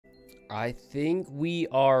I think we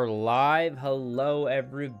are live. Hello,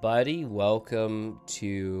 everybody. Welcome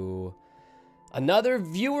to another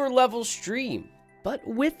viewer level stream, but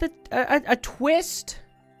with a twist.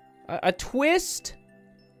 A twist.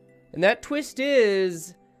 And that twist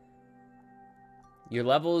is your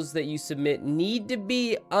levels that you submit need to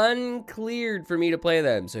be uncleared for me to play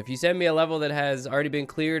them. So if you send me a level that has already been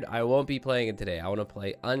cleared, I won't be playing it today. I want to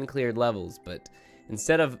play uncleared levels, but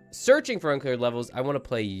instead of searching for uncleared levels, I want to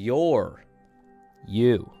play your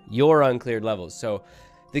uncleared levels. So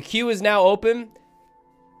the queue is now open.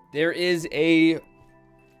 There is a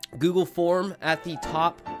Google form at the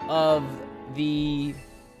top of the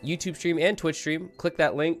YouTube stream and Twitch stream. Click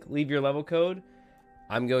that link, leave your level code.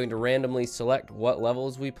 I'm going to randomly select what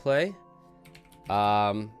levels we play.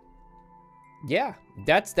 Yeah,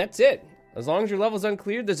 that's it. As long as your level's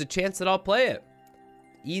uncleared, there's a chance that I'll play it.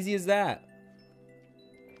 Easy as that.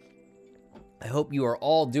 I hope you are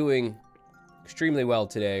all doing extremely well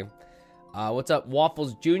today. What's up,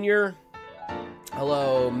 Waffles Jr.?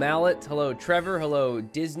 Hello, Mallet. Hello, Trevor. Hello,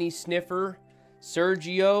 Disney Sniffer.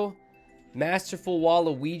 Sergio. Masterful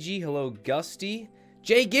Waluigi. Hello, Gusty.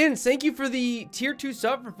 Jay Gins, thank you for the tier 2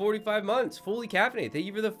 sub for 45 months. Fully caffeinated. Thank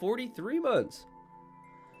you for the 43 months.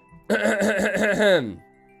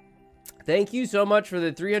 Thank you so much for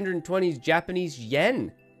the 320 Japanese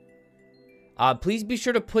yen. Please be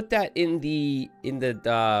sure to put that in the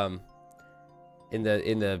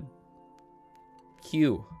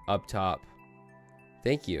queue up top.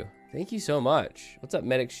 Thank you. Thank you so much. What's up,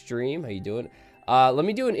 Medic Stream? How you doing? Let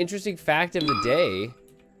me do an interesting fact of the day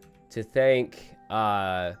to thank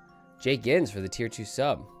Jay Gins for the tier 2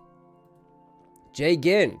 sub. Jay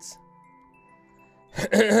Gins.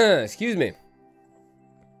 Excuse me.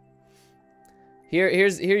 Here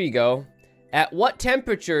you go. At what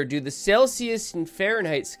temperature do the Celsius and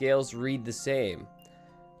Fahrenheit scales read the same?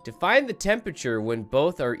 To find the temperature when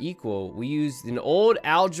both are equal, we used an old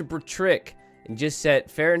algebra trick and just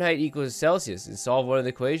set Fahrenheit equals Celsius and solve one of the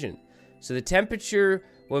equations. So the temperature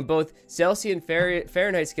when both Celsius and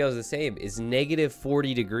Fahrenheit scales are the same is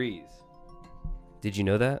 -40 degrees. Did you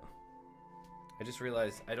know that? I just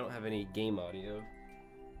realized I don't have any game audio.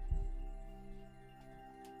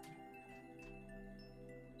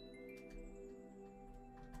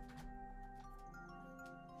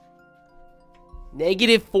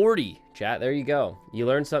 -40, chat. There you go. You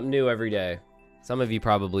learn something new every day. Some of you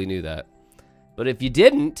probably knew that. But if you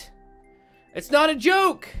didn't, it's not a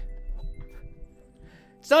joke.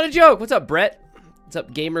 It's not a joke. What's up, Brett? What's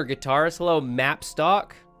up, Gamer Guitarist? Hello,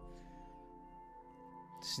 Mapstock.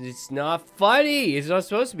 It's not funny. It's not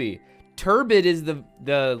supposed to be. Turbid is the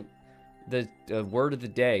word of the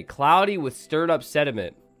day. Cloudy with stirred up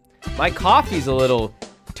sediment. My coffee's a little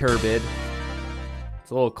turbid.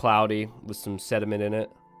 It's a little cloudy with some sediment in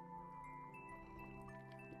it.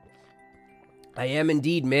 I am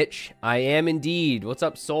indeed, Mitch. I am indeed. What's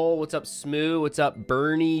up, Soul? What's up, Smoo? What's up,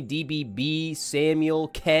 Bernie, DBB, Samuel,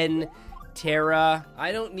 Ken, Tara?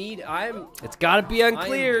 I don't need. It's got to be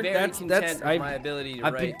unclear. That's my ability to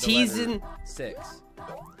I've been teasing 6.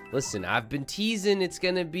 Listen, I've been teasing. It's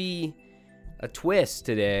gonna be a twist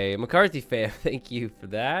today. McCarthy fan, thank you for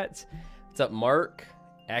that. What's up, Mark?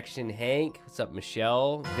 Action Hank. What's up,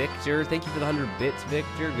 Michelle? Victor, thank you for the 100 bits,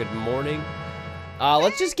 Victor. Good morning.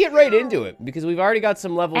 Let's just get right into it because we've already got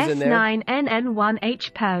some levels in there.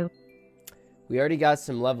 S9NN1HPO. We already got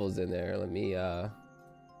some levels in there. Let me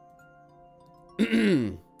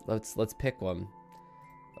let's pick one.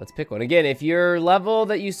 Let's pick one. Again, if your level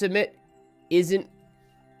that you submit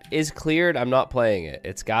is cleared, I'm not playing it.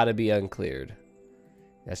 It's got to be uncleared.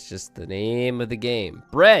 That's just the name of the game.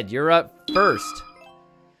 Bread, you're up first.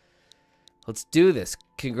 Let's do this.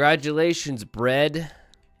 Congratulations, Bread.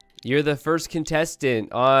 You're the first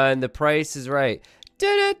contestant on The Price is Right.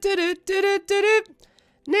 Here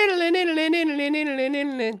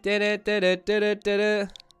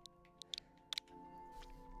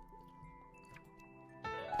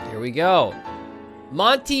we go.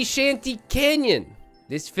 Monty Shanty Canyon.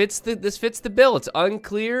 This fits the bill. It's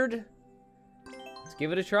uncleared. Let's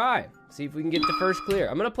give it a try. See if we can get the first clear.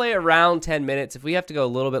 I'm gonna play around 10 minutes. If we have to go a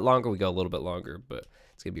little bit longer, we go a little bit longer, but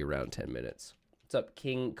it's gonna be around 10 minutes. What's up,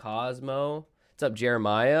 King Cosmo? What's up,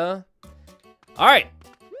 Jeremiah? All right,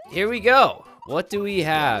 here we go. What do we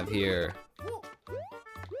have here?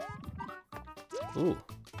 Ooh.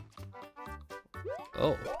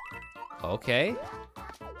 Oh. Okay.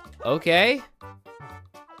 Okay.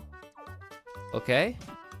 Okay.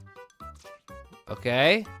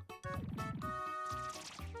 Okay.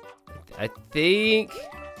 I think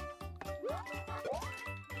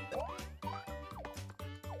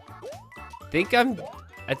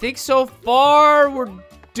I think so far we're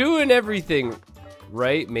doing everything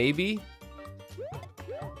right, maybe.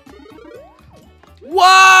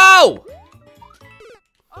 Whoa!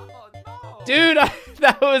 Oh, no. Dude,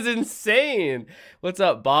 that was insane. What's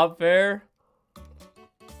up, Bob Fair?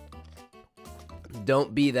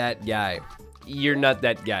 Don't be that guy. You're not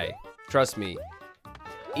that guy. Trust me.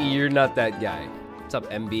 You're not that guy. What's up,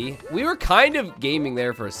 MB? We were kind of gaming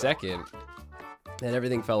there for a second, and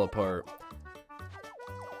everything fell apart.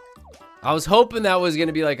 I was hoping that was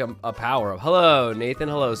gonna be like a power-up. Hello, Nathan.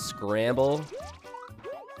 Hello, Scramble.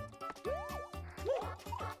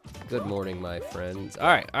 Good morning, my friends. All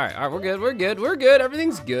right. We're good.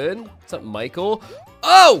 Everything's good. What's up, Michael?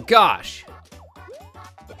 Oh, gosh.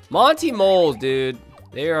 Monty Moles, dude.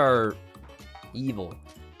 They are evil.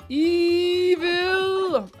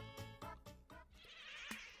 Evil.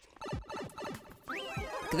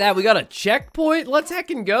 Look at that. We got a checkpoint. Let's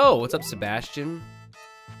heckin' go. What's up, Sebastian?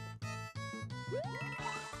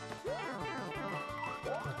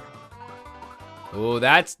 Oh,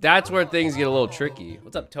 that's where things get a little tricky.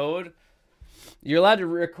 What's up, Toad? You're allowed to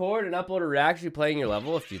record and upload a reaction playing your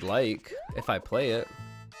level if you'd like, if I play it.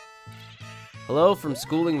 Hello from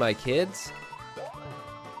schooling my kids.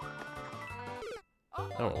 I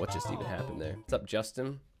don't know what just even happened there. What's up,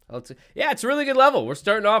 Justin? Yeah, it's a really good level. We're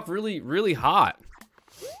starting off really, really hot.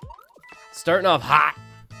 Starting off hot.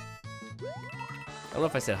 I don't know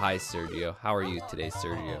if I said hi, Sergio. How are you today,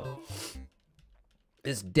 Sergio?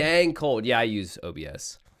 It's dang cold. Yeah, I use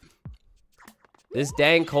OBS. This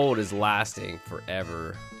dang cold is lasting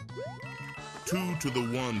forever. 2 to the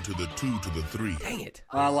 1 to the 2 to the 3. Dang it.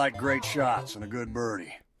 I like great shots and a good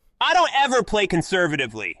birdie. I don't ever play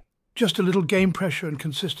conservatively. Just a little game pressure and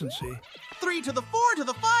consistency. 3 to the 4 to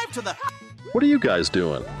the 5 to the... What are you guys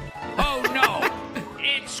doing? Oh no,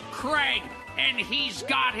 it's Craig, and he's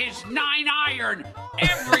got his 9-iron.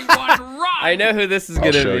 Everyone run! I know who this is gonna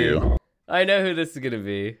I'll show be. you. I know who this is gonna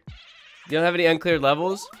be. You don't have any uncleared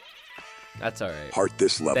levels? That's alright. Heart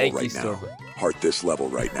this level Thank you, right now. Stormbreaker. Heart this level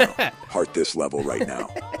right now. Heart this level right now.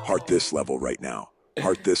 Heart this level right now.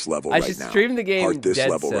 Heart this level I right should now. stream the game Heart this Dead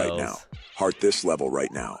level right Cells. now. Heart this level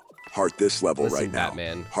right now. Heart this level Listen, right now.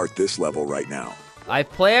 Batman. Heart this level right now. I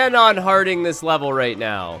plan on hearting this level right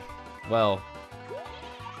now. Well.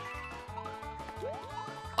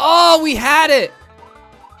 Oh, we had it!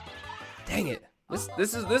 Dang it.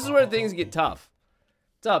 This is where things get tough.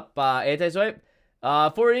 What's up, anti-swipe?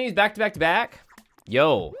 4 innings back to back to back.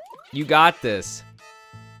 Yo, you got this.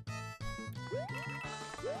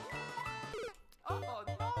 Oh,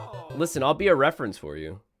 no. Listen, I'll be a reference for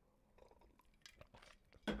you.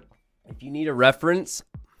 If you need a reference,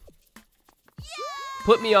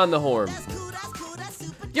 put me on the horn.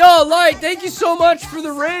 Yo, Light, thank you so much for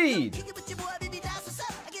the raid.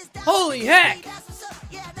 Holy heck.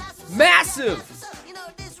 Massive.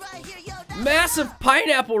 Massive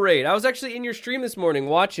pineapple raid. I was actually in your stream this morning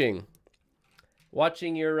watching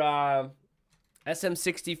your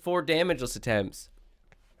SM64 damageless attempts.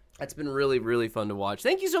 That's been really, really fun to watch.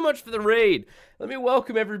 Thank you so much for the raid. Let me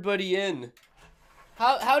welcome everybody in.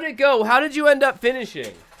 How did it go? How did you end up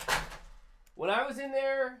finishing? When I was in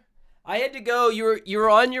there, I had to go. You were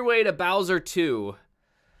on your way to Bowser 2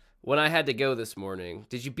 when I had to go this morning.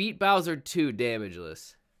 Did you beat Bowser 2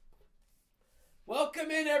 damageless? Welcome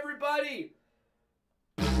in, everybody.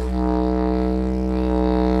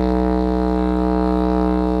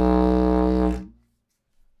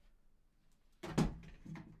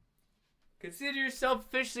 Consider yourself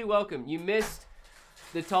officially welcome. You missed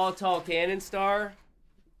the tall cannon star.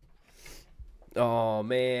 Oh,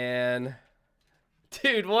 man.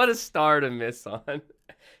 Dude, what a star to miss on.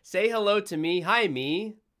 Say hello to me. Hi,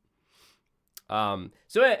 me.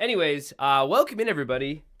 So anyways, welcome in,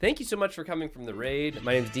 everybody. Thank you so much for coming from the raid.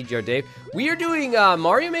 My name is DGR Dave. We are doing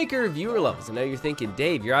Mario Maker viewer levels. I know you're thinking,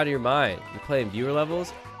 Dave, you're out of your mind. You're playing viewer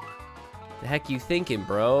levels? The heck you thinking,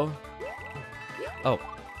 bro? Oh,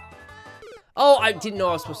 I didn't know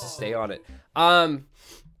I was supposed to stay on it. But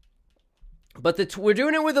we're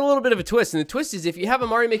doing it with a little bit of a twist. And the twist is, if you have a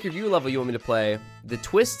Mario Maker viewer level you want me to play, the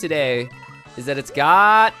twist today is that it's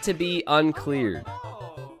got to be uncleared.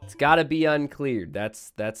 It's got to be uncleared. That's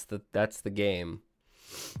the game.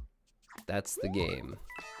 That's the game.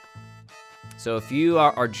 So if you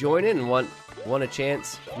are joining and want a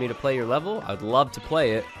chance for me to play your level, I'd love to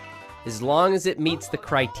play it, as long as it meets the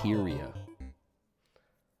criteria.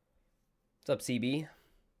 What's up, CB?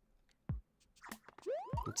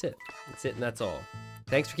 That's it. That's it, and that's all.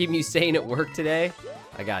 Thanks for keeping you sane at work today.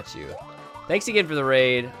 I got you. Thanks again for the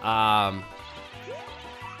raid.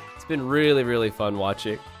 It's been really, really fun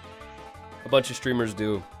watching a bunch of streamers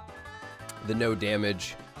do the no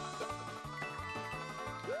damage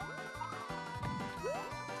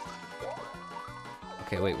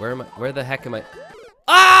Okay, wait, where am I? Where the heck am I?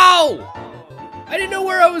 Ow! I didn't know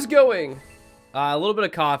where I was going. A little bit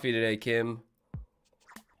of coffee today, Kim.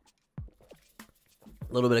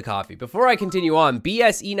 A little bit of coffee. Before I continue on,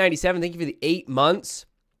 BSE97, thank you for the 8 months.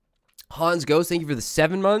 Hans Ghost, thank you for the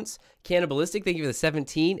 7 months. Cannibalistic, thank you for the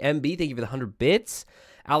 17. MB, thank you for the 100 bits.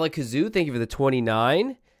 Alakazoo, thank you for the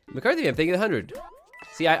 29. McCarthy, thank you for the 100.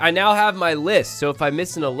 See, I now have my list, so if I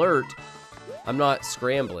miss an alert, I'm not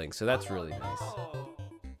scrambling, so that's really nice.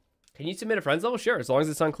 Can you submit a friends level? Sure, as long as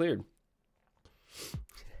it's uncleared.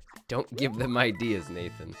 Don't give them ideas,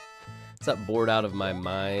 Nathan. What's up, bored out of my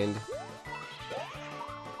mind?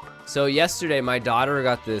 So yesterday, my daughter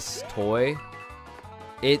got this toy.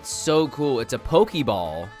 It's so cool. It's a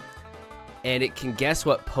Pokeball, and it can guess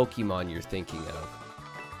what Pokemon you're thinking of.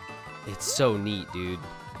 It's so neat, dude.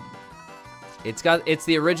 It's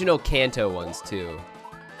the original Kanto ones, too.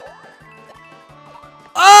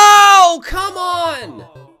 Oh, come on!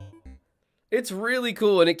 It's really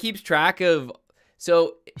cool, and it keeps track of...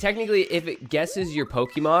 So, technically, if it guesses your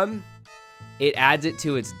Pokemon, it adds it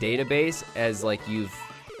to its database as, like, you've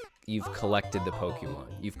collected the Pokemon.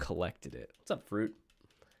 You've collected it. What's up, Fruit?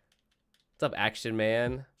 What's up, Action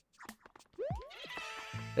Man?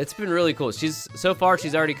 It's been really cool. So far,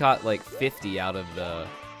 she's already caught, like, 50 out of the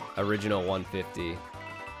original 150.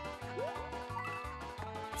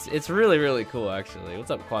 It's really, really cool, actually.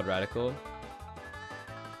 What's up, Quadratical?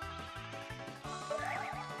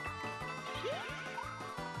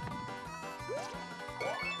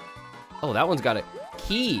 Oh, that one's got a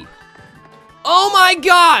key. Oh my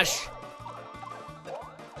gosh!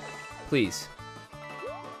 Please.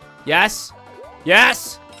 Yes!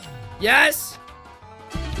 Yes! Yes!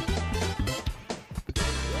 What the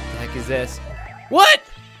heck is this? What?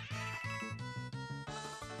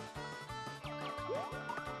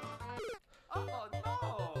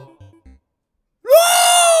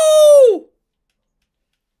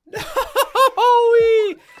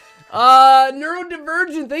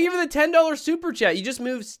 Neurodivergent, thank you for the $10 super chat. You just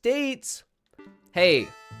moved states. Hey.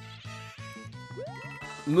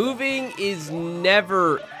 Moving is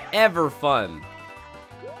never, ever fun.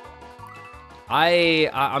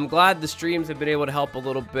 I'm glad the streams have been able to help a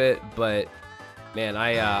little bit, but man,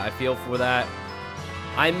 I feel for that.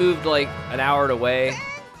 I moved like an hour away.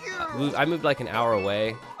 I moved like an hour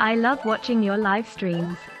away. I love watching your live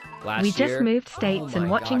streams. Last we year. just moved states and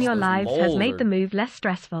watching gosh, your those lives has moles made are the move less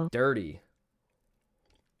stressful. Dirty.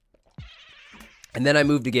 And then I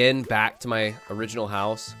moved again back to my original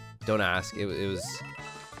house. Don't ask. It was...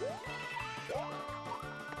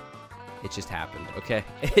 It just happened, okay?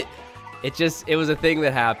 It was a thing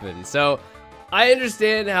that happened. So, I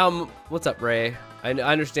understand how... What's up, Ray? I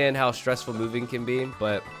understand how stressful moving can be,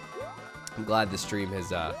 but I'm glad the stream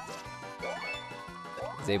is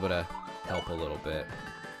able to help a little bit.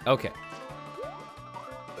 Okay.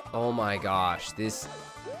 Oh my gosh, these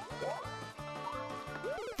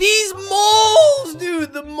moles,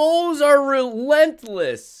 dude, the moles are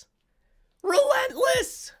relentless.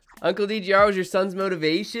 Relentless. Uncle DGR was your son's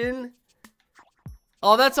motivation?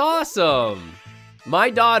 Oh, that's awesome. My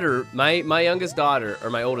daughter, my youngest daughter, or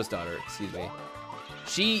my oldest daughter, excuse me,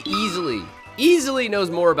 she easily knows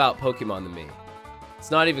more about Pokemon than me. It's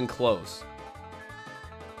not even close.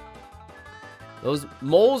 Those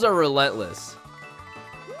moles are relentless.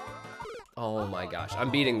 Oh my gosh, I'm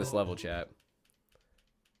beating this level, chat.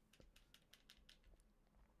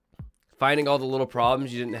 Finding all the little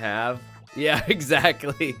problems you didn't have. Yeah,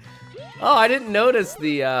 exactly. Oh, I didn't notice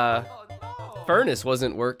the furnace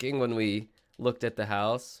wasn't working when we looked at the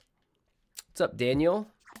house. What's up, Daniel?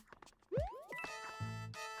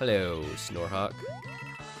 Hello, Snorhawk.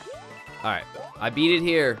 Alright, I beat it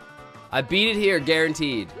here. I beat it here,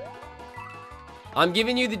 guaranteed. I'm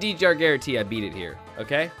giving you the DGR guarantee I beat it here,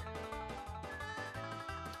 okay?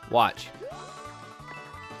 Watch.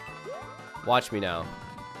 Watch me now.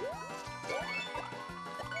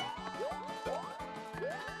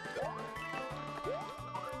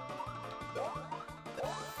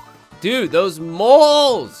 Dude, those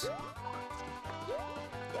moles!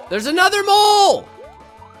 There's another mole!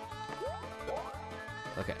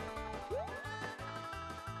 Okay.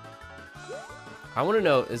 I want to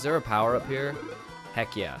know, is there a power up here?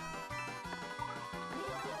 Heck yeah.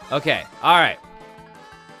 Okay, alright.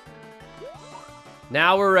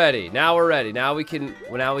 Now we're ready. Now we're ready. Now we can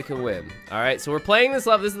win. Alright, so we're playing this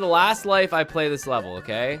level. This is the last life I play this level,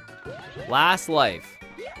 okay? Last life.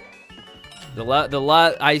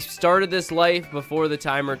 I started this life before the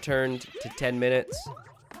timer turned to 10 minutes.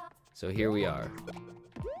 So here we are.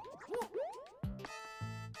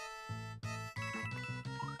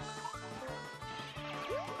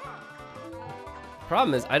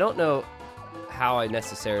 Problem is, I don't know how I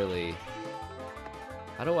necessarily...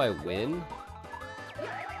 How do I win?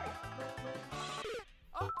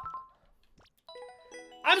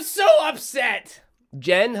 I'm so upset!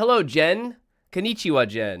 Jen? Hello, Jen. Konnichiwa,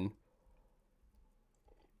 Jen.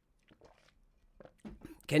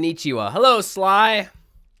 Konnichiwa. Hello, Sly.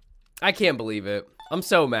 I can't believe it. I'm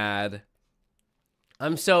so mad.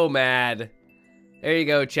 I'm so mad. There you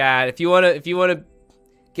go, Chad. If you wanna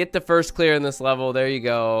get the first clear in this level, there you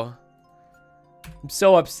go. I'm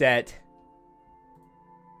so upset.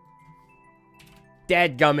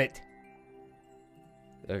 Dadgummit.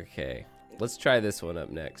 Okay, let's try this one up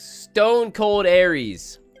next. Stone Cold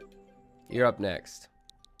Aries. You're up next.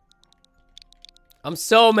 I'm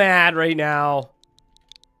so mad right now.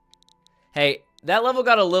 Hey, that level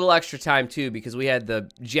got a little extra time too because we had the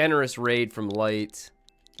generous raid from Light.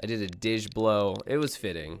 I did a Dish Blow. It was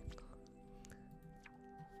fitting.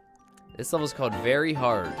 This level's called Very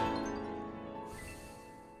Hard.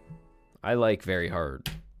 I like very hard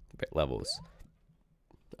levels.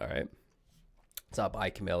 All right. What's up,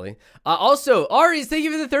 iCameli? Also, Aries, thank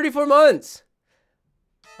you for the 34 months.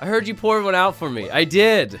 I heard you poured one out for me. I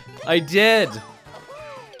did. I did.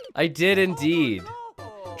 I did indeed.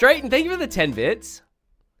 Drayton, thank you for the 10 bits.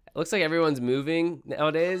 It looks like everyone's moving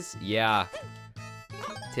nowadays. Yeah.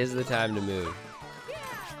 'Tis the time to move.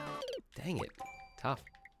 Dang it. Tough.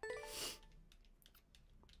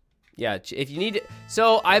 Yeah, if you need...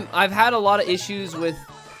 So, I've had a lot of issues with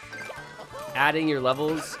adding your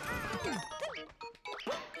levels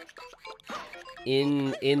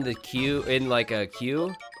in the queue, in like a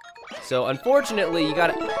queue. So, unfortunately, you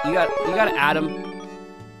gotta add them.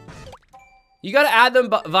 You gotta add them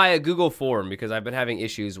via Google Form because I've been having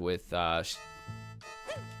issues with, what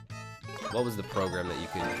was the program that you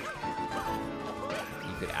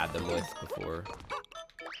could add them with before?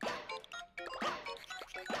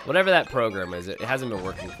 Whatever that program is, it hasn't been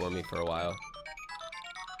working for me for a while.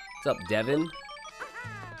 What's up, Devin?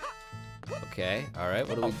 Okay, alright,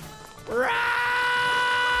 what do we...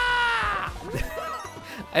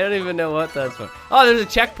 I don't even know what that's for. Oh, there's a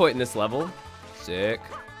checkpoint in this level. Sick.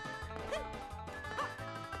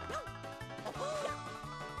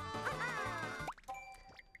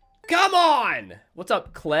 Come on! What's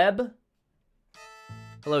up, Kleb?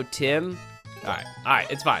 Hello, Tim. Alright,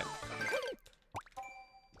 it's fine.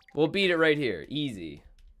 We'll beat it right here. Easy.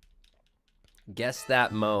 Guess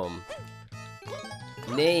that moan.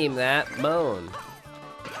 Name that moan.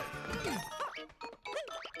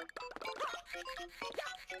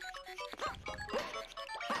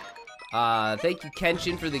 Thank you,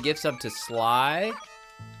 Kenshin, for the gift sub to Sly.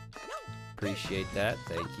 Appreciate that.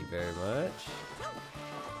 Thank you very much.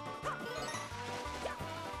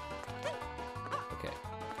 Okay.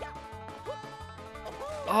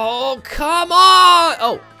 Oh, come on!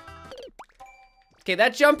 Oh! Okay,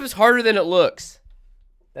 that jump is harder than it looks.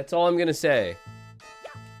 That's all I'm gonna say.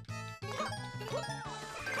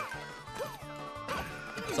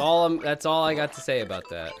 That's all I got to say about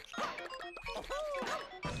that.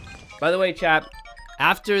 By the way, chat,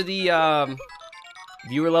 after the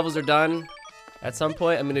viewer levels are done, at some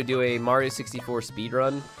point I'm gonna do a Mario 64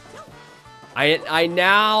 speedrun. I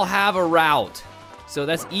now have a route, so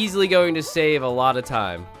that's easily going to save a lot of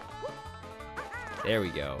time. There we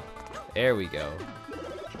go. There we go.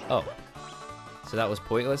 Oh, so that was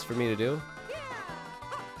pointless for me to do?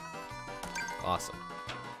 Awesome.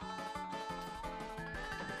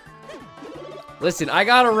 Listen, I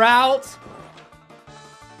got a route.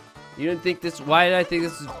 You didn't think this, why did I think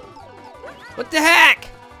this was, what the heck?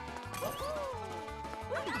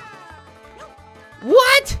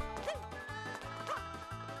 What?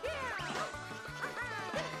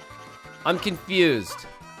 I'm confused.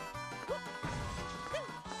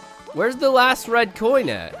 Where's the last red coin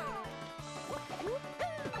at?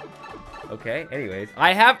 Okay, anyways,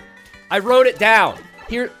 I wrote it down.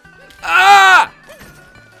 Here,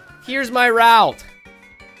 here's my route.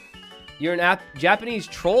 You're an Japanese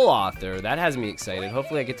troll author. That has me excited.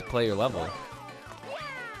 Hopefully I get to play your level.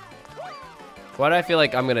 Why do I feel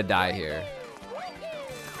like I'm gonna die here?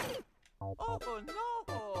 Oh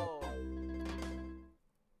no!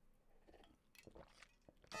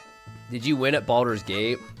 Did you win at Baldur's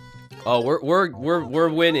Gate? Oh, we're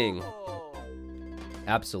winning.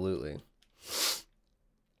 Absolutely.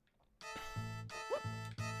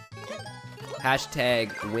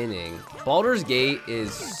 Hashtag winning. Baldur's Gate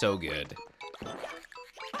is so good.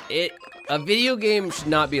 A video game should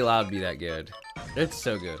not be allowed to be that good. It's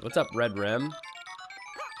so good. What's up, Red Rem?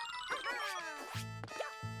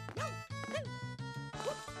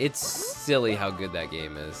 It's silly how good that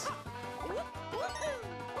game is.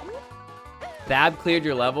 Fab cleared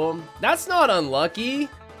your level. That's not unlucky.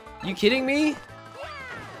 You kidding me?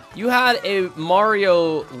 You had a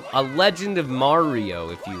Mario, a Legend of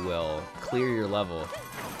Mario, if you will, clear your level.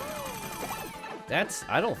 That's,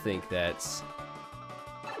 I don't think that's...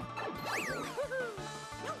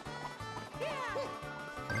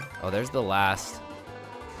 Oh, there's the last.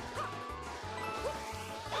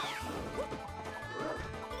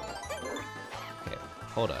 Okay,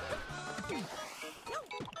 hold up.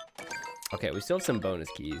 Okay, we still have some bonus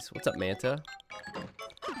keys. What's up, Manta?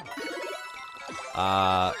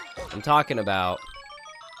 I'm talking about...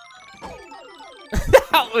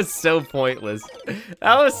 That was so pointless.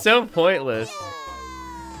 That was so pointless.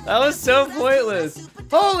 That was so pointless.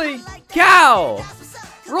 Holy cow!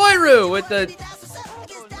 Royru with the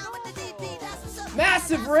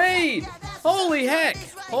massive raid. Holy heck.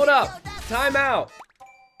 Hold up. Time out.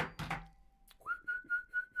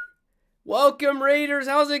 Welcome, Raiders.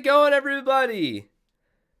 How's it going, everybody?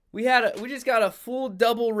 We just got a full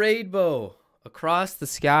double raid bow across the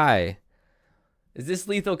sky. Is this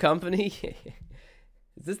Lethal Company?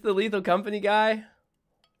 Is this the Lethal Company guy?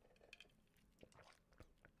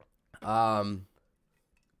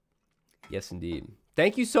 Yes, indeed.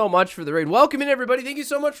 Thank you so much for the raid. Welcome in, everybody. Thank you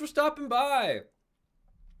so much for stopping by.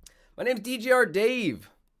 My name's DJR Dave.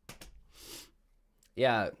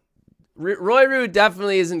 Yeah, Royru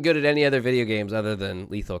definitely isn't good at any other video games other than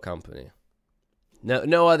Lethal Company.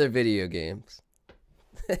 No other video games.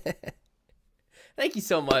 Thank you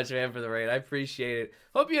so much, man, for the raid. I appreciate it.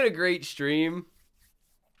 Hope you had a great stream.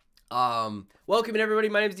 Welcome in, everybody.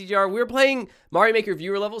 My name is DJR. We're playing Mario Maker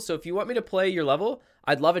viewer level, so if you want me to play your level,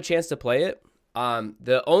 I'd love a chance to play it.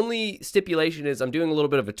 The only stipulation is I'm doing a little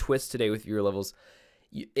bit of a twist today with viewer levels.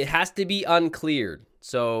 It has to be uncleared.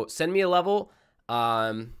 So send me a level,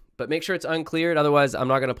 but make sure it's uncleared. Otherwise, I'm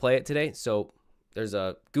not going to play it today. So there's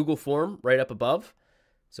a Google form right up above.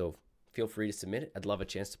 So feel free to submit it. I'd love a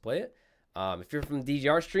chance to play it. If you're from the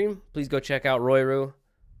DJR stream, please go check out Royru.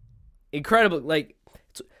 Incredible. Like,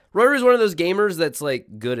 Royru is one of those gamers that's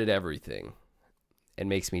like good at everything and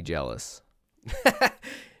makes me jealous.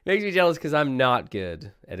 Makes me jealous because I'm not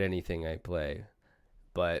good at anything I play.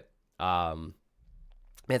 But, man,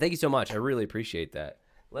 thank you so much. I really appreciate that.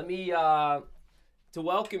 Let me, to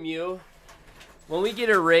welcome you, when we get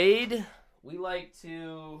a raid, we like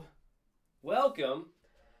to welcome...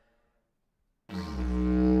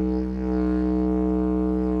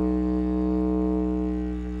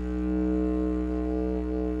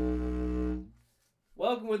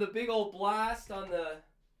 Welcome with a big old blast on the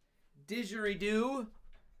didgeridoo.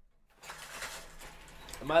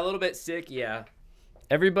 Am I a little bit sick? Yeah.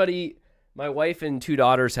 Everybody, my wife and 2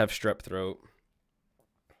 daughters have strep throat.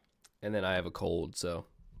 And then I have a cold, so.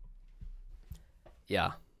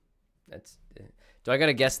 Yeah. That's. Do I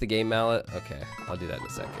gotta guess the game mallet? Okay, I'll do that in a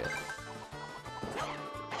second.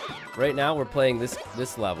 Right now we're playing this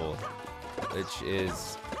level, which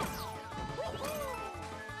is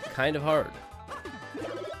kind of hard.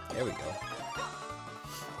 There we go.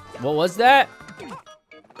 What was that?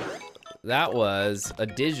 That was a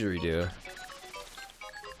didgeridoo.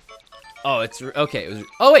 Oh, it's okay. It was.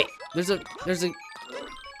 Oh wait, there's a.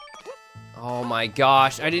 Oh my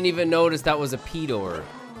gosh, I didn't even notice that was a P-door.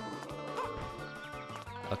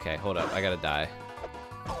 Okay, hold up. I gotta die.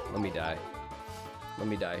 Let me die. Let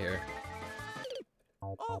me die here.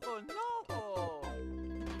 Oh no!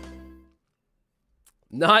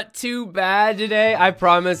 Not too bad today. I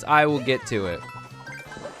promise I will get to it.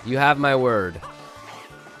 You have my word.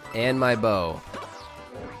 And my bow.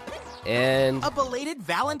 And... a belated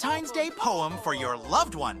Valentine's Day poem for your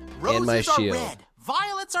loved one. And my Roses are shield. red,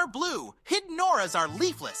 violets are blue, hidden auras are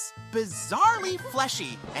leafless, bizarrely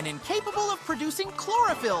fleshy, and incapable of producing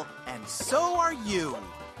chlorophyll, and so are you.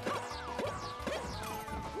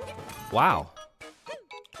 Wow.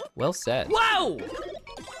 Well said. Wow!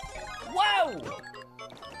 Wow!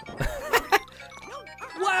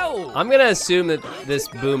 Wow! I'm gonna assume that this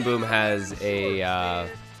Boom Boom has a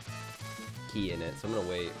key in it, so I'm gonna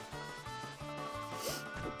wait.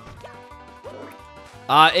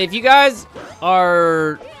 If you guys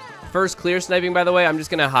are first clear sniping, by the way, I'm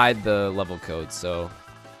just gonna hide the level code. So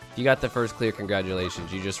if you got the first clear,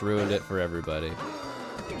 congratulations. You just ruined it for everybody.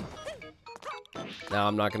 Now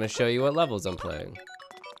I'm not gonna show you what levels I'm playing.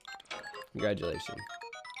 Congratulations.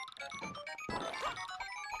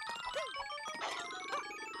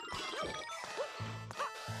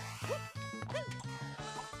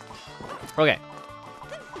 Okay.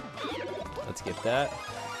 Let's get that.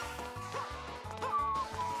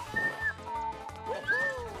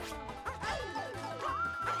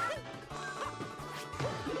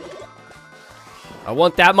 I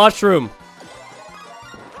want that mushroom.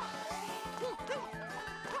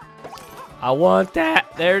 I want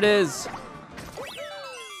that. There it is.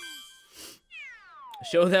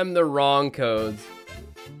 Show them the wrong codes.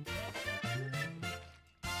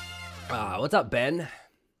 What's up, Ben?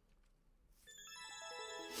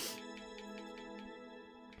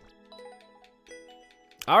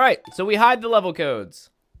 All right, so we hide the level codes.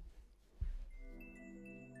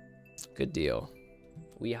 Good deal.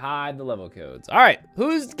 We hide the level codes. All right,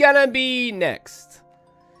 who's gonna be next?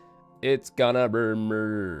 It's gonna be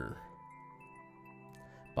me.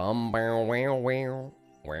 Bum, bow, wow, wow,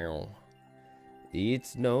 wow.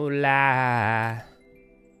 It's no lie.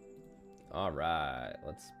 All right,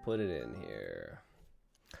 let's put it in here.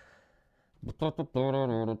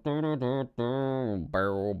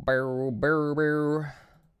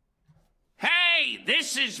 Hey,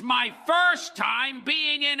 this is my first time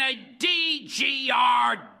being in a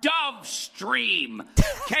DGR Dove stream.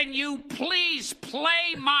 Can you please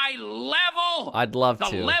play my level? I'd love to.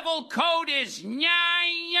 The level code is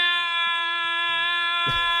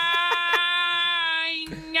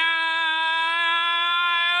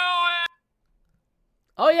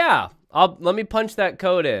Oh yeah, let me punch that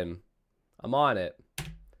code in. I'm on it.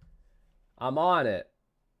 I'm on it.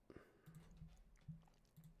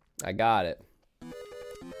 I got it.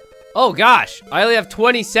 Oh gosh, I only have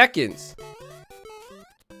 20 seconds.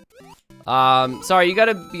 Sorry, you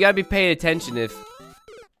gotta be paying attention if.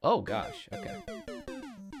 Oh gosh, okay.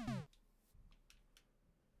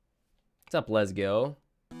 What's up, Let's Go?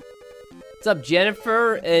 What's up,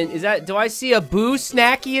 Jennifer? And do I see a Boo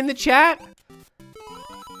Snacky in the chat?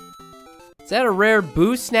 Is that a rare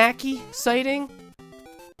Boo Snacky sighting?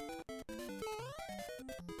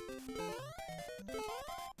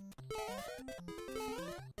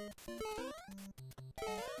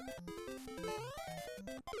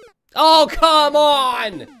 Oh, come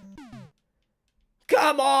on!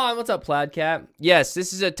 Come on! What's up, Plaid Cat? Yes,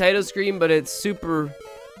 this is a title screen, but it's super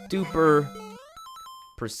duper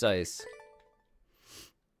precise.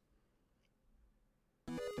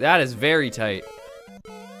 That is very tight.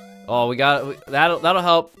 Oh, we got that'll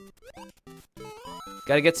help.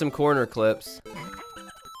 Gotta get some corner clips.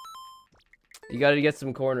 You gotta get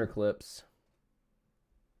some corner clips.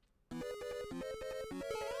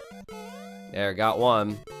 There, got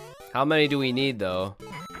one. How many do we need, though?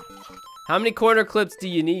 How many corner clips do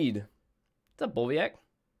you need? What's up, Bolviak?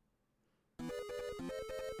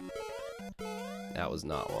 That was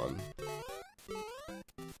not one.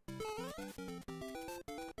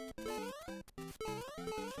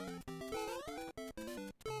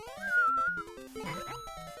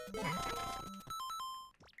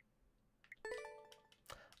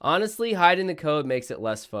 Honestly, hiding the code makes it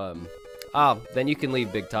less fun. Oh, then you can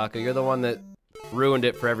leave, Big Taco. You're the one that ruined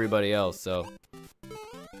it for everybody else, so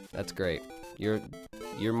that's great. You're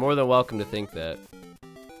more than welcome to think that,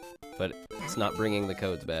 but it's not bringing the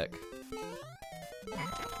codes back.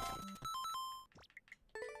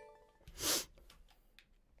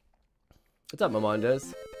 What's up,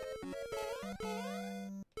 Mamondas?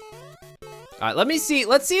 All right, let's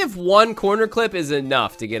see if one corner clip is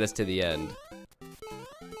enough to get us to the end.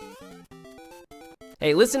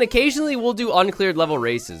 Hey, listen, occasionally we'll do uncleared level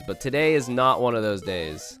races, but today is not one of those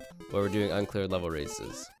days where we're doing uncleared level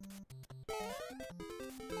races.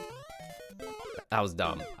 That was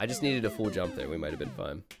dumb. I just needed a full jump there. We might have been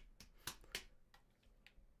fine.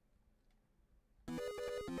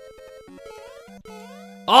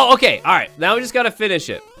 Oh, okay. All right. Now we just got to finish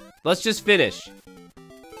it. Let's just finish.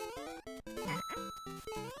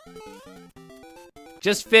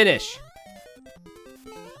 Just finish.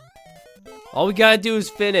 All we gotta do is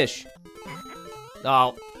finish.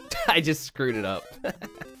 Oh, I just screwed it up.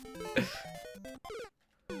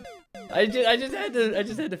 I just had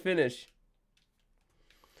to finish.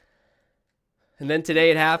 And then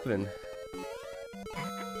today it happened.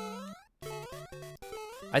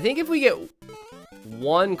 I think if we get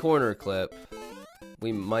one corner clip,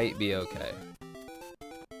 we might be okay.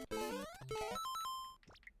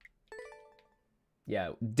 Yeah,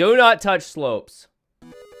 do not touch slopes.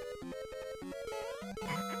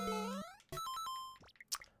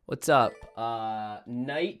 What's up?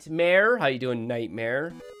 Nightmare. How you doing,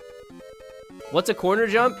 Nightmare? What's a corner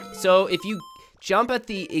jump? So if you jump at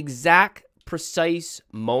the exact precise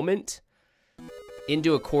moment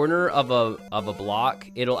into a corner of a block,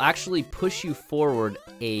 it'll actually push you forward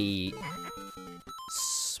a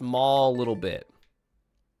small little bit.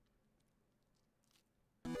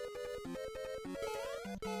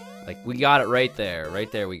 Like, we got it right there.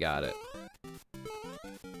 Right there, we got it.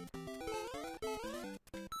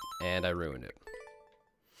 And I ruined it.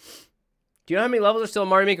 Do you know how many levels are still in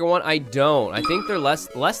Mario Maker 1? I don't. I think they're less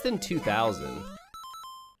than 2,000.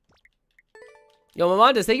 Yo,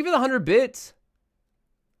 Mamandas, thank you for the 100 bits.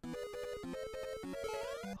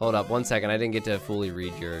 Hold up, 1 second. I didn't get to fully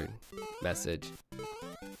read your message.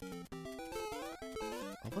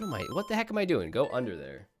 What the heck am I doing? Go under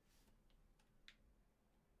there.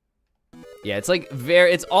 Yeah, it's like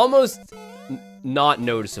it's almost not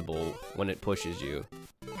noticeable when it pushes you.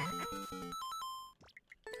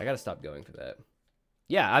 I gotta stop going for that.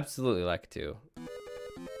 Yeah, absolutely like to.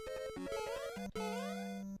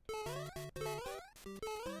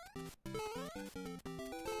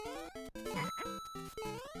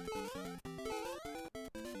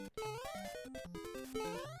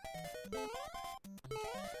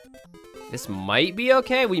 This might be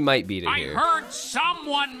okay. We might beat it here. I heard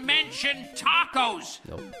someone mention tacos.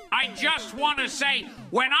 Nope. I just want to say,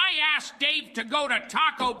 when I asked Dave to go to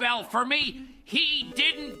Taco Bell for me, he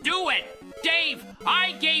didn't do it. Dave,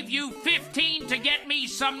 I gave you 15 to get me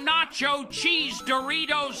some nacho cheese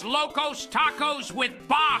Doritos Locos Tacos with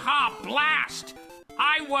Baja Blast.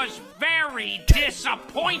 I was very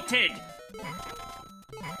disappointed.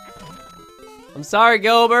 I'm sorry,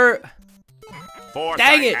 Gilbert.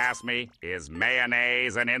 Forsyth asked me, is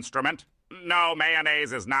mayonnaise an instrument? No,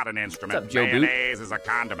 mayonnaise is not an instrument. What's up, Joe Mayonnaise is a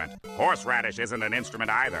condiment. Horseradish isn't an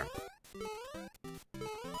instrument either.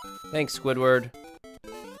 Thanks, Squidward.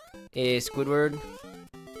 Squidward.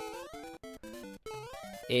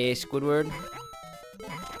 Squidward.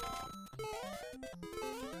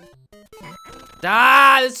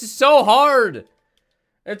 Ah, this is so hard.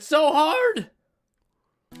 It's so hard.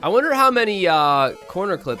 I wonder how many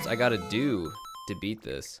corner clips I gotta do to beat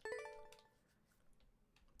this.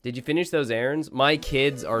 Did you finish those errands? My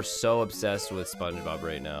kids are so obsessed with SpongeBob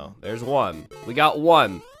right now. There's one. We got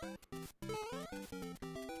one.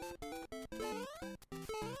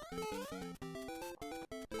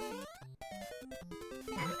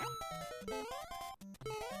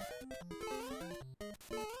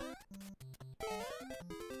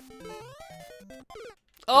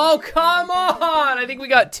 Oh, come on! I think we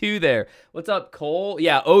got two there. What's up, Cole?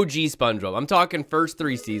 Yeah, OG SpongeBob. I'm talking first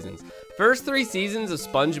 3 seasons. First 3 seasons of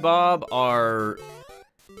SpongeBob are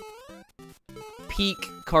peak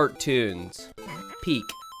cartoons. Peak.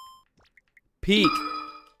 Peak.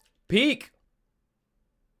 Peak.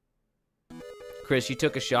 Chris, you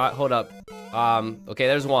took a shot. Hold up. Okay,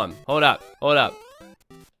 there's one. Hold up. Hold up.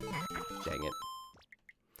 Dang it.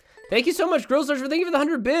 Thank you so much, Girl Stars, for thank you for the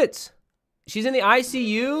 100 bits. She's in the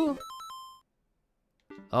ICU?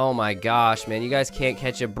 Oh my gosh, man. You guys can't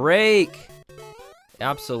catch a break.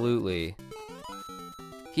 Absolutely.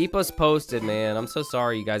 Keep us posted, man. I'm so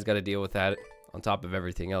sorry you guys got to deal with that on top of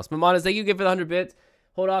everything else. Mamanas, thank you for the 100 bits.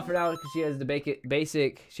 Hold off for now because she has the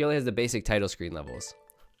basic. She only has the basic title screen levels.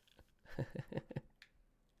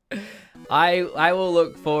 I will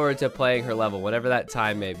look forward to playing her level. Whatever that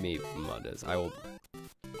time may be, Mamanas. I will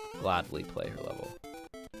gladly play her level.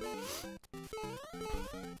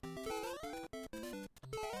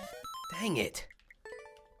 Dang it.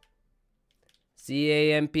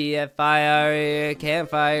 CAMPFIRE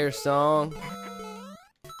campfire song.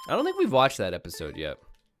 I don't think we've watched that episode yet.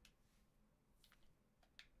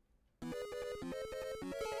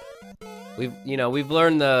 We've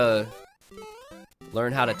learned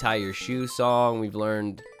learn how to tie your shoe song. We've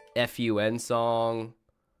learned FUN song.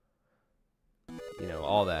 You know,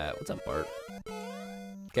 all that. What's up, Bart?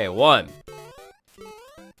 Okay, 1,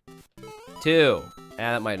 2.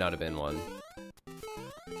 That might not have been 1.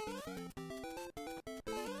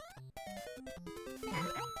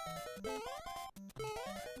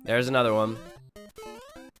 There's another one.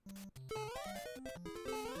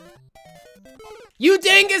 You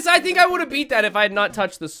dingus! I think I would have beat that if I had not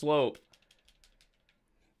touched the slope.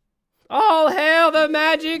 All hail the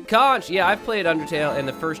magic conch! Yeah, I've played Undertale in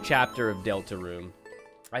the first chapter of Deltarune.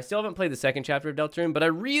 I still haven't played the second chapter of Deltarune, but I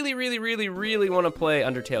really, really, really, really want to play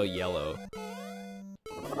Undertale Yellow.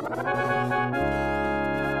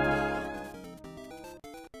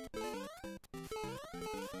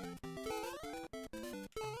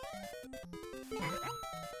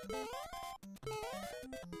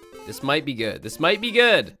 This might be good. This might be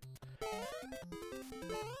good.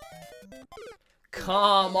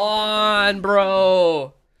 Come on,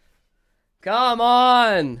 bro. Come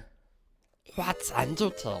on. What's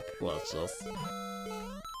Undertale, precious?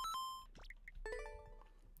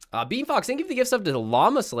 Beanfox, thank you for the gift sub to the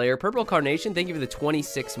Llama Slayer. Purple Carnation, thank you for the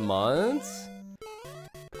 26 months.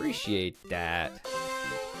 Appreciate that.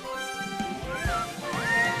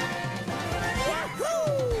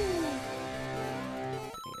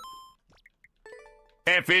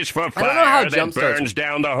 F is for fire that burns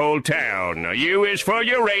down the whole town. U is for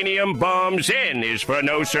uranium bombs. N is for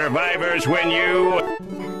no survivors when you...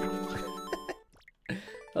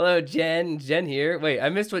 Hello, Jen. Jen here. Wait, I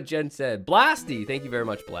missed what Jen said. Blasty. Thank you very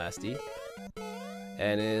much, Blasty.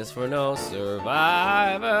 And is for no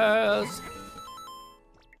survivors.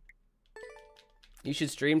 You should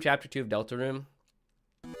stream Chapter 2 of Deltarune.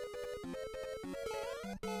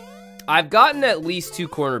 I've gotten at least 2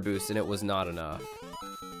 corner boosts, and it was not enough.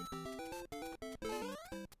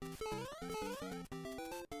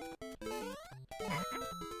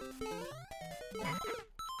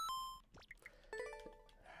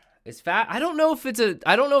 It's fat. I don't know if it's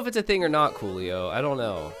a thing or not, Coolio. I don't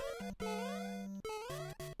know.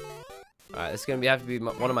 Alright, this is gonna have to be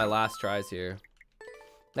one of my last tries here.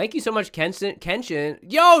 Thank you so much, Kenshin.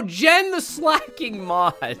 Yo, Jen the slacking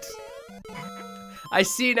mod. I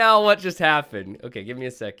see now what just happened. Okay, give me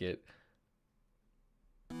a second.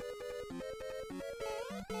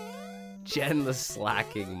 Jen the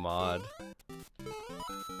slacking mod.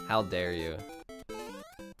 How dare you?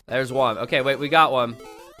 There's one. Okay, wait, we got one.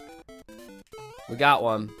 We got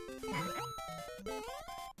one.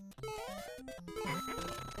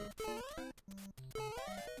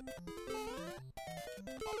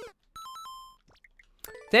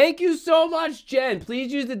 Thank you so much, Jen.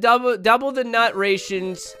 Please use the double the nut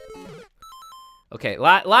rations. Okay,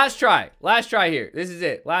 last try. Last try here. This is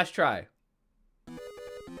it. Last try.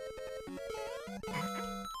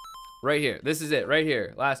 Right here. This is it. Right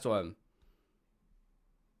here. Last one.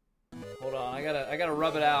 Hold on. I gotta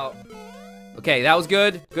rub it out. Okay, that was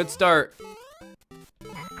good. Good start.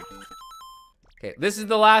 Okay, this is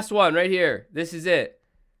the last one right here. This is it.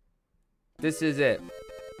 This is it.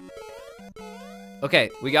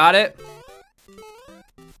 Okay, we got it.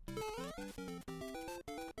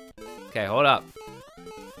 Okay, hold up.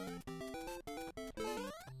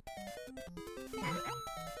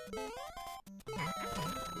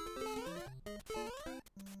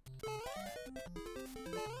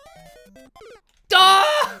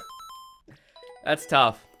 Ah! That's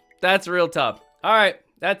tough. That's real tough. All right,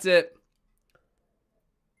 that's it.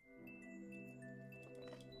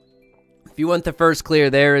 If you want the first clear,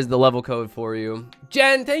 there is the level code for you.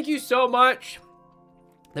 Jen, thank you so much.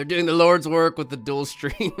 They're doing the Lord's work with the dual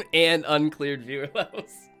stream and uncleared viewer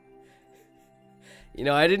levels. You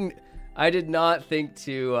know, I did not think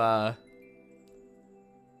to, I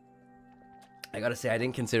gotta say, I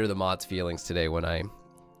didn't consider the mods' feelings today when I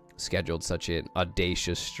scheduled such an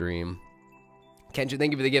audacious stream. Kenshin,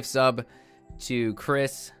 thank you for the gift sub to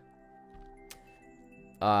Chris.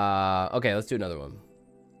 Okay, let's do another one.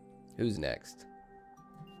 Who's next?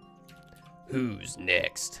 Who's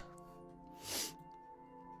next?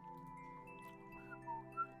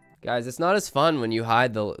 Guys, it's not as fun when you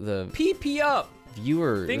hide the PP up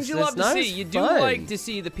viewer. Things you love to see. You do like to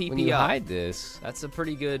see the PP when you up. hide this. That's a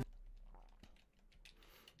pretty good.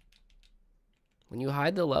 When you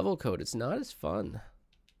hide the level code, it's not as fun.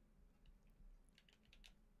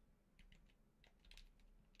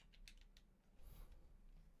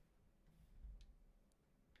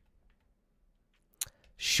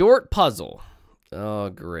 Short puzzle. Oh,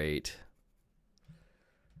 great.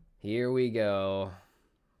 Here we go.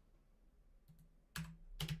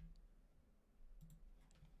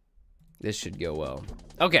 This should go well.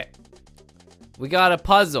 Okay. We got a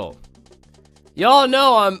puzzle. Y'all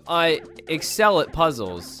know I excel at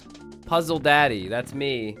puzzles. Puzzle daddy, that's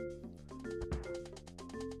me.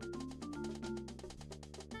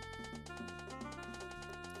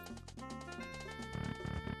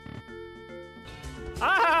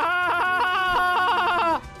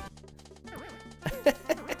 Ah!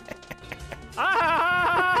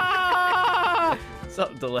 Ah!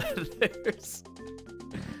 Something to letters.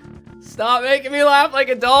 Stop making me laugh like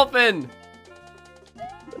a dolphin.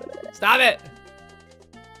 Stop it.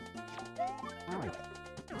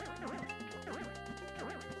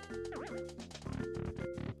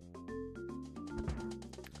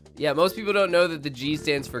 Yeah, most people don't know that the G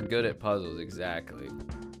stands for good at puzzles. Exactly.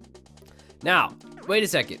 Now, wait a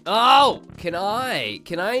second. Oh, can I?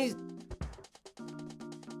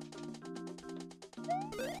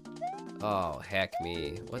 Oh, heck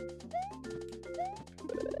me. What?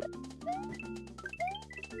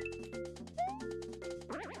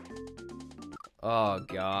 Oh,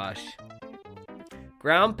 gosh.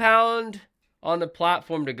 Ground pound on the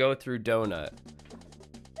platform to go through donut.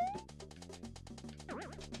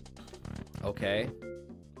 Okay.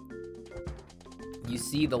 You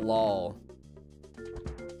see the lull.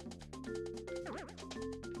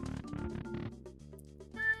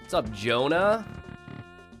 What's up, Jonah?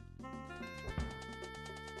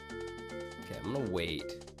 Okay, I'm gonna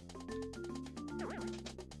wait.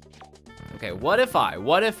 Okay, what if I? Oh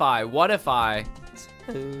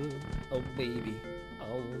baby,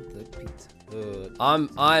 I want the pizza.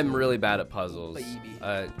 I'm really bad at puzzles.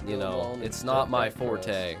 You know, it's not my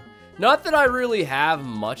forte. Not that I really have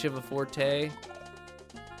much of a forte,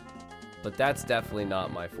 but that's definitely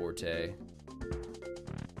not my forte.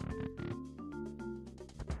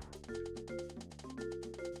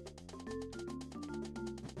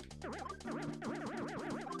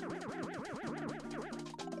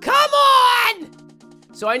 Come on!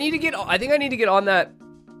 So I need to get, I think I need to get on that.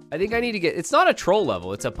 I think I need to get, it's not a troll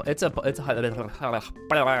level. It's a puzzle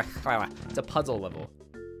level.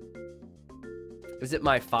 Is it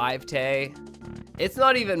my 5-tay? It's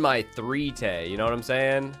not even my 3-tay, you know what I'm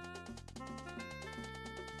saying?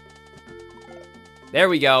 There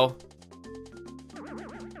we go.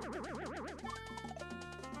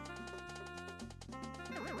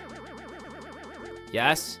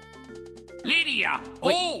 Yes? Lydia!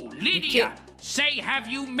 Wait, oh, Lydia! Say, have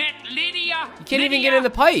you met Lydia? You can't even get in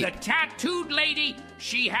the pipe. The tattooed lady,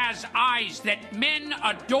 she has eyes that men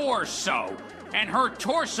adore so. And her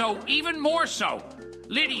torso even more so.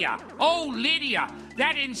 Lydia, oh Lydia,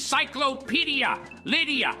 that encyclopedia.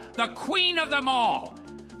 Lydia, the queen of them all.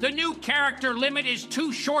 The new character limit is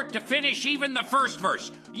too short to finish even the first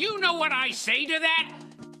verse. You know what I say to that?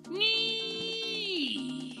 Nee.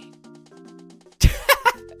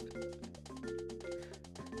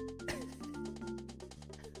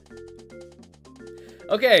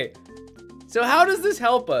 Okay, so how does this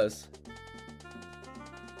help us?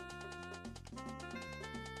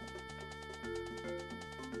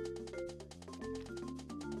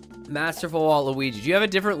 Masterful Waluigi. Do you have a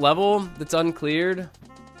different level that's uncleared?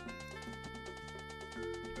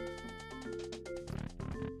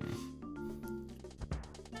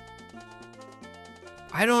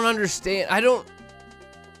 I don't understand. I don't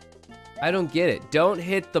get it. Don't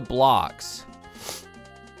hit the blocks.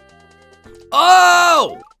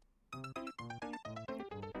 Oh!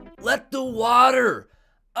 Let the water.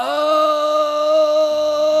 Oh!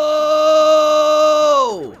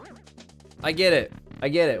 I get it. I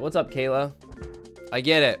get it. What's up, Kayla? I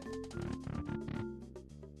get it.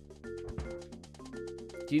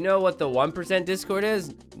 Do you know what the 1% Discord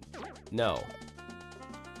is? No.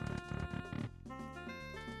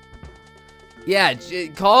 Yeah,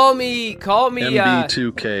 call me,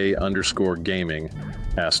 MB2K_gaming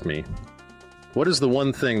asked me, what is the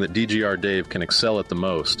one thing that DGR Dave can excel at the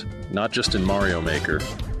most? Not just in Mario Maker,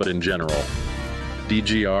 but in general.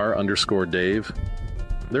 DGR_Dave?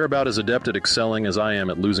 They're about as adept at excelling as I am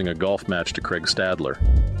at losing a golf match to Craig Stadler.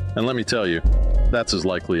 And let me tell you, that's as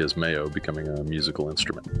likely as Mayo becoming a musical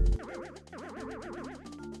instrument.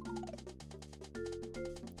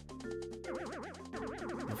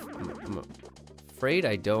 I'm afraid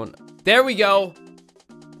I don't. There we go.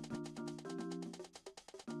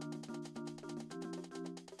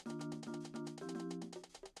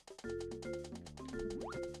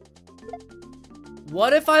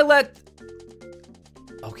 What if I let...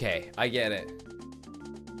 Okay, I get it.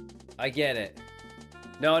 I get it.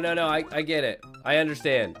 No, I get it. I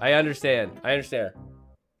understand. I understand. I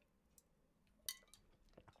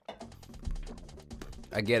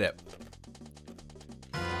get it.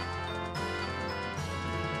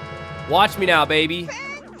 Watch me now, baby.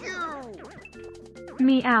 Thank you.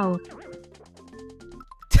 Meow.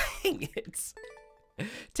 Dang it.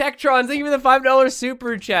 Tektron, thank you for the $5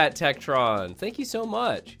 super chat, Tektron. Thank you so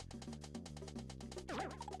much.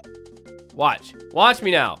 Watch. Watch me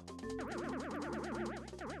now.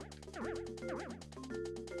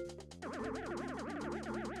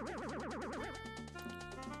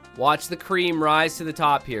 Watch the cream rise to the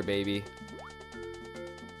top here, baby.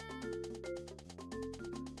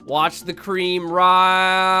 Watch the cream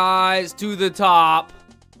rise to the top.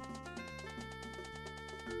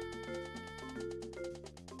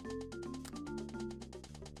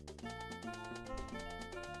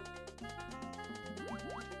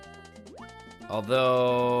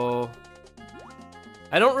 Although,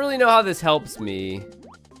 I don't really know how this helps me.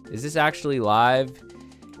 Is this actually live?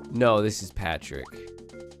 No, this is Patrick.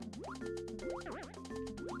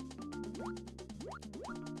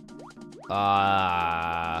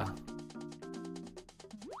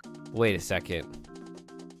 Wait a second.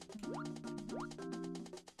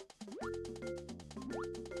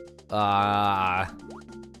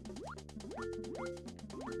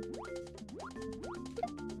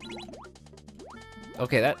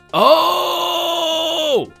 Okay, that...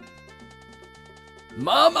 Oh!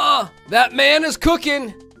 Mama, that man is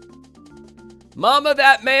cooking. Mama,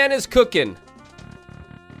 that man is cooking.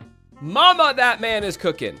 Mama, that man is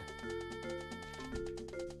cooking.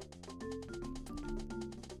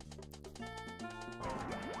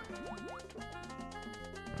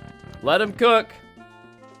 Let him cook.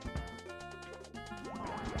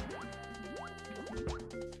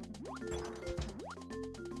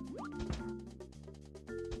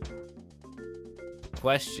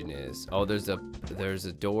 question is, oh, there's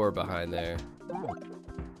a door behind there.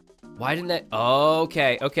 Why didn't that? Oh,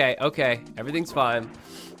 okay. Everything's fine.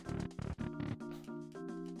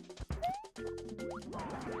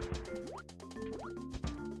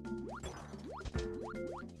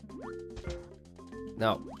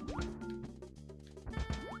 No.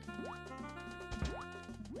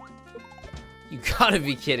 You gotta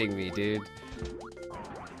be kidding me, dude.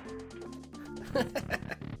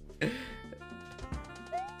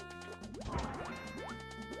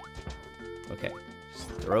 Okay, just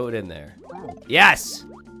throw it in there. Yes!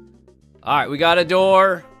 Alright, we got a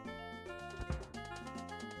door.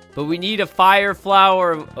 But we need a fire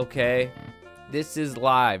flower. Okay, this is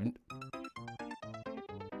live.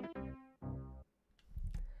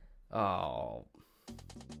 Oh.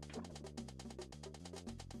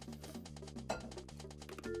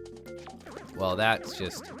 Well, that's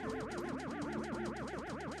just...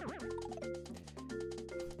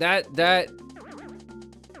 That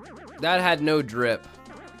had no drip.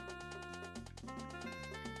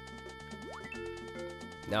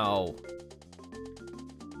 No.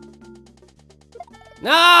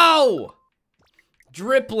 No!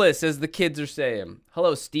 Dripless, as the kids are saying.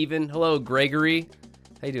 Hello, Steven. Hello, Gregory.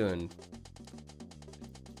 How you doing?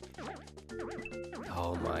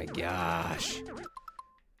 Oh my gosh.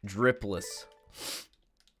 Dripless.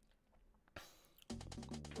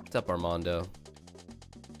 What's up, Armando?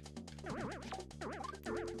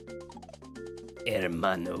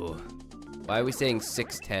 Hermano. Why are we saying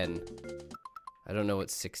 610? I don't know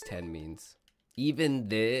what 610 means. Even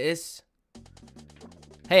this?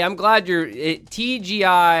 Hey, I'm glad you're...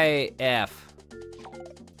 TGIF.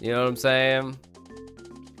 You know what I'm saying?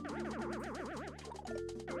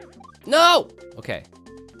 No! Okay.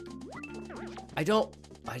 I don't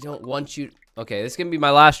want you... Okay, this is gonna be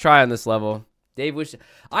my last try on this level. Dave wish...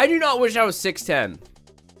 I do not wish I was 6'10".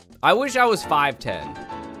 I wish I was 5'10".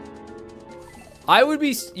 I would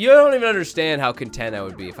be... You don't even understand how content I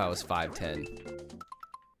would be if I was 5'10".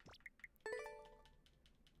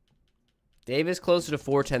 Dave is closer to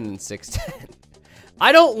 4'10" than 6'10".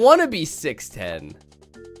 I don't want to be 6'10".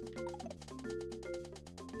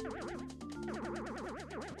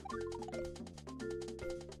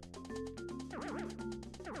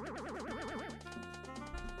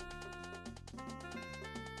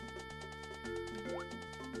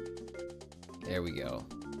 There we go.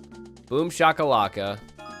 Boom shakalaka.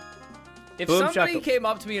 If Boom somebody shaka- came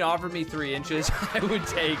up to me and offered me 3 inches, I would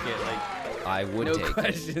take it. Like, I would no take it.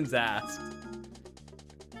 questions asked.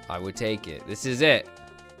 I would take it. This is it.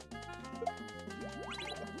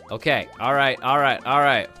 Okay. All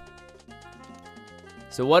right.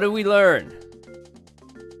 So what do we learn?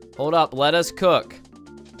 Hold up. Let us cook.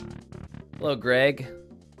 Hello, Greg.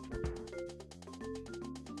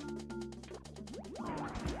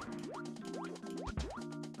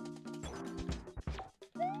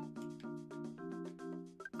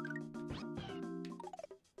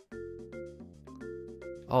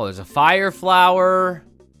 Oh, there's a fire flower.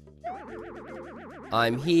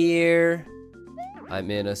 I'm here. I'm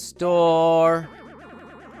in a store.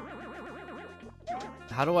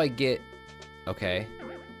 How do I get... Okay.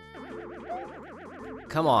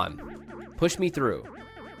 Come on. Push me through.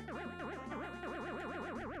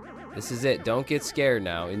 This is it. Don't get scared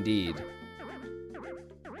now, indeed.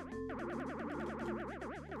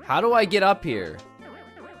 How do I get up here?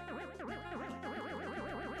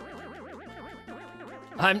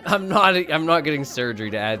 I'm not getting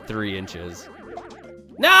surgery to add 3 inches.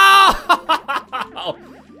 No!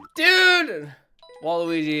 Dude!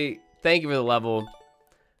 Waluigi, thank you for the level.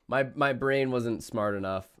 My brain wasn't smart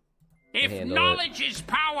enough to If handle knowledge is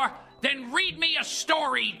power, then read me a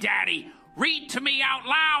story, Daddy. Read to me out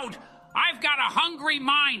loud. I've got a hungry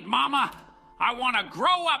mind, Mama. I want to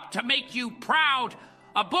grow up to make you proud.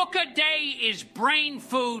 A book a day is brain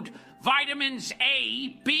food. Vitamins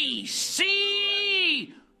A, B,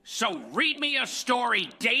 C. So read me a story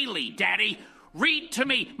daily, Daddy. Read to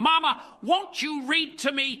me. Mama, won't you read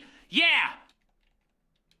to me? Yeah.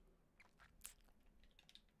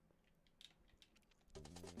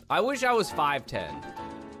 I wish I was 5'10".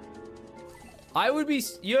 I would be...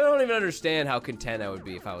 You don't even understand how content I would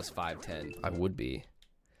be if I was 5'10". I would be.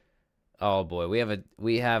 Oh boy, we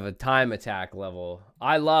have a time attack level.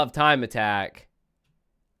 I love time attack.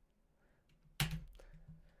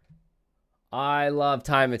 I love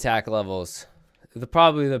time attack levels. They're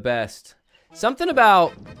probably the best. Something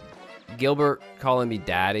about Gilbert calling me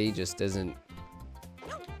daddy just doesn't...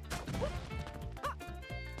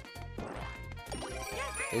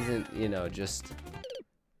 Isn't, you know, just...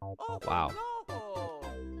 Wow.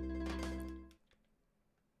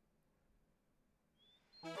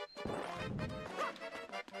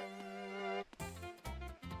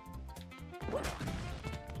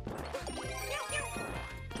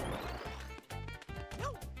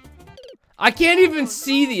 I can't even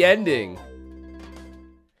see the ending.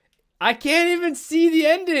 I can't even see the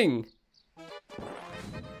ending.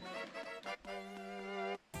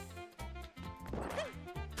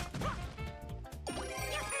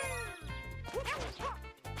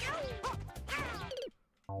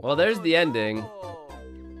 Well, there's the ending.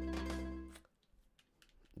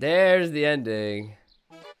 There's the ending.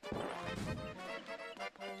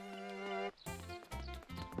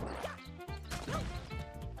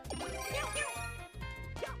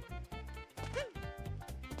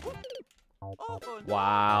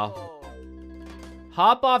 Wow.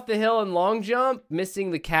 Hop off the hill and long jump,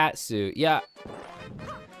 missing the cat suit. Yeah.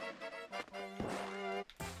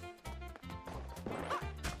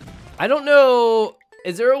 I don't know.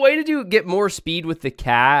 Is there a way to get more speed with the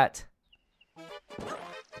cat?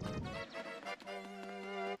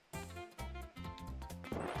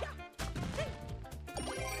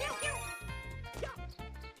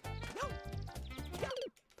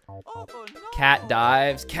 Cat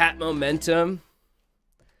dives, cat momentum.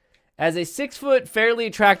 As a 6-foot, fairly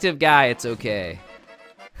attractive guy, it's okay.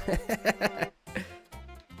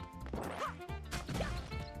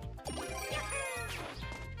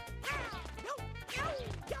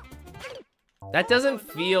 That doesn't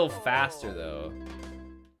feel faster, though.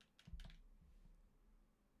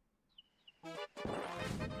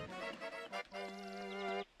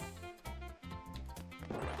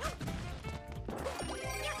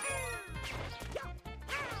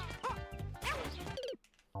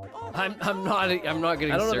 I'm not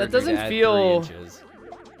getting. I don't know. That doesn't feel. 3 inches.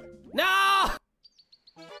 No.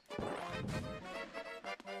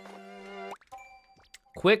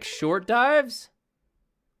 Quick short dives.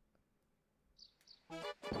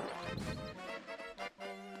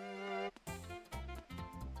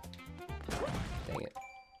 Dang it.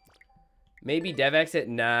 Maybe dev exit.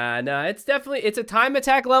 Nah. It's definitely a time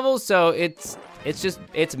attack level, so it's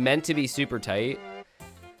meant to be super tight.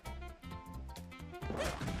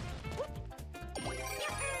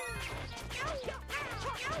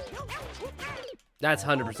 That's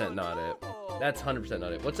 100% not it. That's 100%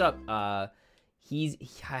 not it. What's up? He's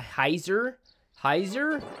Heiser?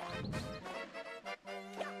 Heiser?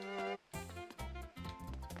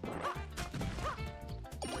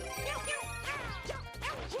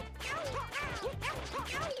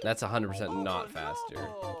 That's 100% not faster.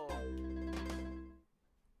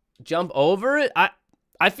 Jump over it? I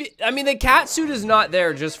mean, the cat suit is not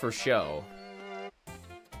there just for show.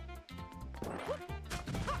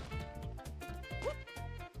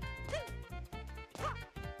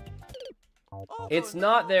 It's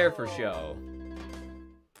not there for show.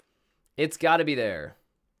 It's got to be there.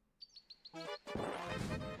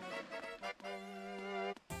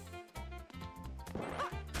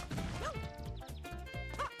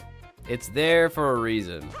 It's there for a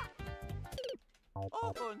reason.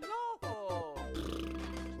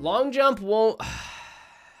 Long jump won't...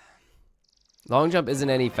 Long jump isn't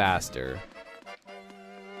any faster.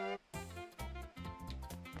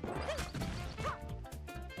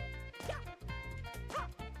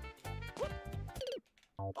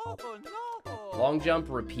 Long jump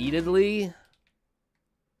repeatedly.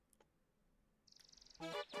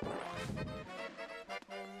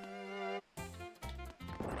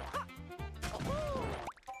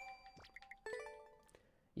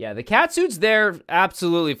 Yeah, the cat suit's there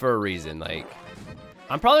absolutely for a reason. Like,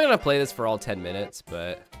 I'm probably gonna play this for all 10 minutes,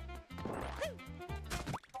 but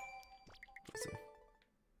let's see.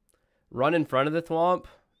 Run in front of the thwomp.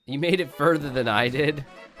 You made it further than I did.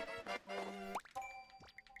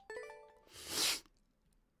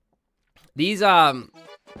 These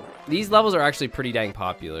levels are actually pretty dang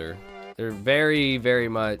popular. They're very, very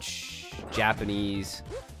much Japanese.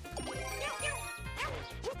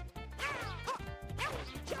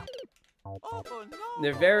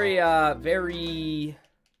 They're very, very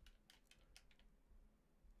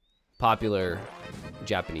popular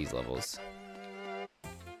Japanese levels.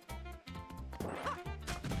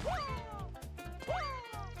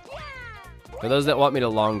 For those that want me to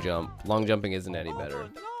long jumping isn't any better.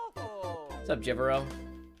 What's up, Jivero?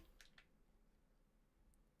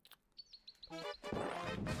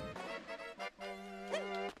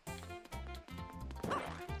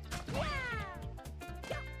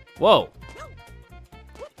 Whoa.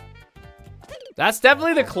 That's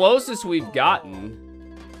definitely the closest we've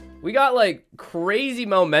gotten. We got like crazy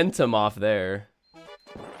momentum off there.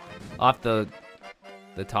 Off the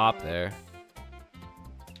top there.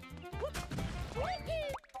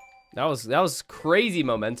 That was crazy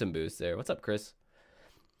momentum boost there. What's up, Chris?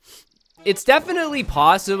 It's definitely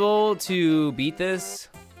possible to beat this.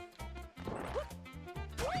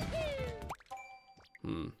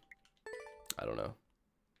 I don't know.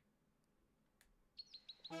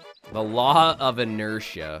 The law of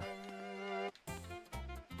inertia.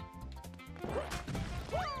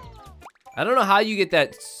 I don't know how you get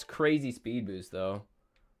that crazy speed boost, though.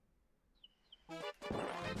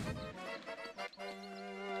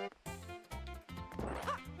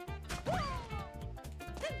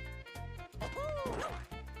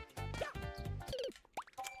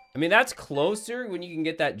 I mean, that's closer when you can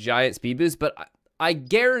get that giant speed boost, but I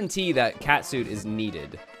guarantee that catsuit is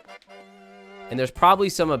needed. And there's probably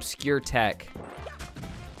some obscure tech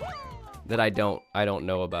that I don't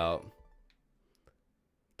know about.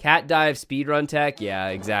 Cat dive speedrun tech? Yeah,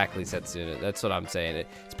 exactly, Setsuna. That's what I'm saying.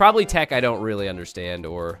 It's probably tech I don't really understand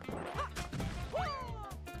or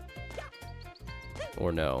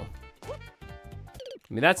no.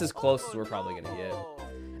 I mean, that's as close as we're probably gonna get.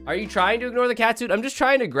 Are you trying to ignore the catsuit? I'm just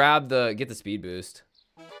trying to get the speed boost.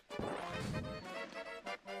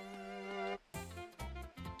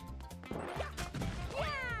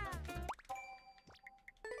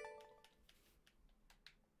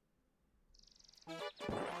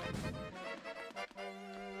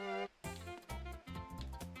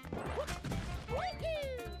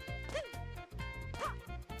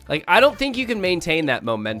 Like, I don't think you can maintain that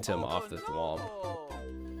momentum off the thwomp.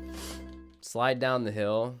 Slide down the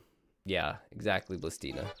hill. Yeah, exactly,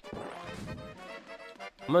 Blistina.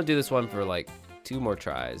 I'm gonna do this one for like 2 more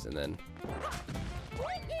tries and then...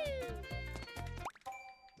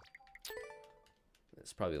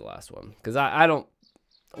 It's probably the last one. Because I don't...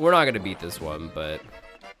 We're not gonna beat this one, but...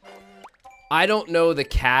 I don't know the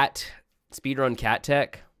cat... Speedrun cat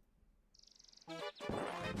tech.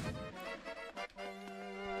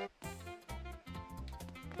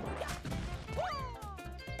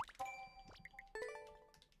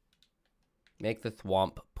 Make the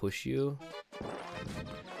thwomp push you.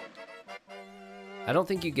 I don't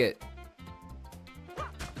think you get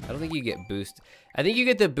boost. I think you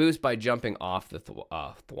get the boost by jumping off the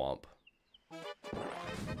thwomp.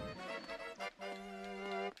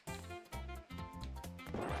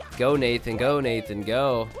 Go Nathan, go Nathan,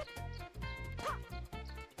 go.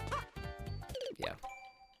 Yeah.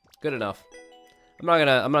 Good enough. I'm not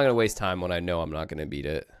gonna waste time when I know I'm not gonna beat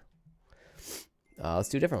it. Let's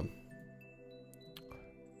do a different one.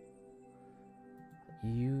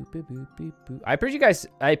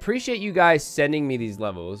 I appreciate you guys sending me these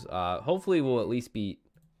levels. Hopefully we'll at least beat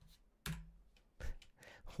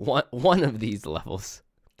one of these levels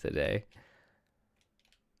today.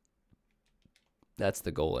 That's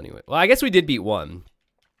the goal anyway. Well, I guess we did beat one,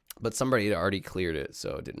 but somebody had already cleared it,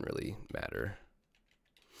 so it didn't really matter.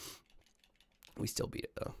 We still beat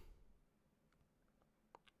it though.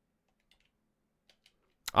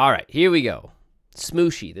 All right, here we go.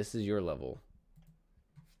 Smooshy, this is your level.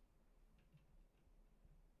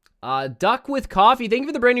 Duck with Coffee. Thank you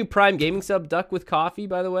for the brand new Prime Gaming sub. Duck with Coffee,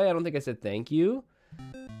 by the way. I don't think I said thank you.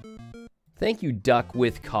 Thank you, Duck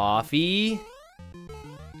with Coffee.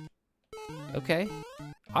 Okay.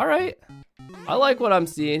 All right. I like what I'm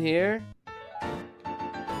seeing here.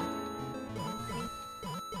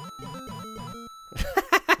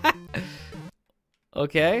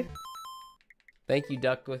 Okay. Thank you,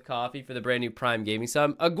 Duck with Coffee, for the brand new Prime Gaming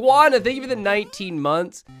sub. Iguana, thank you for the 19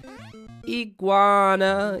 months.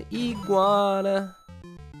 Iguana, iguana.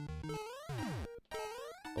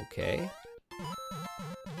 Okay.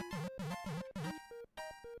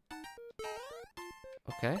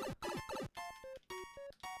 Okay.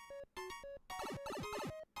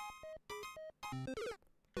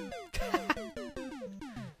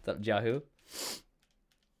 What's up, Yahoo?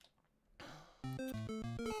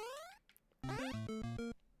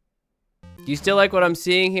 Do you still like what I'm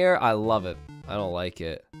seeing here? I love it. I don't like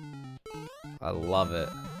it. I love it.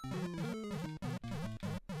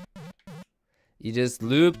 You just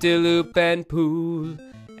loop-de-loop and pool,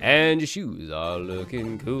 and your shoes are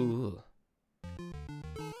looking cool.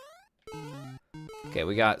 Okay,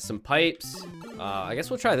 we got some pipes. I guess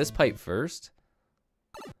we'll try this pipe first.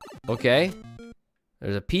 Okay.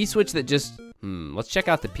 There's a P-switch that just... let's check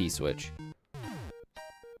out the P-switch.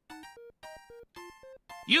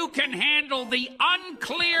 You can handle the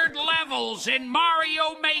uncleared levels in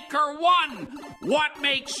Mario Maker 1. What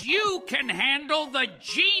makes you can handle the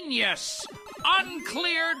genius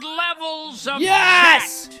uncleared levels of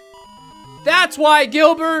Yes! Chat. That's why,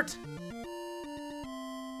 Gilbert!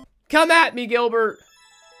 Come at me, Gilbert!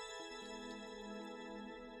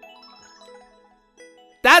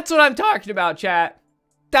 That's what I'm talking about, chat.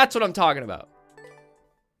 That's what I'm talking about.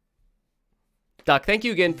 Duck, thank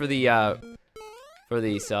you again for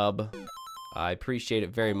the sub. I appreciate it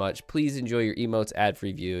very much. Please enjoy your emotes,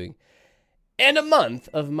 ad-free viewing, and a month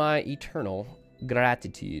of my eternal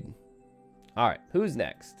gratitude. All right, who's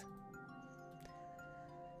next?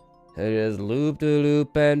 It is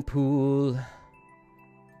loop-de-loop and pool,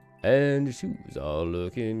 and the shoes are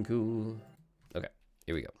looking cool. Okay,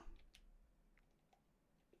 here we go.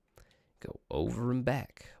 Go over and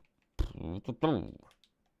back.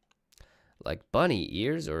 Like bunny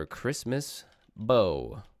ears or a Christmas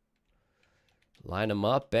bow. Line them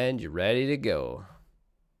up and you're ready to go.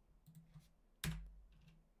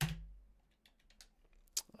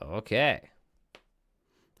 Okay.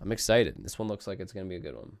 I'm excited. This one looks like it's going to be a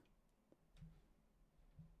good one.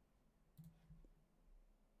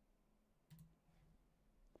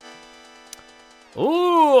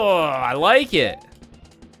 Ooh, I like it.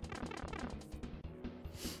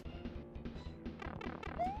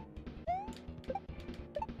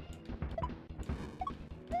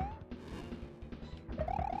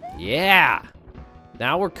 Yeah.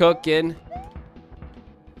 Now we're cooking.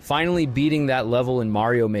 Finally beating that level in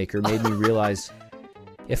Mario Maker made me realize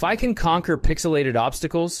if I can conquer pixelated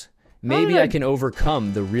obstacles, maybe I can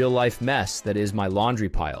overcome the real-life mess that is my laundry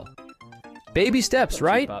pile. Baby steps,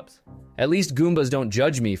 right? At least Goombas don't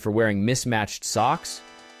judge me for wearing mismatched socks.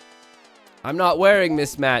 I'm not wearing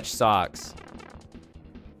mismatched socks.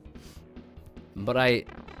 But I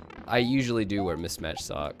usually do wear mismatched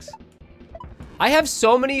socks. I have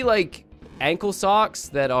so many, like, ankle socks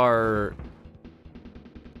that are...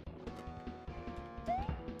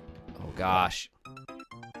 Oh, gosh.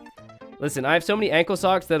 Listen, I have so many ankle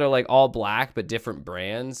socks that are, like, all black but different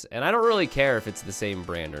brands. And I don't really care if it's the same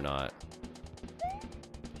brand or not.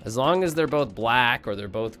 As long as they're both black or they're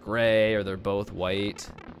both gray or they're both white.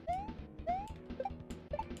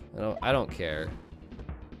 I don't care.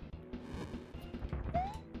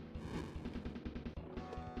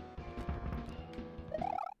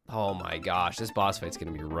 Oh my gosh, this boss fight's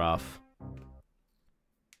gonna be rough.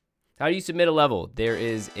 How do you submit a level? There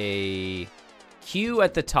is a Q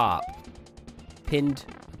at the top. Pinned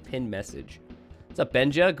message. What's up,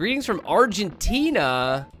 Benja? Greetings from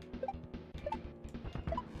Argentina.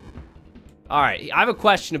 All right, I have a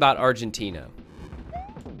question about Argentina.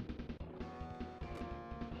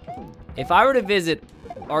 If I were to visit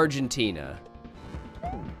Argentina,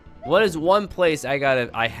 what is one place I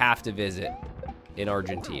have to visit in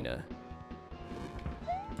Argentina?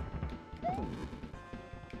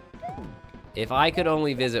 If I could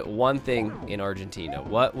only visit one thing in Argentina,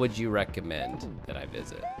 what would you recommend that I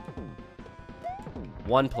visit?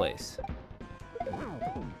 One place.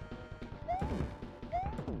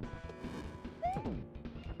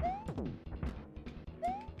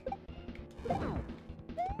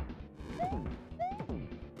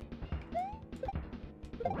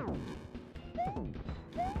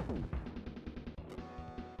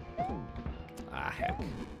 Ah, heck.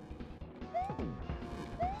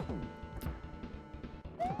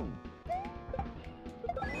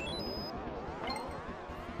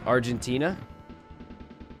 Argentina?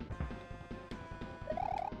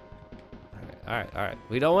 All right.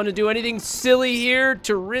 We don't want to do anything silly here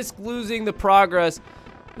to risk losing the progress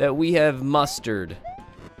that we have mustered.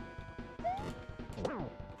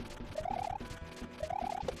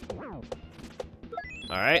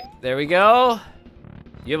 All right, there we go.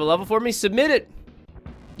 You have a level for me? Submit it.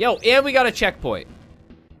 Yo, and we got a checkpoint.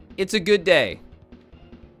 It's a good day.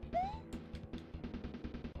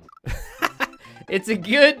 It's a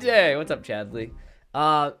good day. What's up, Chadley?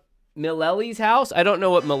 Mileli's house? I don't know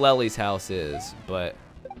what Mileli's house is, but...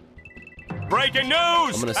 Breaking news!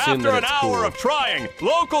 I'm gonna assume After that an it's hour cool. of trying,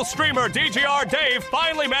 local streamer DGR Dave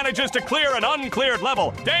finally manages to clear an uncleared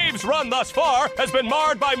level. Dave's run thus far has been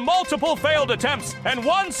marred by multiple failed attempts and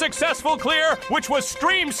one successful clear, which was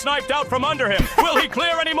stream sniped out from under him. Will he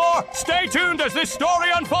clear any more? Stay tuned as this story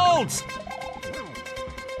unfolds.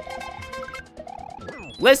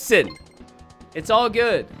 Listen, it's all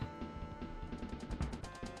good.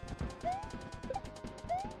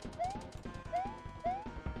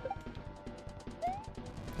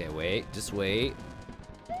 Okay, wait, just wait.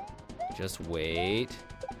 Just wait.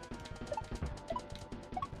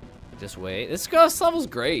 Just wait. This level's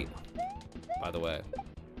great, by the way.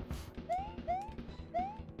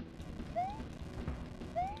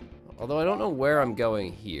 Although I don't know where I'm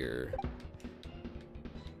going here.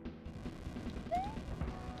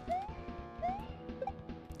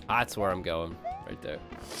 That's where I'm going, right there.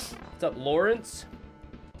 What's up, Lawrence?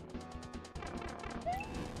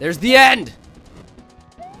 There's the end!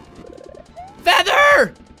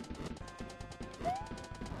 Feather!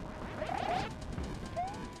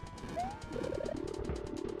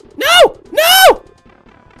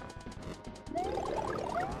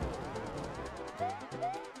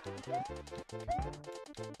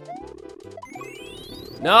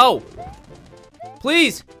 No!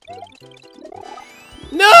 Please!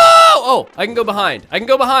 No! Oh, I can go behind. I can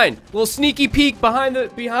go behind. Little sneaky peek behind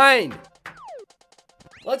the behind.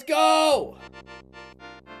 Let's go!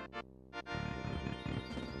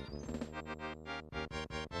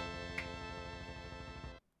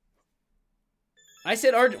 I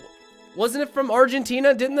said wasn't it from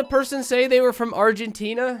Argentina? Didn't the person say they were from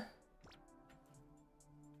Argentina?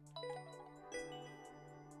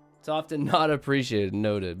 It's often not appreciated.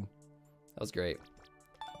 Noted. That was great.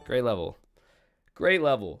 Great level. Great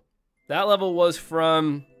level. That level was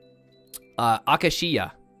from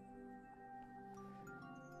Akashiya.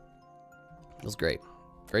 It was great.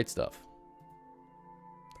 Great stuff.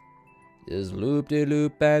 Is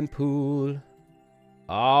loop-de-loop and pool.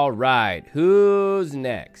 All right. Who's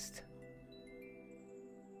next?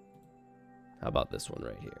 How about this one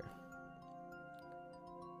right here?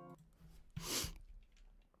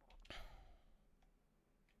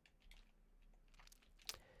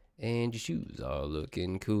 And your shoes are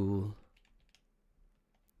looking cool.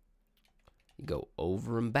 You go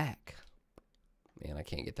over and back. Man, I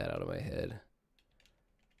can't get that out of my head.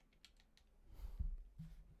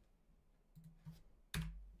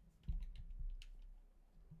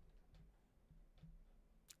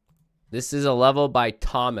 This is a level by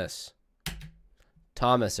Thomas.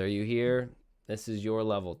 Thomas, are you here? This is your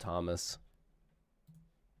level, Thomas.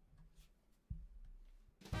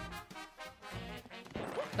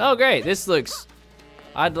 Oh, great. This looks...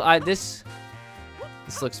 This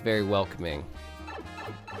looks very welcoming.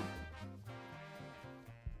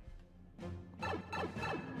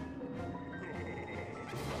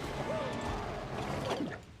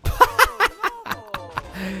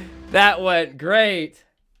 That went great.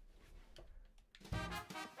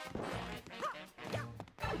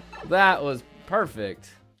 That was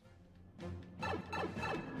perfect.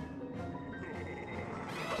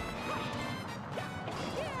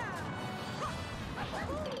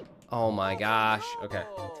 Oh my gosh. Okay,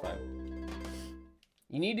 that's fine.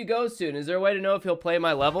 You need to go soon. Is there a way to know if he'll play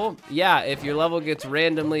my level? Yeah, if your level gets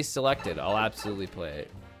randomly selected, I'll absolutely play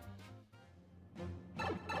it.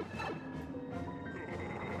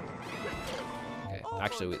 Okay,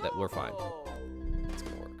 actually, we're fine. It's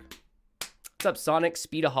gonna work. What's up, Sonic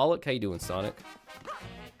Speedaholic? How you doing, Sonic?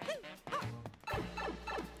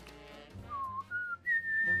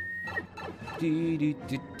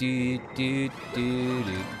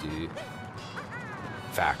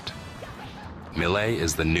 Fact. Milei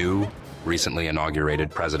is the new, recently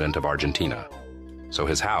inaugurated president of Argentina. So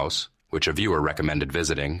his house, which a viewer recommended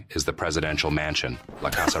visiting, is the presidential mansion,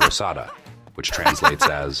 La Casa Rosada, which translates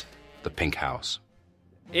as the pink house.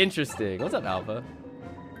 Interesting. What's up, Alpha?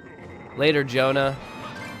 Later, Jonah.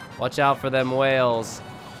 Watch out for them whales.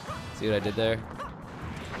 See what I did there?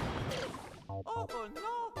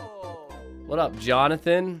 What up,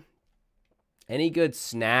 Jonathan? Any good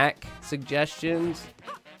snack suggestions?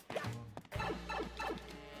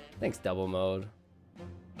 Thanks, Double Mode.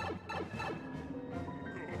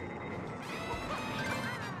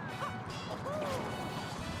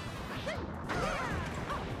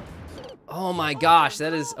 Oh my gosh,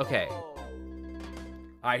 that is... Okay.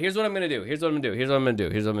 Alright, here's what I'm gonna do. Here's what I'm gonna do. Here's what I'm gonna do.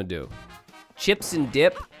 Here's what I'm gonna do. Chips and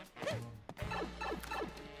dip.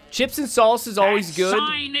 Chips and sauce is always good.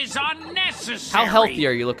 Sign is unnecessary. How healthy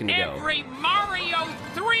are you looking to go? Every Mario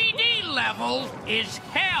 3D level is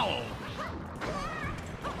hell.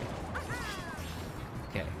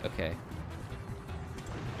 Okay, okay.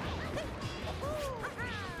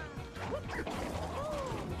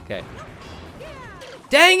 Okay.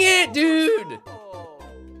 Dang it, dude!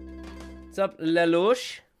 What's up,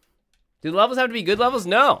 Lelouch? Do the levels have to be good levels?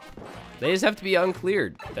 No. They just have to be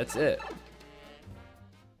uncleared. That's it.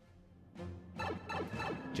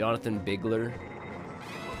 Jonathan Bigler.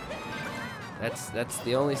 That's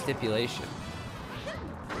the only stipulation.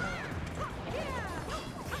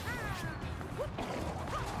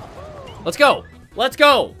 Let's go. Let's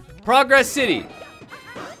go. Progress City.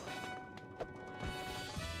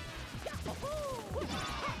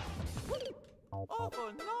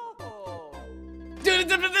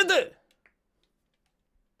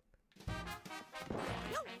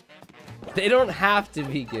 They don't have to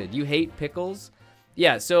be good. You hate pickles?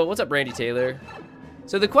 Yeah, so what's up, Randy Taylor?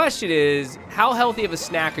 So the question is, how healthy of a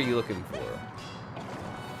snack are you looking for?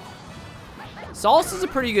 Salsa's a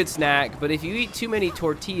pretty good snack, but if you eat too many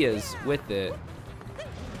tortillas with it,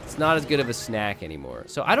 it's not as good of a snack anymore.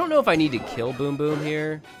 So I don't know if I need to kill Boom Boom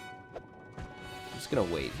here. I'm just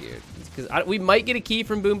gonna wait here. Because we might get a key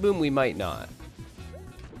from Boom Boom, we might not.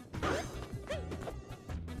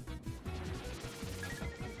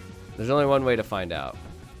 There's only one way to find out.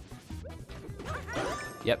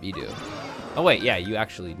 Yep, you do. Oh, wait, yeah, you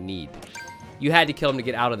actually need. You had to kill him to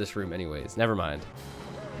get out of this room anyways. Never mind.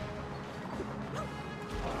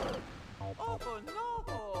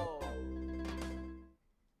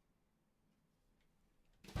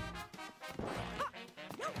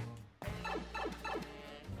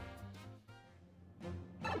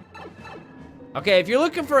 Okay, if you're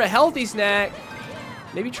looking for a healthy snack,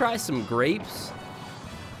 maybe try some grapes.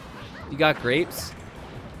 You got grapes?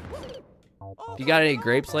 You got any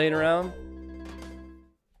grapes laying around?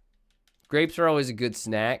 Grapes are always a good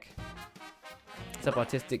snack. What's up,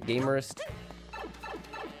 Autistic Gamerist?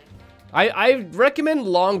 I recommend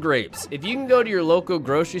long grapes. If you can go to your local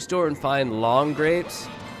grocery store and find long grapes,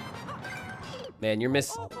 man, you're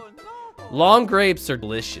missing. Long grapes are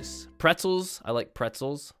delicious. Pretzels, I like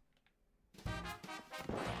pretzels.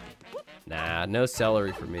 Nah, no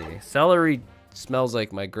celery for me. Celery smells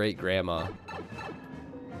like my great-grandma.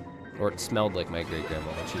 Or it smelled like my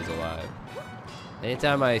great-grandma when she was alive.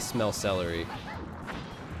 Anytime I smell celery,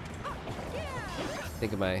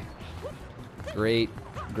 think of my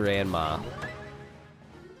great-grandma.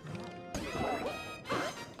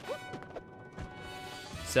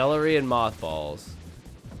 Celery and mothballs.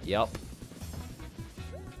 Yep.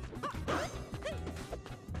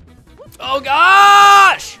 Oh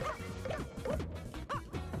gosh!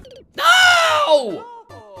 No!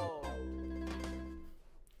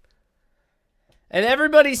 And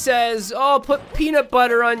everybody says, "Oh, put peanut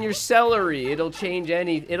butter on your celery. It'll change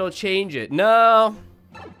it." No.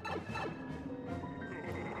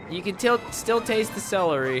 You can still taste the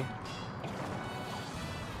celery.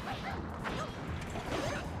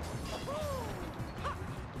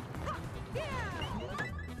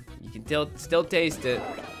 You can still taste it.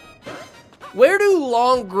 Where do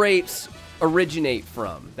long grapes originate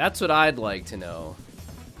from? That's what I'd like to know.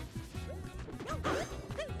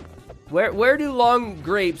 Where do long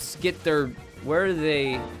grapes get their, where do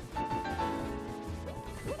they,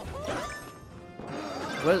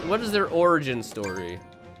 what is their origin story?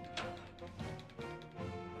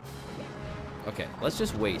 Okay, let's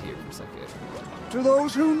just wait here for a second. To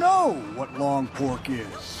those who know what long pork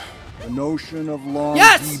is, the notion of long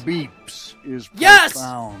beeps is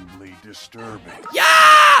profoundly disturbing.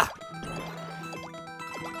 Yeah!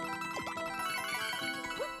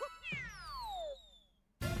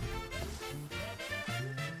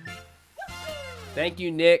 Thank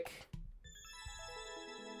you, Nick.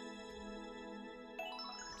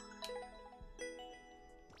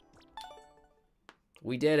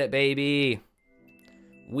 We did it, baby.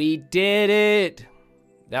 We did it.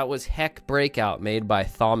 That was Heck Breakout made by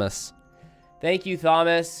Thomas. Thank you,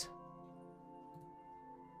 Thomas.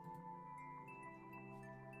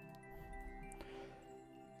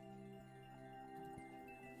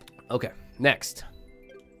 Okay, next.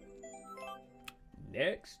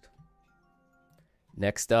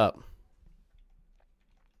 Next up.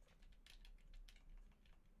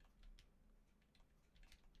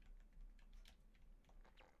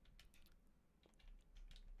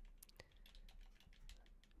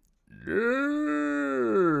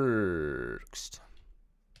 Next.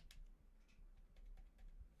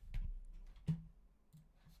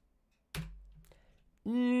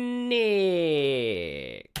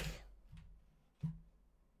 Nick.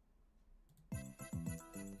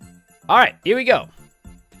 All right, here we go.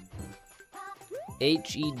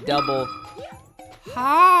 H-E double.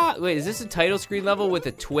 Ha! Wait, is this a title screen level with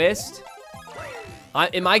a twist?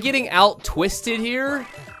 Am I getting out-twisted here?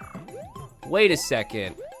 Wait a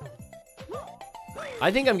second.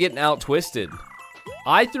 I think I'm getting out-twisted.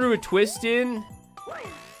 I threw a twist in,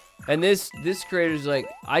 and this creator's like,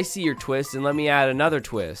 I see your twist, and let me add another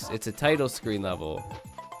twist. It's a title screen level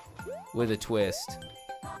with a twist.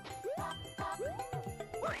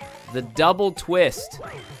 The double twist.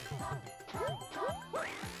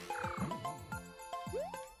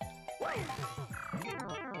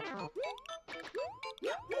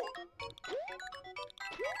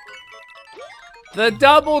 The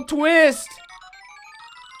double twist!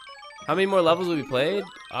 How many more levels will we played?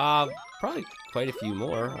 Probably quite a few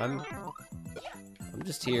more. I'm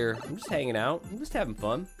just here. I'm just hanging out. I'm just having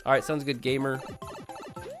fun. Alright, sounds good, gamer.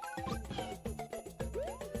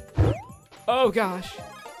 Oh gosh.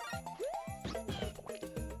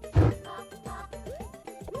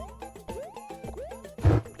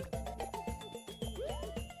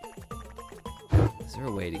 Is there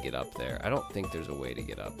a way to get up there? I don't think there's a way to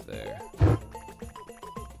get up there.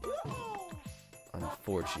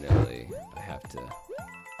 Unfortunately, I have to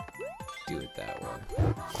do it that way.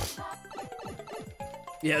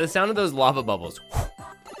 Yeah, the sound of those lava bubbles.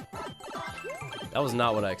 That was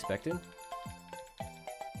not what I expected.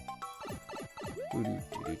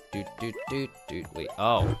 Wait,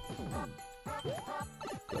 oh.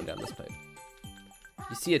 Going down this pipe.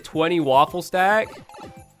 You see a 20 waffle stack?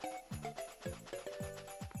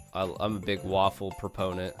 I'm a big waffle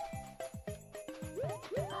proponent.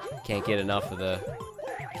 Can't get enough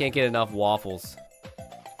waffles.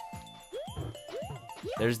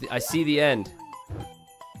 I see the end.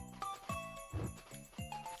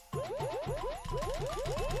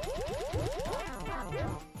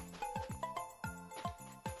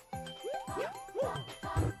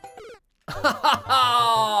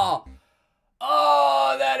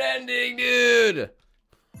 Oh, that ending, dude.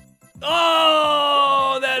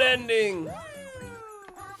 Oh, that ending.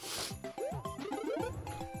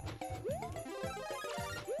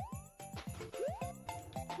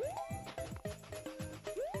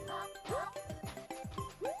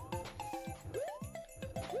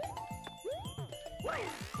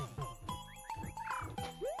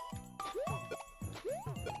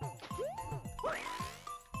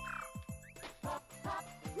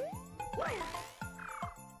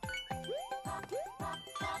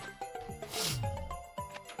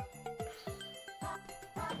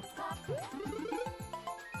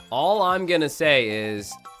 All I'm gonna say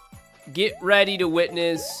is, get ready to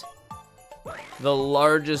witness the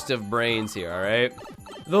largest of brains here, alright?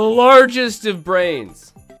 The largest of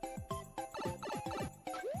brains.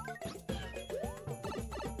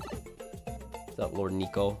 What's up, Lord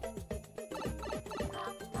Nico?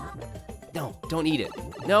 No, don't eat it.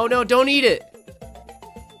 No, don't eat it.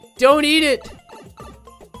 Don't eat it.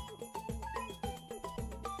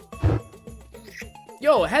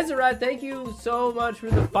 Yo, Hezerat, thank you so much for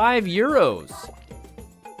the 5 euros.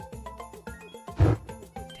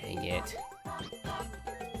 Dang it.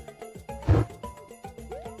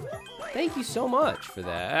 Thank you so much for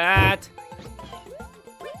that.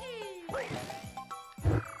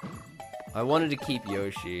 I wanted to keep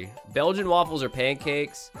Yoshi. Belgian waffles or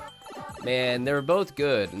pancakes? Man, they're both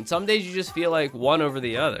good. And some days you just feel like one over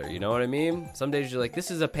the other. You know what I mean? Some days you're like, this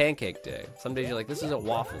is a pancake day. Some days you're like, this is a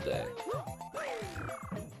waffle day.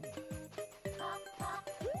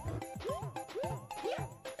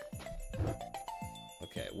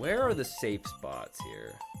 Okay, where are the safe spots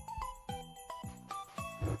here?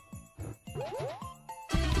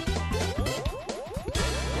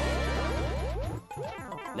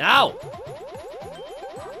 Now!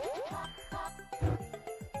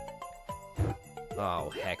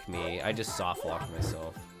 Oh, heck me. I just soft locked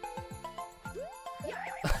myself.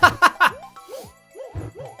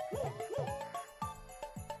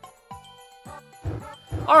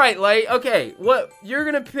 Alright, Light. Okay, what you're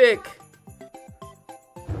gonna pick...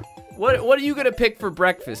 What are you gonna pick for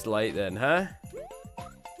breakfast, Light, then, huh?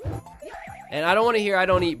 And I don't want to hear I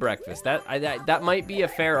don't eat breakfast. That might be a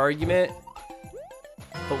fair argument.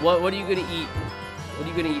 But what are you gonna eat? What are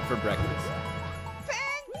you gonna eat for breakfast?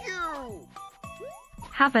 Thank you.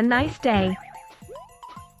 Have a nice day.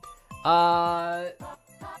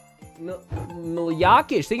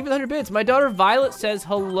 Milyakish, thank you for the 100 bits. My daughter Violet says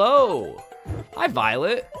hello. Hi,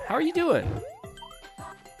 Violet. How are you doing?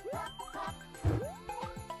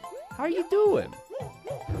 How are you doing?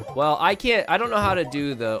 Well, I don't know how to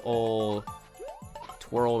do the old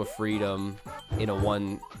twirl to freedom in a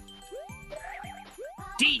one.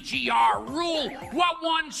 DGR rule, what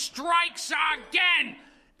one strikes again.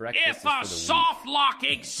 Breakfast if a soft lock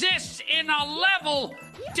exists in a level,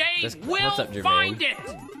 Dave will find it.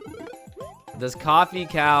 Does coffee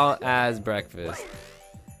count as breakfast?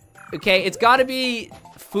 Okay, it's gotta be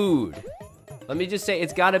food. Let me just say,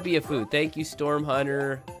 it's gotta be a food. Thank you, Storm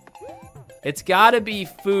Hunter. It's gotta be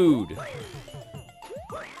food.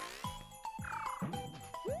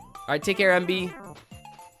 Alright, take care, MB.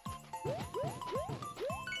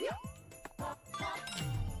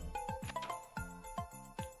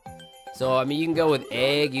 So, I mean, you can go with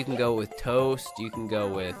egg, you can go with toast, you can go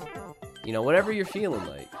with, you know, whatever you're feeling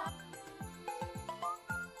like.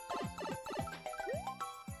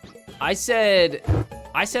 I said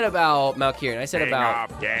about Malkieran, I said King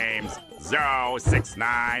about... of Games,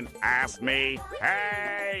 069 asked me,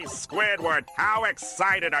 hey, Squidward, how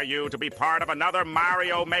excited are you to be part of another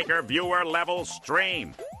Mario Maker viewer level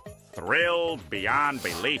stream? Thrilled beyond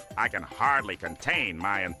belief, I can hardly contain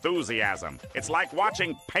my enthusiasm. It's like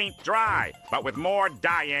watching paint dry, but with more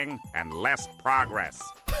dying and less progress.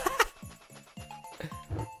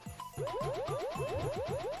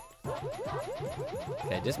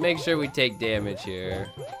 Okay, just make sure we take damage here.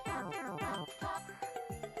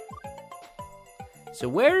 So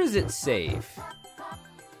where is it safe?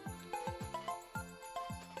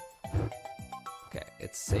 Okay,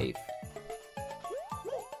 it's safe.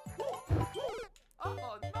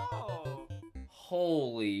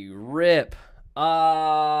 Holy rip.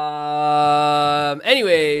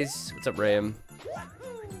 Anyways, what's up, Ram?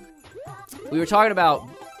 We were talking about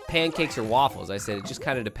pancakes or waffles. I said it just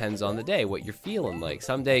kind of depends on the day, what you're feeling like.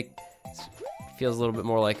 Some day it feels a little bit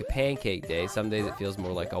more like a pancake day. Some days it feels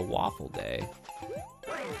more like a waffle day.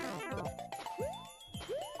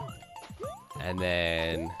 And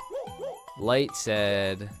then Light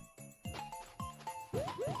said,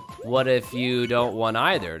 what if you don't want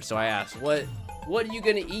either? So I asked, what are you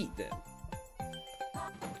gonna eat then?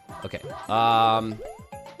 Okay,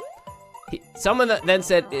 someone then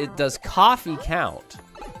said, does coffee count?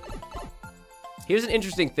 Here's an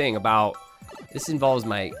interesting thing about, this involves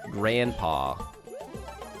my grandpa.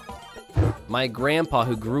 My grandpa,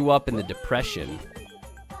 who grew up in the Depression,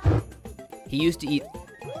 he used to eat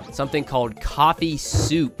something called coffee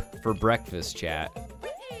soup for breakfast, chat.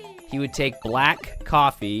 He would take black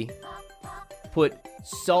coffee, put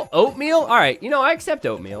salt, oatmeal? All right, you know, I accept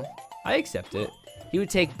oatmeal. I accept it. He would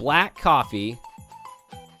take black coffee,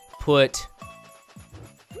 put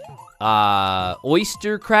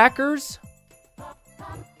oyster crackers,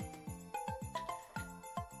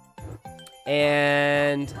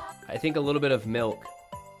 and I think a little bit of milk.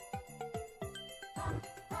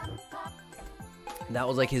 And that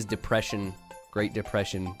was like his Depression, Great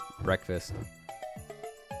Depression breakfast.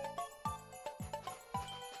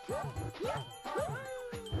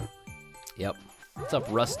 Yep. What's up,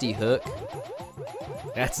 Rusty Hook?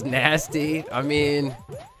 That's nasty. I mean,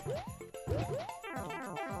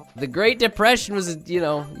 the Great Depression was, you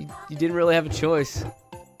know, you didn't really have a choice.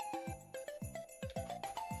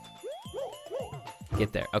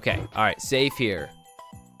 Get there. Okay. All right. Safe here.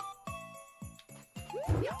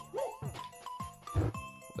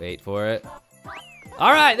 Wait for it.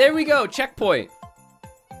 All right. There we go. Checkpoint.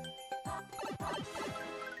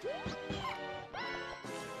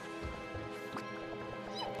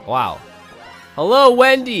 Wow. Hello,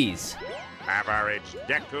 Wendy's. Average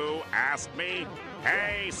Deku asked me,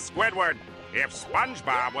 hey, Squidward, if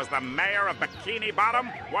SpongeBob was the mayor of Bikini Bottom,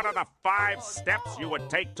 what are the 5 steps you would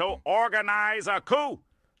take to organize a coup?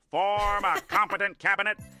 Form a competent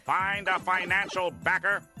cabinet, find a financial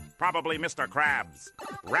backer, probably Mr. Krabs.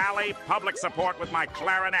 Rally public support with my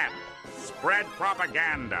clarinet. Spread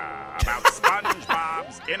propaganda about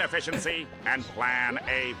SpongeBob's inefficiency and plan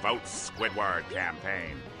a Vote Squidward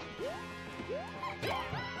campaign.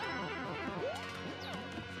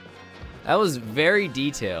 That was very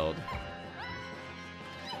detailed.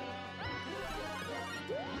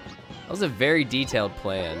 That was a very detailed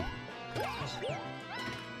plan.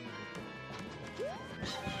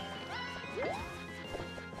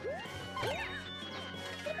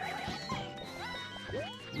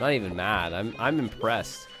 I'm not even mad. I'm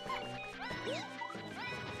impressed.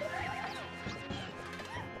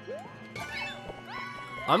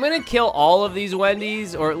 I'm gonna kill all of these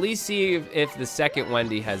Wendy's, or at least see if the second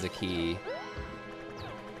Wendy has a key.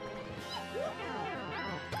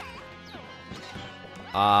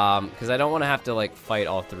 Because I don't want to have to, like, fight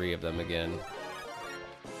all 3 of them again.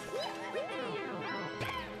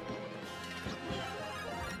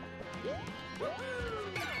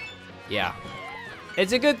 Yeah.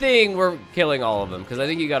 It's a good thing we're killing all of them, because I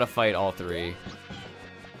think you gotta fight all 3.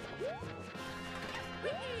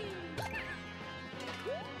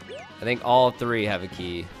 I think all 3 have a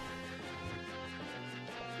key.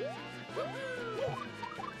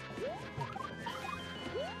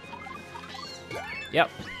 Yep.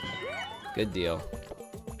 Good deal.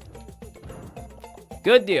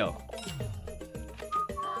 Good deal.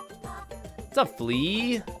 What's up,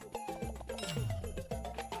 Flea?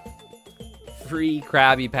 Free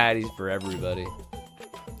Krabby Patties for everybody.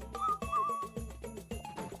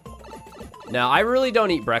 Now, I really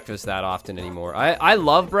don't eat breakfast that often anymore. I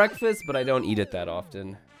love breakfast, but I don't eat it that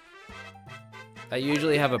often. I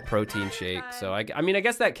usually have a protein shake, so I mean, I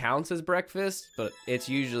guess that counts as breakfast, but it's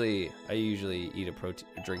usually, I usually eat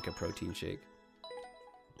drink a protein shake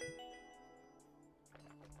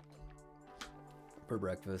for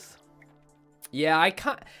breakfast. Yeah, I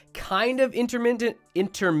kind of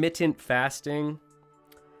intermittent fasting.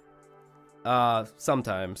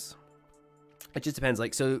 Sometimes. It just depends.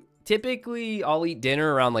 Like, so typically I'll eat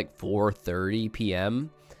dinner around like 4:30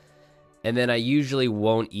 p.m. and then I usually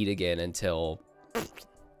won't eat again until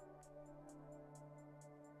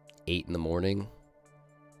 8 in the morning.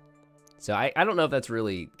 So I don't know if that's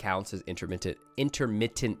really counts as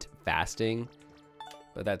intermittent fasting,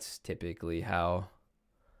 but that's typically how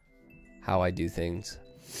I do things.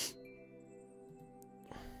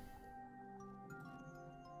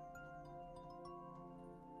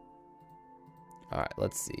 All right,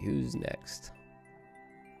 let's see who's next.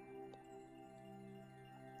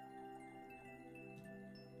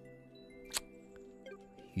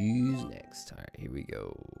 Who's next? All right, here we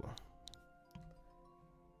go.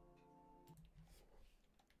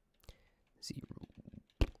 Zero.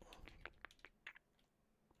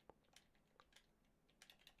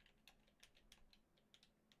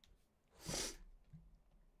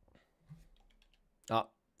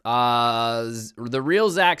 The real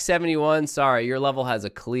Zach71. Sorry, your level has a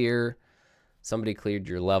clear. Somebody cleared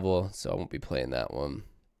your level, so I won't be playing that one.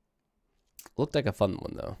 Looked like a fun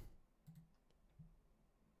one, though.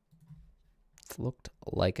 Looked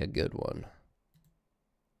like a good one.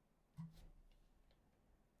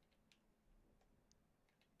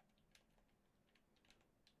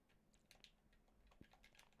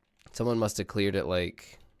 Someone must have cleared it,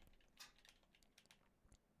 like,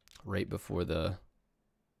 right before the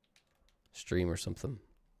stream or something.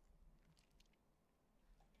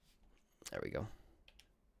 There we go.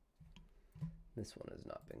 This one has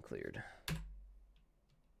not been cleared.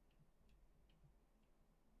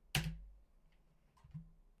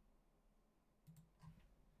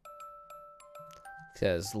 It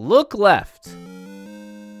says, look left.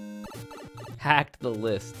 Hacked the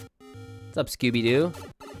list. What's up, Scooby-Doo?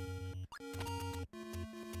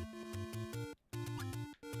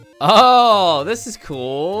 Oh, this is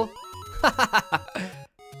cool.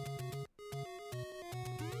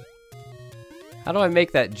 How do I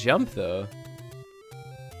make that jump, though?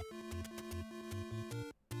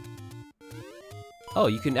 Oh,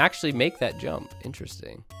 you can actually make that jump.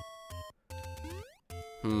 Interesting.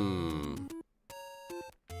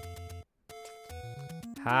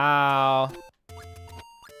 How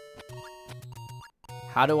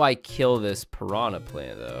do I kill this piranha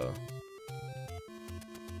plant, though?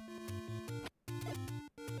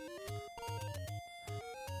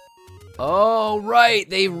 Oh, right,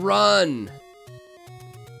 they run.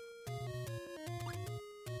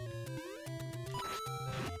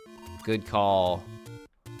 Good call.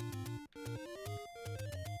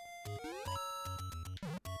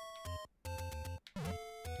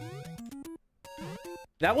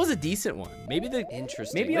 That was a decent one. Maybe the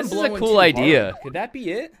interesting. Maybe this I'm blowing is a cool too idea. hard. Could that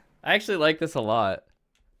be it? I actually like this a lot.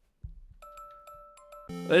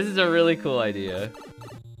 This is a really cool idea.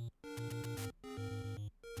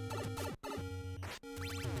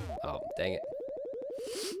 Oh, dang it.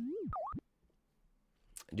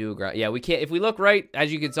 Do a ground. Yeah, we can't. If we look right,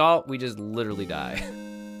 as you can saw, we just literally die.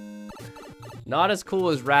 Not as cool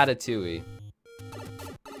as Ratatouille.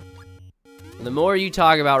 The more you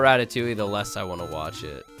talk about Ratatouille, the less I want to watch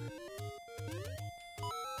it.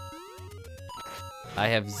 I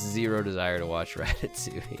have zero desire to watch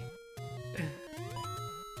Ratatouille.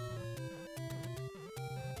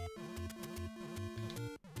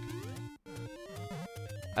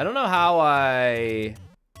 I don't know how I...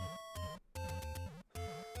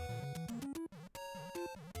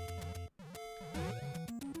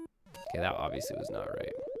 Okay, that obviously was not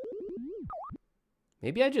right.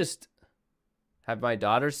 Maybe I just... Have my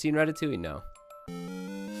daughters seen Ratatouille? No.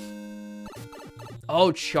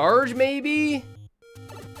 Oh, charge maybe?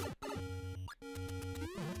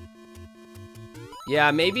 Yeah,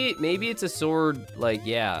 maybe it's a sword, like,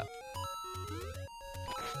 yeah.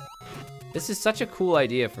 This is such a cool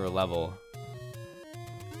idea for a level.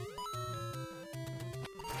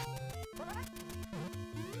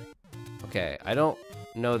 Okay, I don't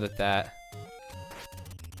know that...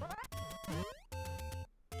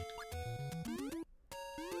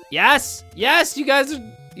 Yes! Yes! You guys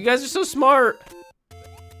are so smart!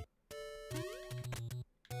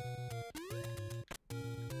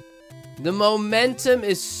 The momentum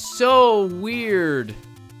is so weird.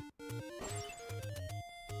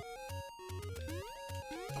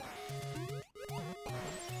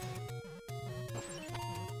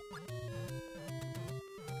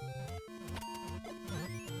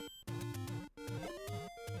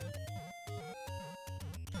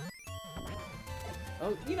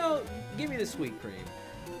 Oh, you know, give me the sweet cream.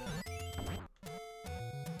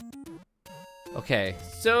 Okay,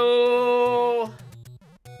 so...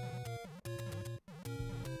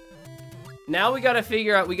 Now we gotta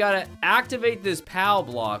figure out, we gotta activate this PAL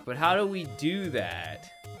block, but how do we do that?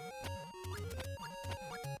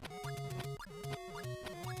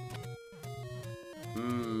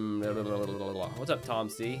 What's up, Tom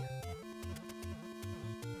C?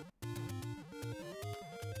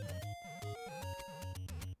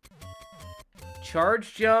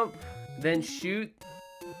 Charge jump, then shoot.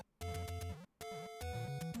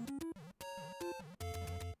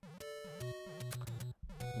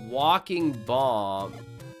 Walking bomb.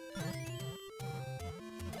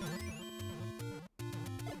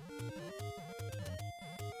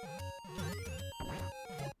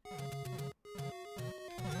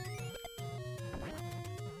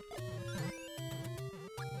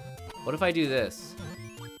 What if I do this?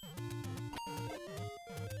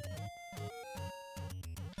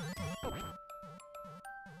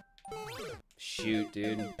 Shoot,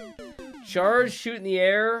 dude. Charge, shoot in the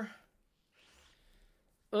air.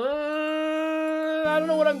 I don't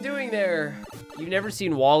know what I'm doing there. You've never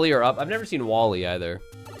seen Wall-E or Up? I've never seen Wall-E either.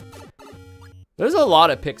 There's a lot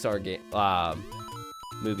of Pixar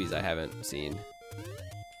movies I haven't seen.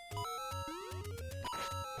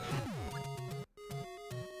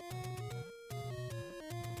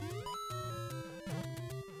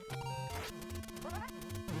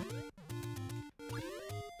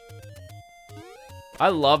 I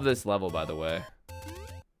love this level, by the way.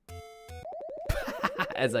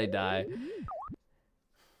 As I die.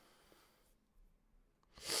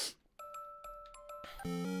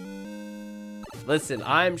 Listen,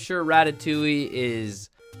 I'm sure Ratatouille is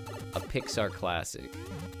a Pixar classic.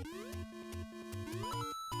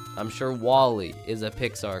 I'm sure Wall-E is a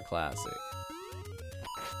Pixar classic.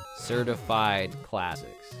 Certified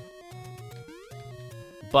classics.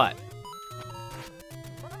 But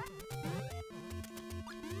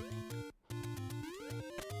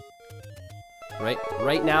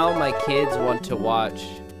right now my kids want to watch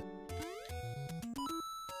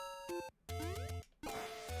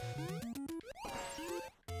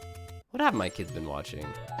What have my kids been watching?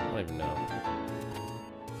 I don't even know.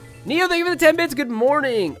 Neo, thank you for the 10 bits. Good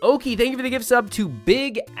morning. Oki, thank you for the gift sub to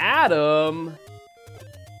Big Adam.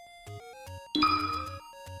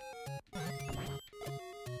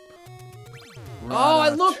 Oh, I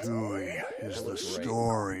looked. Ratatouille is the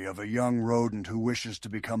story of a young rodent who wishes to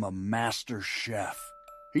become a master chef.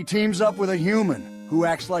 He teams up with a human who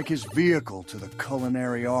acts like his vehicle to the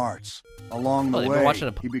culinary arts. Along the way,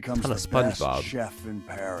 he becomes the best chef in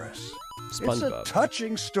Paris. It's a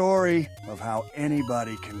touching story of how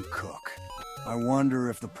anybody can cook. I wonder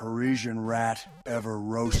if the Parisian rat ever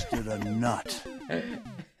roasted a nut.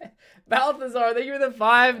 Balthazar, thank you for the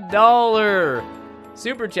 $5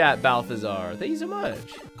 super chat, Balthazar. Thank you so much.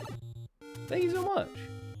 Thank you so much.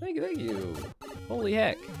 Thank you. Holy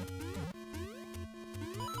heck.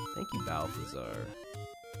 Thank you, Balthazar.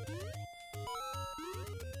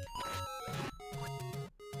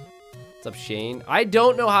 What's up, Shane? I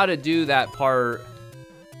don't know how to do that part.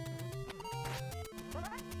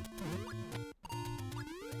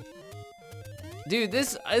 Dude,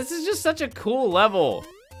 this is just such a cool level.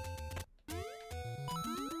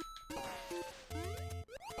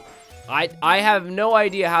 I have no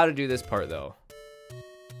idea how to do this part though.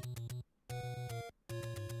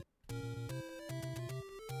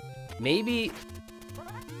 Maybe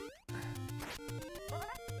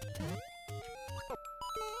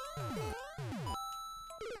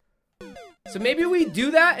so maybe we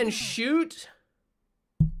do that and shoot.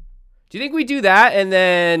 Do you think we do that and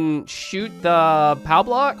then shoot the POW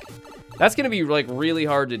block? That's gonna be like really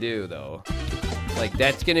hard to do though. Like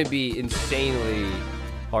that's gonna be insanely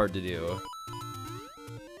hard to do.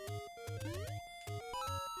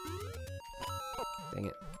 Dang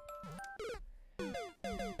it.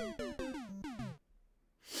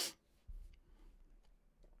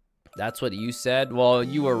 That's what you said? Well,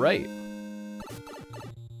 you were right.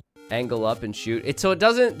 Angle up and shoot. So it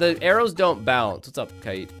doesn't, the arrows don't bounce. What's up,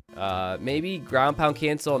 Kite? Maybe ground pound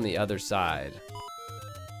cancel on the other side.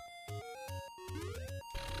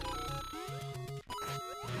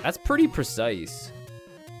 That's pretty precise.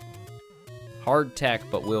 Hard tech,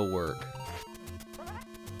 but will work.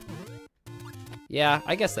 Yeah,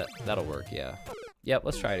 I guess that'll work, yeah. Yep,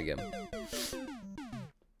 let's try it again.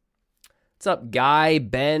 What's up, Guy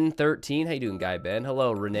Ben 13? How you doing, Guy Ben?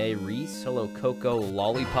 Hello, Renee Reese. Hello, Coco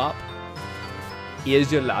Lollipop.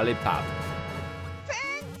 Here's your lollipop.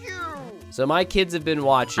 Thank you. So my kids have been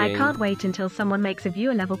watching. I can't wait until someone makes a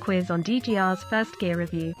viewer level quiz on DGR's first gear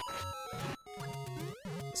review.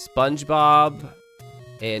 SpongeBob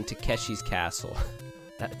and Takeshi's Castle.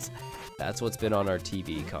 That's what's been on our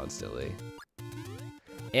TV constantly.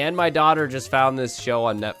 And my daughter just found this show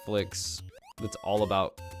on Netflix that's all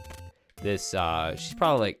about this. She's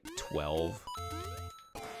probably like 12.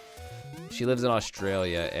 She lives in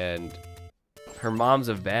Australia and her mom's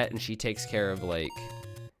a vet and she takes care of like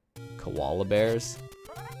koala bears.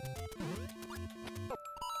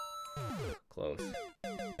 Close.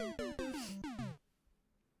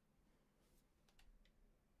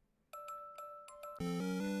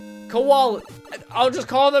 Koala. I'll just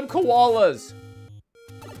call them koalas.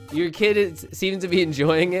 Your kid seems to be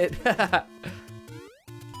enjoying it.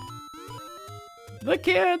 The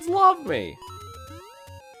kids love me.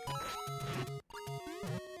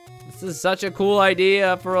 This is such a cool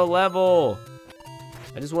idea for a level.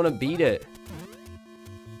 I just want to beat it.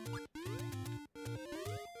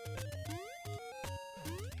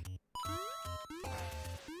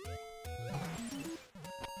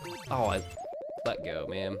 Oh, I let go,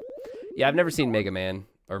 man. Yeah, I've never seen Mega Man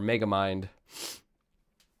or Mega Mind.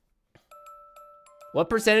 What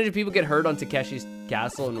percentage of people get hurt on Takeshi's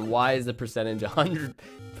Castle, and why is the percentage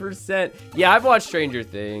 100%? Yeah, I've watched Stranger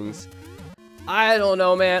Things. I don't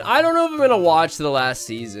know, man. I don't know if I'm gonna watch the last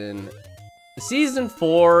season. Season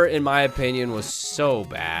 4, in my opinion, was so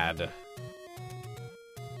bad.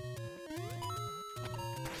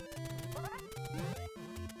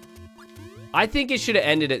 I think it should have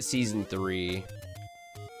ended at season 3.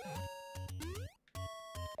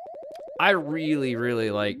 I really,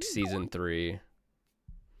 really liked season 3.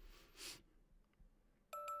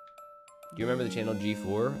 Do you remember the channel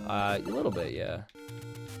G4? A little bit, yeah.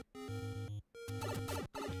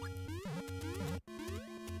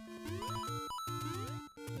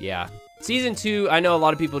 Yeah. Season 2, I know a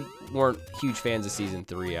lot of people weren't huge fans of season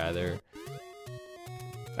 3 either.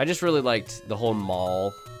 I just really liked the whole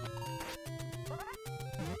mall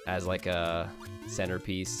as like a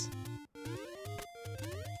centerpiece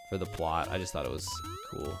for the plot. I just thought it was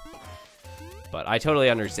cool. But I totally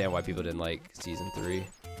understand why people didn't like season 3.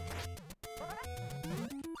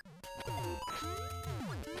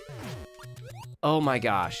 Oh my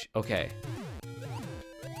gosh. Okay.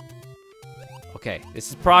 Okay, this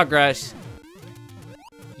is progress.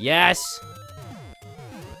 Yes.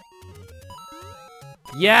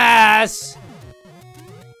 Yes.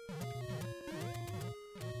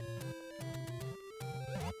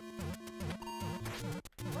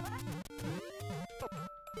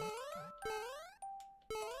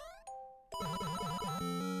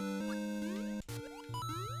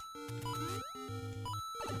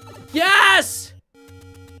 Yes!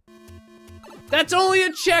 That's only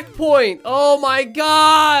a checkpoint! Oh my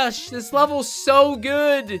gosh! This level's so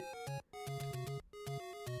good!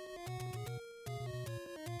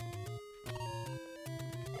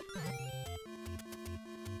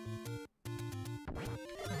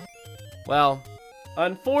 Well,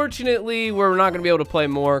 unfortunately, we're not gonna be able to play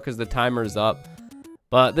more because the timer's up.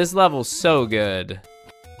 But this level's so good.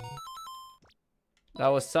 That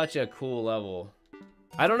was such a cool level.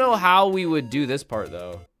 I don't know how we would do this part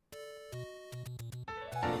though.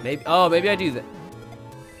 Maybe, oh, maybe I do that.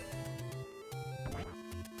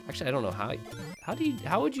 Actually, I don't know how.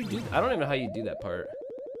 How would you do that? I don't even know how you do that part.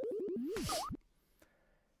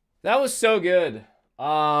 That was so good.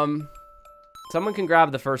 Someone can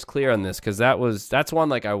grab the first clear on this because that's one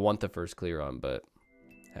like I want the first clear on, but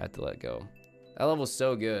I had to let go. That level's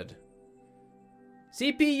so good.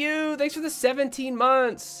 CPU, thanks for the 17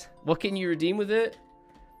 months. What can you redeem with it?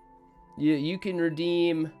 You can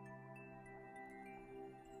redeem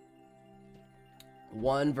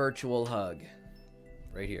one virtual hug.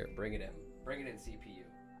 Right here. Bring it in. Bring it in, CPU.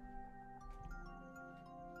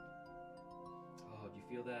 Oh, do you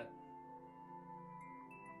feel that?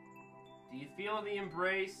 Do you feel the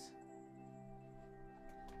embrace?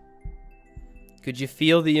 Could you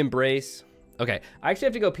feel the embrace? Okay, I actually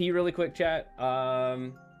have to go pee really quick, chat.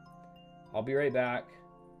 I'll be right back.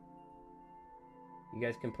 You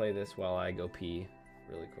guys can play this while I go pee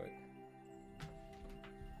really quick.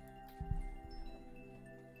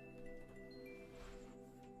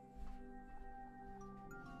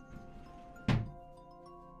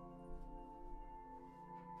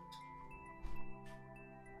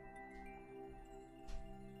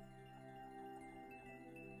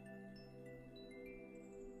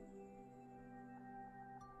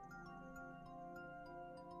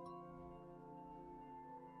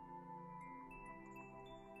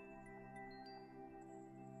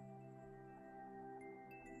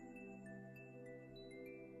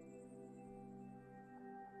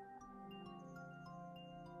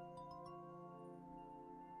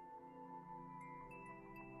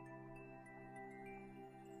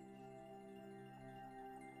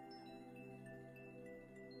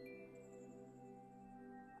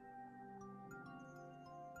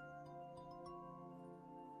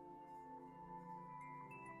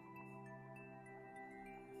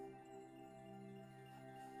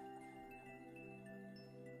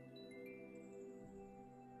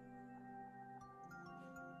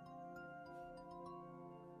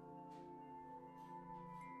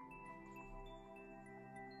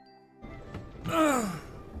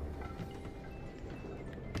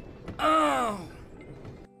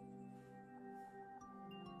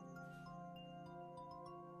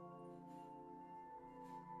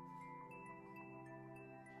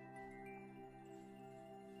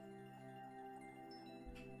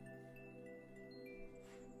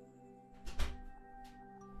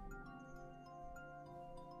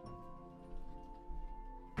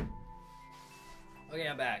 Okay,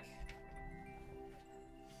 I'm back.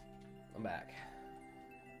 I'm back.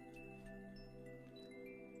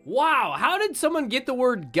 Wow, how did someone get the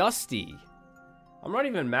word gusty? I'm not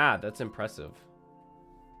even mad. That's impressive.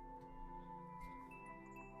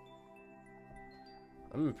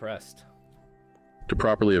 I'm impressed. To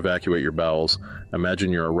properly evacuate your bowels,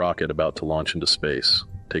 imagine you're a rocket about to launch into space.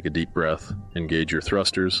 Take a deep breath, engage your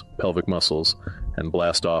thrusters, pelvic muscles, and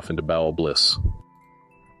blast off into bowel bliss.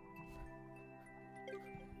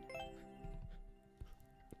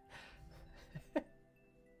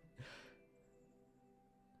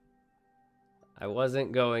 I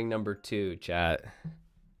wasn't going number 2, chat.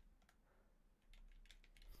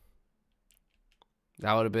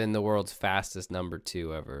 That would have been the world's fastest number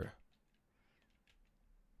 2 ever.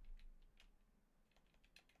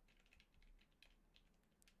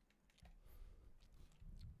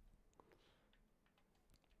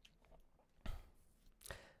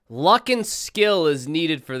 Luck and skill is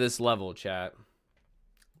needed for this level, chat.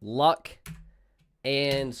 Luck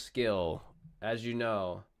and skill. As you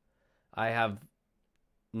know, I have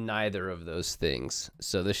neither of those things,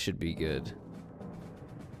 so this should be good.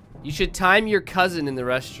 You should time your cousin in the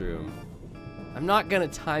restroom. I'm not gonna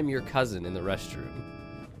time your cousin in the restroom.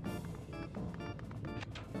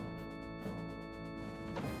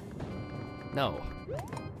 No.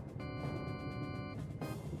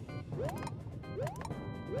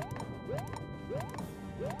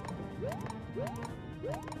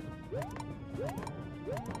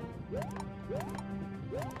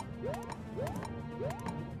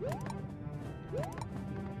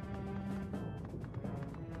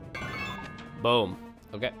 Boom.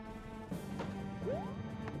 Okay.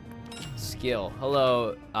 Skill.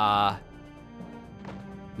 Hello,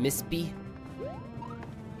 Miss B.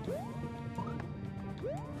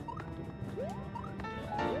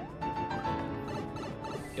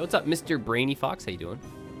 Yo, what's up, Mr. Brainy Fox? How you doing?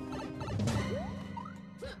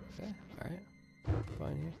 Okay, alright.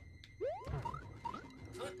 Fine here.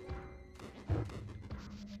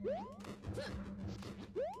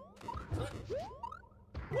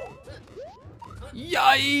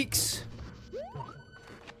 Yikes!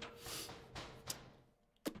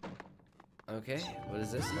 Okay, what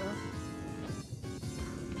is this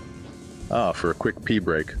now? For a quick pee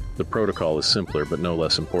break, the protocol is simpler but no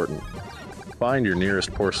less important. Find your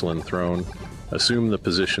nearest porcelain throne, assume the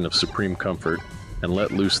position of supreme comfort, and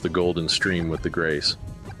let loose the golden stream with the grace.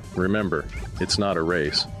 Remember, it's not a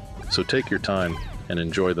race, so take your time and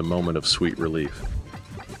enjoy the moment of sweet relief.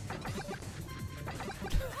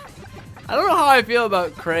 I don't know how I feel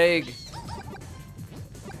about Craig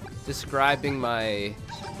describing my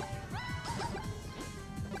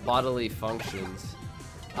bodily functions.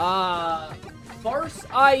 Farce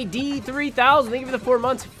ID 3000, thank you for the 4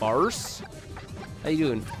 months. Farce? How you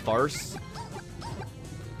doing, Farce?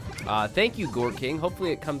 Thank you, Gore King.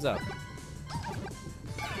 Hopefully it comes up.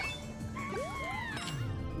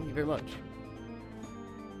 Thank you very much.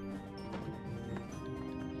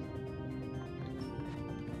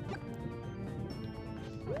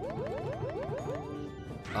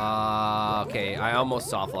 Okay, I almost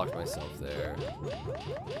soft-locked myself there.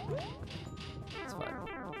 It's fine.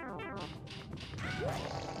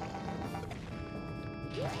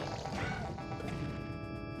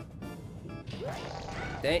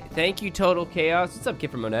 Thank you, Total Chaos. What's up,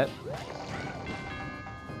 Kid from Monette?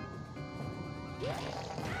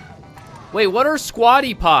 Wait, what are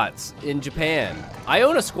squatty pots in Japan? I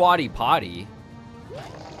own a squatty potty.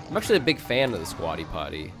 I'm actually a big fan of the squatty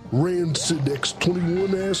potty. Rancid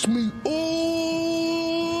X21 asked me,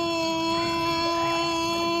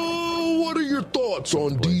 what are your thoughts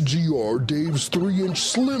on DGR Dave's 3-inch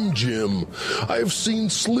Slim Jim? I have seen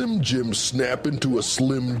Slim Jim snap into a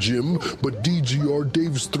Slim Jim, but DGR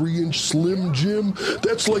Dave's 3-inch Slim Jim,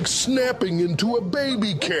 that's like snapping into a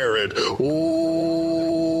baby carrot.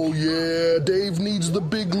 Oh, yeah, Dave needs the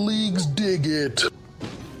big leagues, dig it.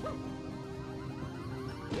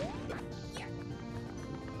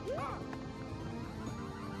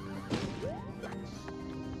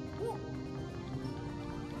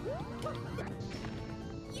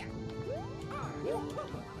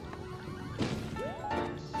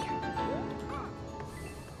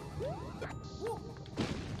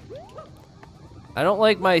 I don't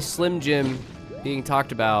like my Slim Jim being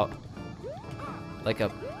talked about like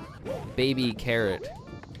a baby carrot.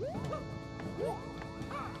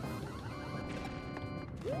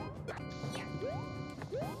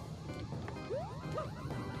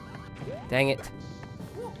 Dang it.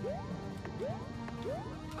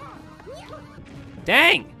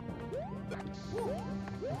 Dang!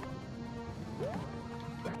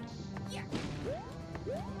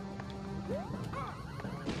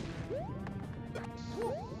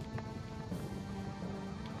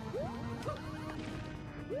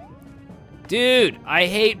 Dude, I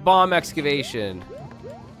hate bomb excavation.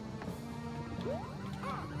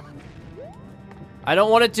 I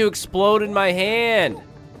don't want it to explode in my hand.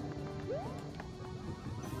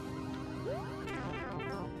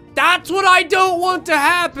 That's what I don't want to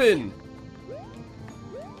happen.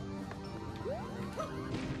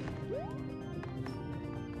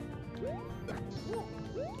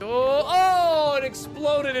 Oh, it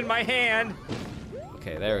exploded in my hand.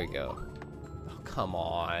 Okay, there we go. Oh, come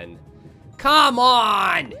on. Come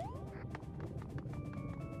on!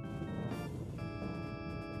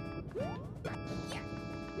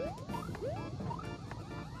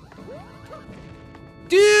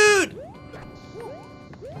 Dude!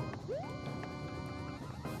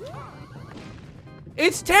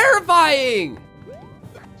 It's terrifying!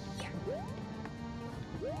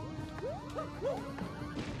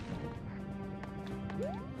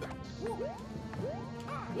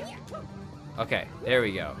 Okay, there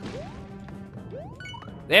we go.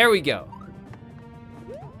 There we go.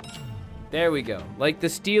 There we go. Like the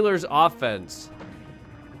Steelers' offense.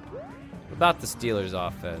 What about the Steelers'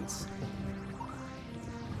 offense?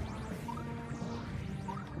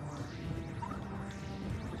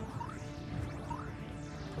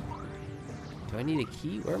 Do I need a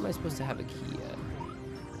key? Where am I supposed to have a key at?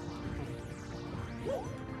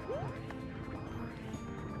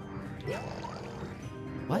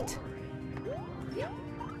 What?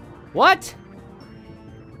 What?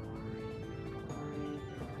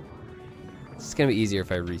 It's gonna be easier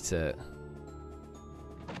if I reset.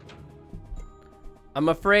 I'm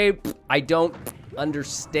afraid I don't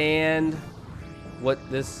understand what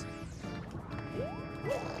this...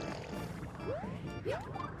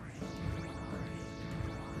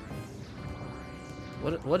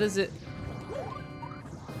 What is it?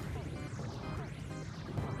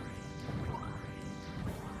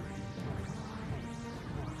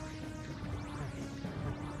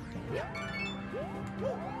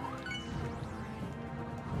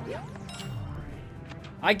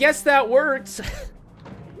 I guess that works.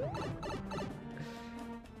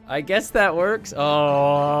 I guess that works.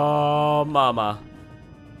 Oh, mama.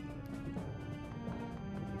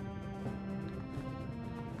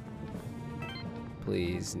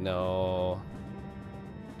 Please, no.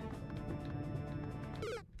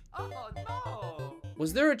 Oh, no.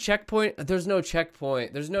 Was there a checkpoint? There's no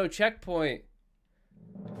checkpoint. There's no checkpoint.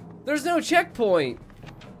 There's no checkpoint.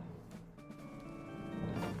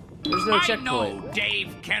 There's no checkpoint. I know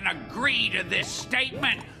Dave can agree to this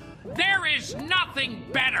statement. There is nothing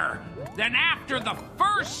better than after the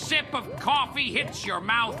first sip of coffee hits your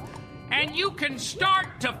mouth and you can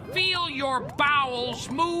start to feel your bowels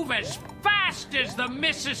move as fast as the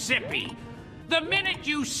Mississippi. The minute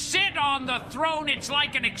you sit on the throne, it's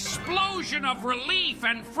like an explosion of relief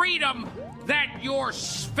and freedom that your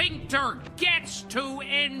sphincter gets to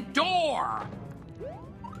endure.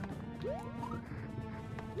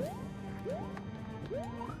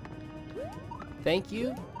 Thank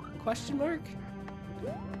you? Question mark?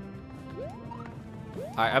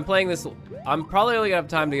 Alright, I'm playing this. I'm probably only gonna have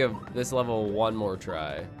time to give this level one more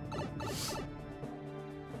try.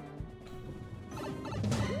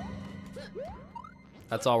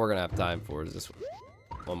 That's all we're gonna have time for is this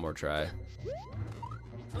one more try.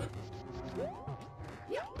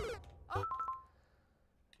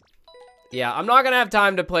 Yeah, I'm not gonna have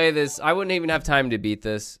time to play this. I wouldn't even have time to beat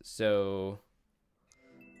this, so...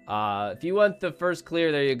 if you want the first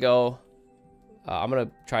clear, there you go. I'm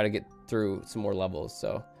gonna try to get through some more levels,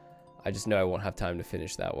 so I just know I won't have time to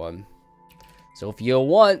finish that one. So if you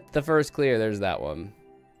want the first clear, there's that one.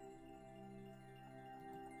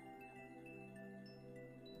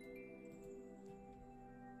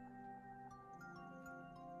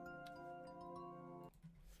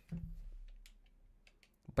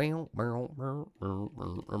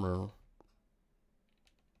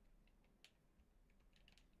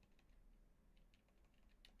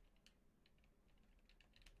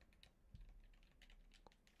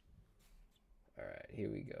 Here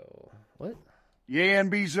we go. What?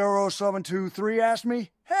 YanB0723 asked me,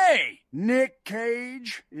 "Hey, Nick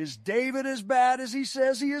Cage, is David as bad as he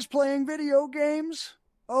says he is playing video games?"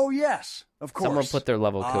 Oh, yes, of course. Someone put their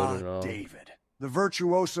level code in wrong. David, the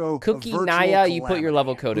virtuoso Cookie of Naya, you put your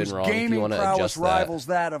level code in wrong if you want to adjust that. Rivals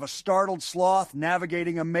that of a startled sloth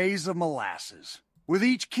navigating a maze of molasses. With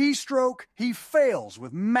each keystroke, he fails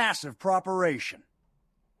with massive preparation.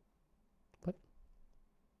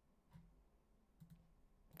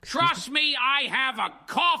 Trust me, I have a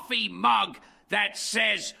coffee mug that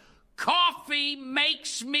says, "Coffee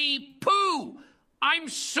makes me poo." I'm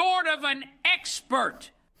sort of an expert.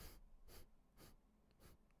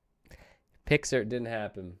 Pixar, it didn't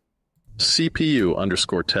happen.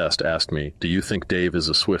 CPU_test asked me, do you think Dave is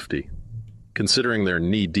a Swiftie? Considering they're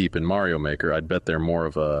knee-deep in Mario Maker, I'd bet they're more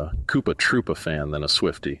of a Koopa Troopa fan than a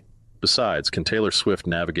Swiftie. Besides, can Taylor Swift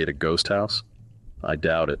navigate a ghost house? I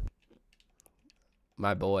doubt it.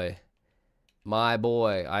 My boy. My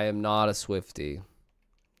boy. I am not a Swiftie.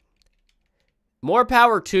 More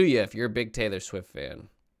power to you if you're a big Taylor Swift fan.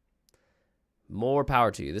 More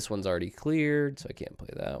power to you. This one's already cleared, so I can't play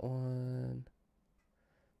that one.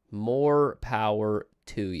 More power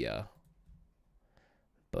to you.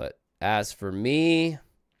 But as for me,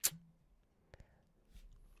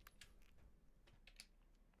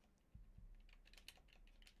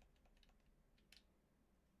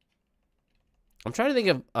 I'm trying to think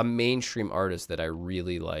of a mainstream artist that I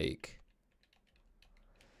really like.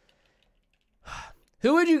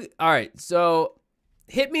 Who would you... All right, so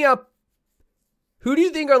hit me up. Who do you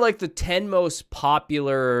think are like the 10 most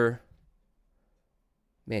popular...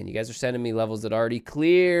 Man, you guys are sending me levels that already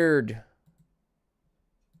cleared.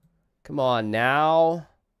 Come on now.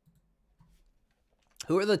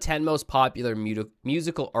 Who are the 10 most popular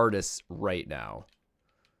musical artists right now?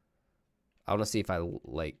 I want to see if I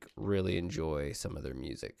like really enjoy some of their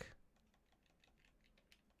music.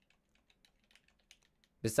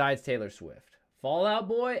 Besides Taylor Swift. Fall Out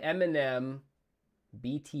Boy, Eminem,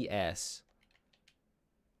 BTS.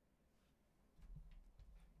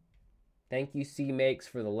 Thank you, C Makes,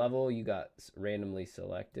 for the level you got randomly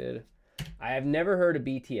selected. I have never heard a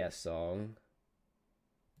BTS song.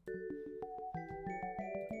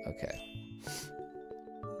 Okay.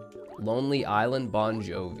 Lonely Island, Bon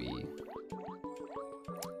Jovi.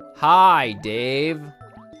 Hi, Dave.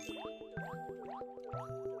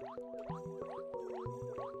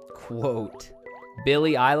 Quote.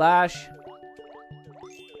 Billie Eilish.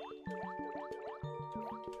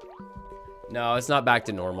 No, it's not back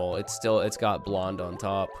to normal. It's got blonde on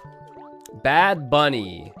top. Bad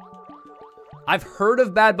Bunny. I've heard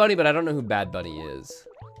of Bad Bunny, but I don't know who Bad Bunny is.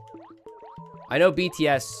 I know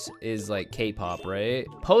BTS is like K-pop, right?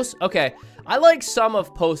 Okay. I like some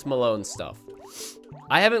of Post Malone's stuff.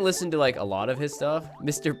 I haven't listened to like a lot of his stuff.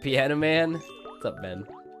 Mr. Piano Man. What's up, Ben?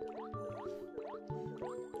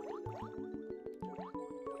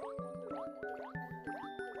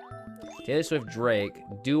 Taylor Swift, Drake,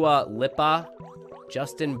 Dua Lipa,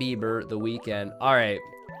 Justin Bieber, The Weeknd. All right.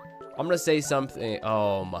 I'm going to say something.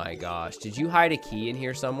 Oh my gosh. Did you hide a key in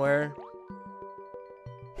here somewhere?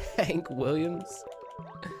 Hank Williams?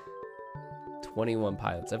 21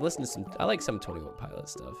 Pilots. I've listened to some. I like some 21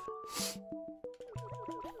 Pilots stuff.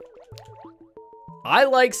 I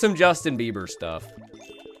like some Justin Bieber stuff.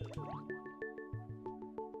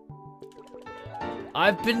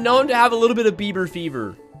 I've been known to have a little bit of Bieber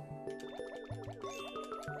fever.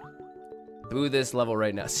 Boo this level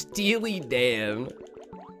right now. Steely Dan.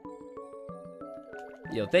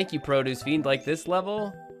 Yo, thank you, Produce Fiend. Like this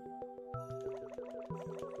level?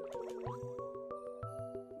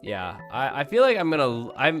 Yeah, I feel like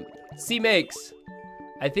C Makes.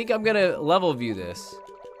 I think I'm gonna level view this.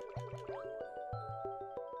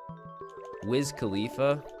 Wiz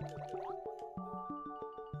Khalifa.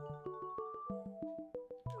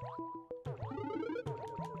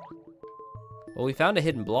 Well, we found a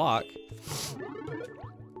hidden block.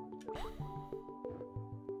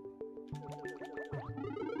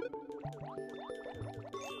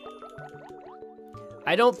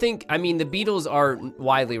 I don't think, I mean, the Beatles are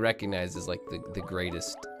widely recognized as like the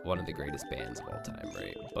greatest, one of the greatest bands of all time,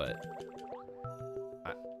 right? But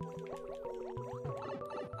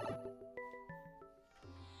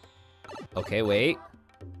okay, wait.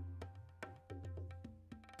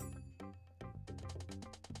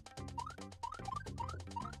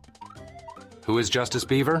 Who is Justice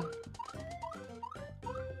Beaver?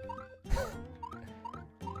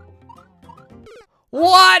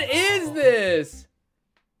 What is this?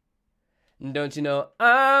 Don't you know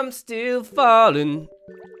I'm still falling?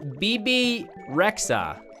 BB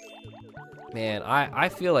Rexa. Man, I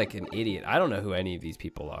feel like an idiot. I don't know who any of these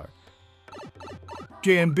people are.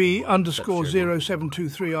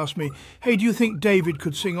 JMB_0723 asked me, hey, do you think David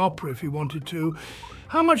could sing opera if he wanted to?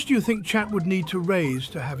 How much do you think chat would need to raise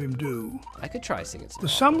to have him do? I could try singing some The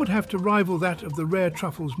sum would have to rival that of the rare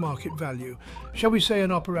truffles market value. Shall we say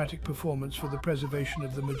an operatic performance for the preservation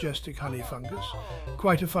of the majestic honey fungus?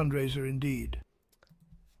 Quite a fundraiser indeed.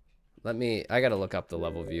 I gotta look up the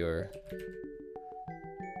level viewer.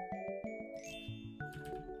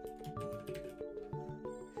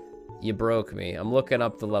 You broke me. I'm looking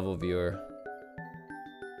up the level viewer.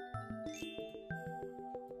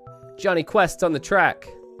 Johnny Quest's on the track.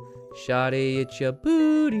 Shawty, it's your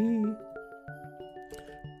booty.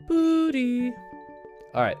 Booty.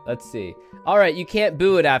 All right, let's see. All right, you can't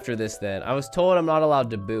boo it after this then. I was told I'm not allowed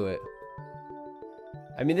to boo it.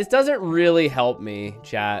 I mean, this doesn't really help me,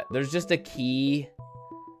 chat. There's just a key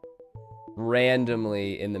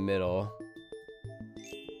randomly in the middle.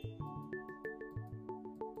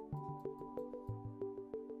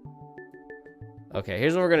 Okay,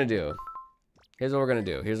 here's what we're gonna do. Here's what we're gonna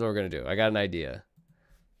do. Here's what we're gonna do. I got an idea.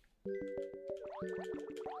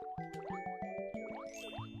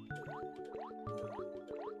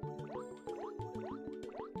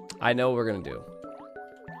 I know what we're gonna do.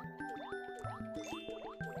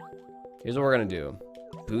 Here's what we're gonna do.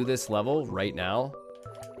 Boo this level right now.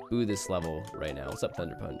 Boo this level right now. What's up,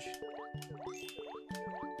 Thunder Punch?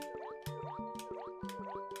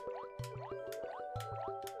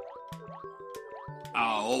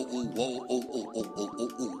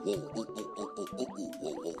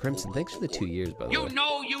 Crimson, thanks for the 2 years, by the way. You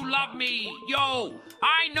know you love me, yo.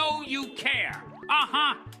 I know you care.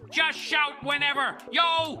 Uh-huh. Just shout whenever,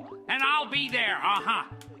 yo, and I'll be there. Uh-huh.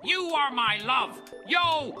 You are my love.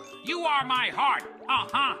 Yo, you are my heart.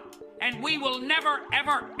 Uh-huh. And we will never,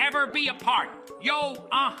 ever, ever be apart. Yo,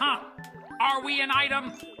 uh-huh. Are we an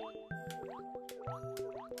item?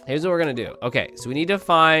 Here's what we're gonna do. Okay, so we need to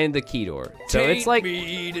find the key door. So it's like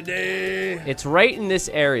me today. It's right in this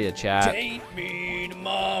area, chat. Take me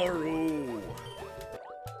tomorrow.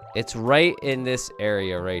 It's right in this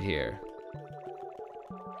area right here.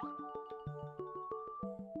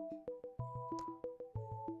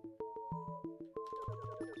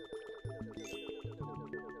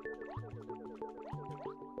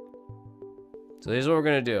 So here's what we're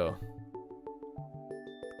gonna do.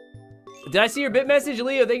 Did I see your bit message,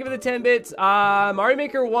 Leo? Thank you for the 10 bits. Mario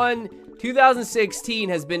Maker 1 2016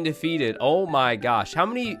 has been defeated. Oh my gosh. How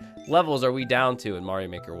many levels are we down to in Mario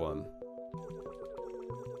Maker 1?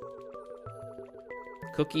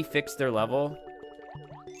 Cookie fixed their level?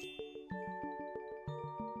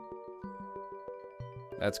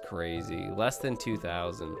 That's crazy. Less than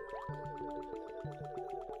 2,000.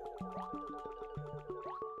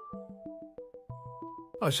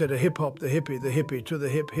 I said a hip-hop, the hippie, to the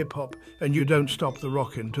hip-hop, and you don't stop the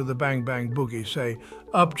rockin' to the bang-bang boogie. Say,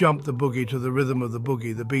 up jump the boogie to the rhythm of the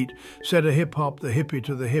boogie, the beat. Said a hip-hop, the hippie,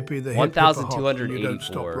 to the hippie, the hip, hip-hop, and you don't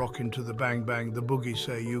stop rockin' to the bang-bang, the boogie,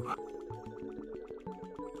 say you.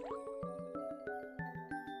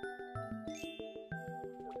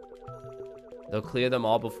 They'll clear them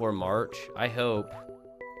all before March. I hope.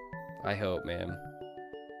 I hope, man.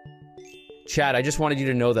 Chad, I just wanted you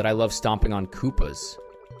to know that I love stomping on Koopas.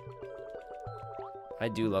 I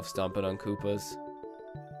do love stomping on Koopas.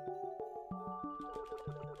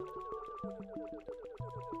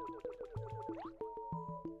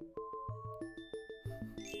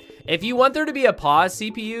 If you want there to be a pause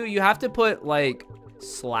CPU, you have to put like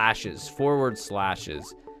slashes, forward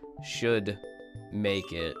slashes. Should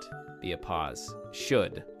make it be a pause.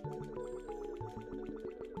 Should.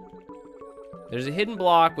 There's a hidden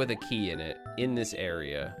block with a key in it, in this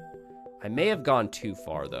area. I may have gone too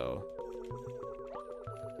far, though.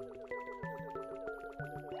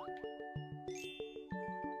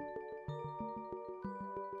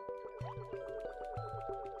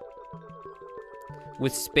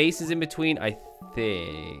 With spaces in between, I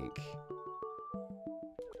think.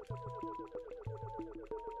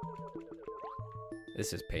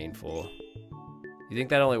 This is painful. You think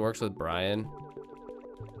that only works with Brian?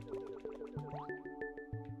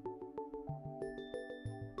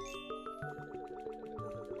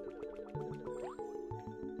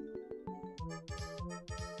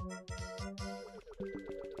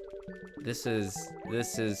 This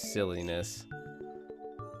is silliness.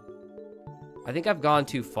 I think I've gone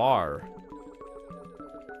too far.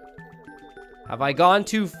 Have I gone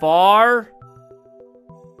too far?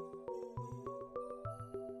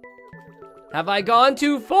 Have I gone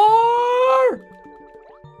too far?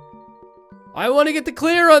 I want to get the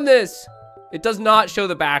clear on this. It does not show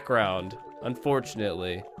the background,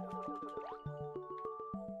 unfortunately.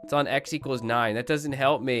 It's on X equals 9. That doesn't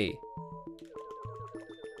help me.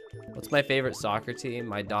 What's my favorite soccer team?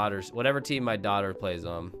 My daughter's, whatever team my daughter plays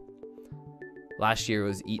on. Last year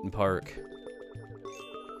was Eaton Park.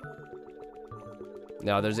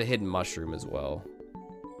 No, there's a hidden mushroom as well.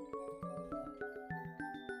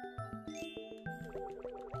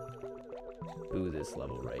 Boo this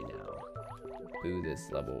level right now. Boo this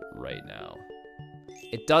level right now.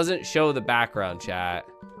 It doesn't show the background, chat.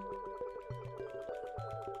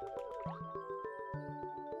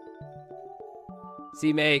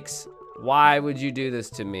 C Makes, why would you do this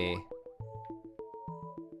to me?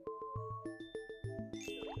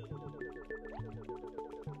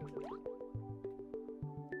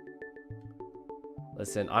 Let's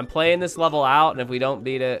Listen, I'm playing this level out, and if we don't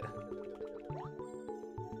beat it,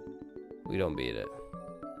 we don't beat it.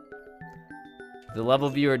 The level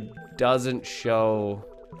viewer doesn't show...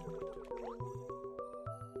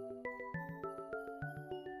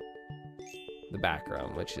 the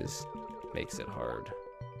background, which makes it hard.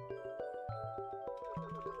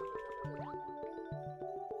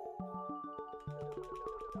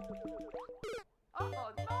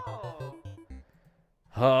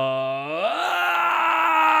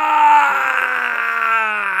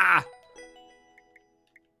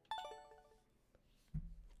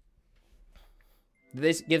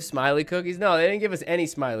 Did they give smiley cookies? No, they didn't give us any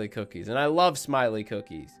smiley cookies, and I love smiley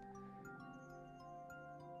cookies.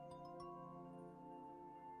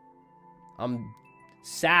 I'm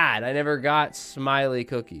sad I never got smiley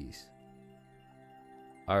cookies.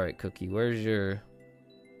 Alright, Cookie, where's your...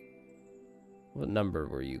 what number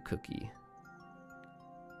were you, Cookie?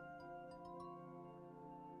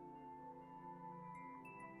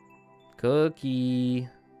 Cookie.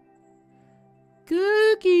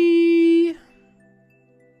 Cookie.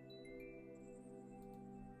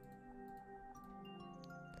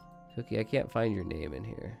 Cookie, I can't find your name in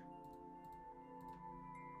here.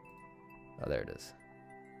 Oh, there it is.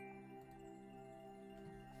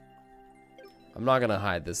 I'm not gonna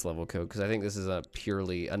hide this level code because I think this is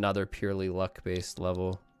another purely luck-based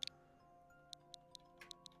level.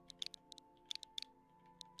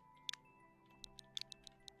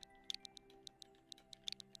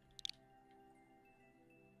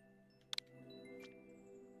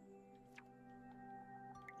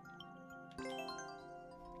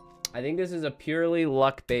 I think this is a purely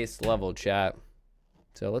luck-based level, chat.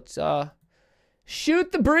 So let's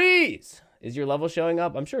shoot the breeze. Is your level showing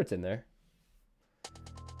up? I'm sure it's in there.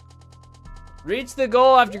 Reach the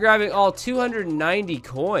goal after grabbing all 290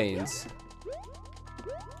 coins.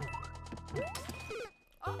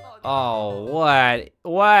 Oh, what?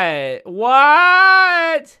 What?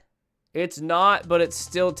 What? It's not, but it's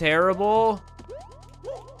still terrible.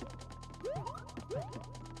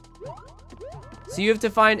 So you have to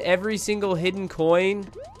find every single hidden coin?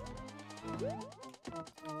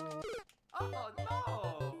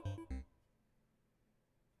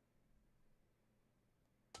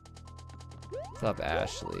 What's up,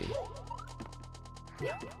 Ashley?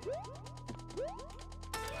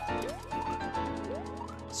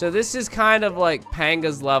 So this is kind of like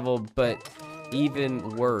Panga's level, but even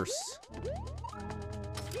worse.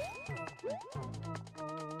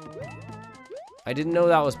 I didn't know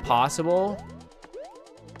that was possible.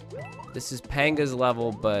 This is Panga's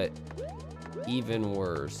level, but even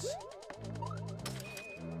worse.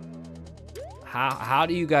 How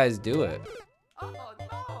do you guys do it?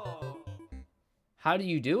 How do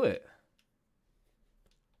you do it?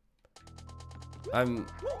 I'm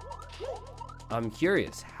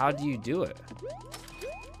curious. How do you do it?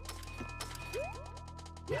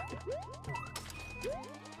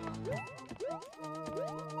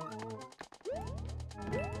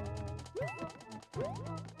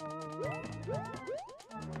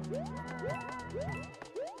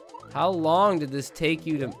 How long did this take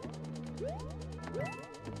you to...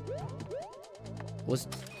 Was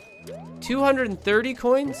 230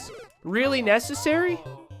 coins really necessary?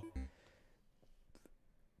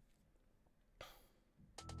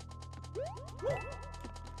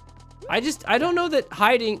 I don't know that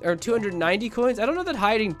hiding, or 290 coins, I don't know that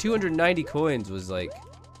hiding 290 coins was like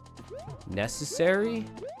necessary.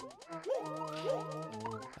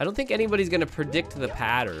 I don't think anybody's gonna predict the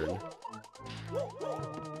pattern.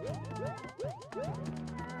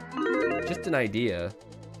 Just an idea.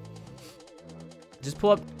 Just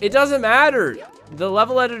pull up. It doesn't matter. The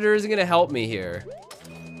level editor isn't gonna help me here.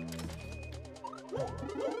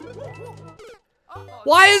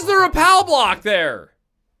 Why is there a PAL block there?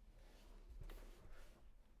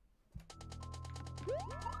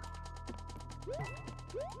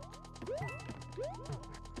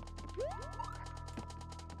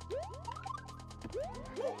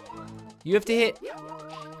 You have to hit...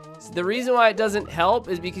 The reason why it doesn't help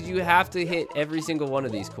is because you have to hit every single one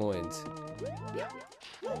of these coins.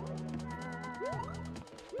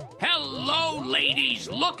 Hello, ladies.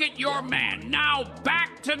 Look at your man. Now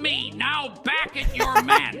back to me. Now back at your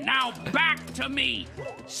man. Now back to me.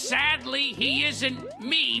 Sadly, he isn't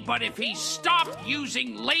me, but if he stopped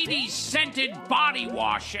using ladies-scented body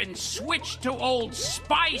wash and switched to Old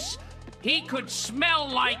Spice, he could smell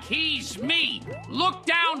like he's me. Look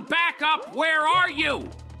down, back up. Where are you?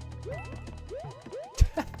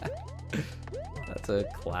 That's a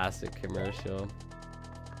classic commercial.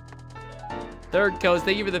 Third Coast,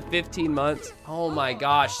 thank you for the 15 months. Oh my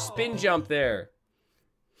gosh, spin jump there.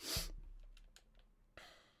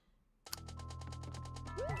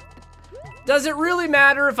 Does it really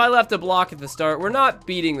matter if I left a block at the start? We're not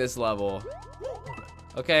beating this level.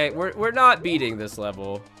 Okay, we're not beating this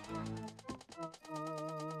level.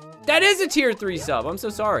 That is a tier 3 sub. I'm so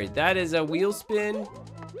sorry. That is a wheel spin,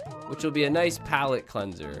 which will be a nice palate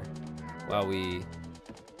cleanser while we...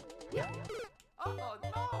 Oh,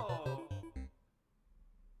 no.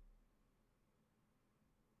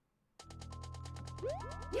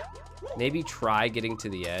 Maybe try getting to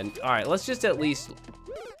the end. All right, let's just at least...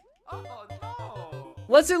 Oh, no.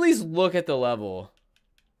 Let's at least look at the level.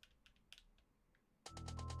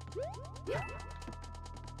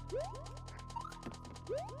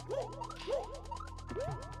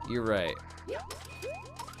 You're right.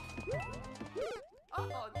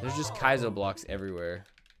 There's just Kaizo blocks everywhere.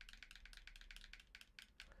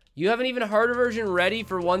 You have an even harder version ready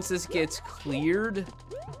for once this gets cleared?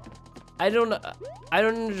 I don't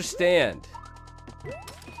understand.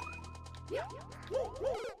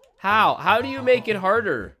 How? How do you make it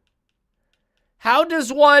harder? How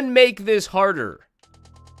does one make this harder?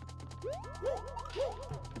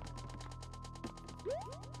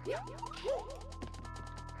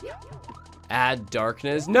 Add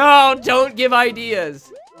darkness. No, don't give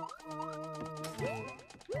ideas.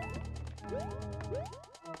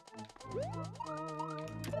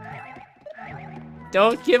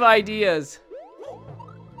 Don't give ideas.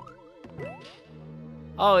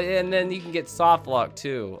 Oh, and then you can get soft lock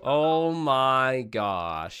too. Oh my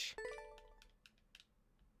gosh.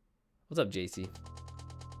 What's up, JC?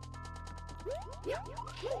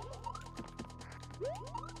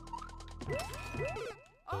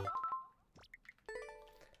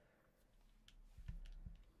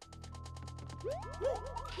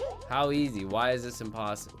 How easy? Why is this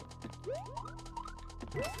impossible?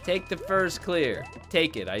 Take the first clear.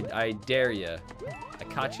 Take it. I dare ya. I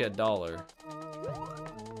caught you $1.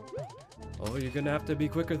 Oh, you're gonna have to be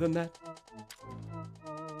quicker than that.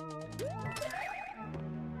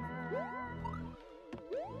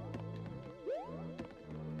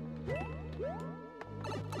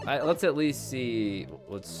 Let's at least see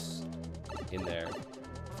what's in there.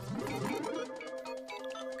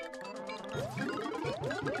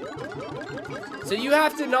 So you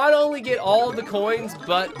have to not only get all the coins,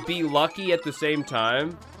 but be lucky at the same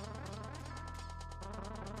time.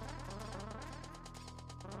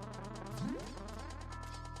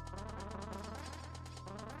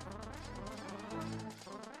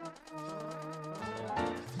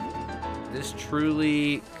 This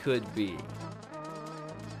truly could be.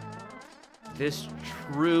 This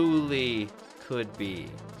truly could be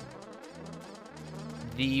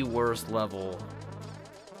the worst level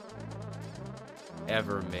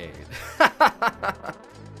ever made.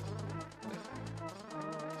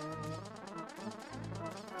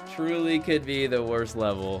 Truly could be the worst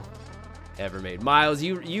level ever made. Miles,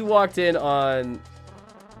 you walked in on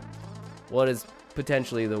what is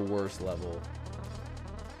potentially the worst level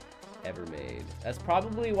ever made. That's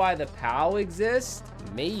probably why the POW exists.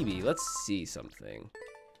 Maybe. Let's see something.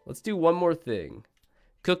 Let's do one more thing.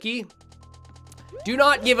 Cookie, do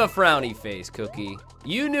not give a frowny face, Cookie.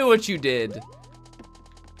 You knew what you did.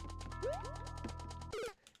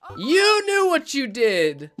 You knew what you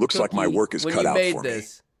did. Looks Cookie, like my work is cut out for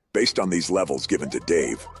this. me. Based on these levels given to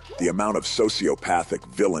Dave, the amount of sociopathic,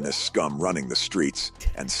 villainous scum running the streets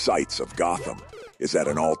and sights of Gotham is at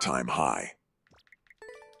an all-time high.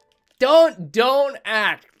 Don't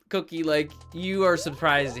act, Cookie, like you are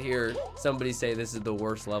surprised to hear somebody say this is the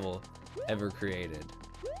worst level ever created.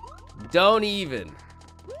 Don't even.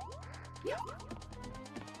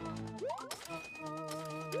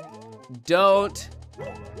 Don't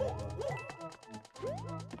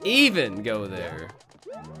even go there.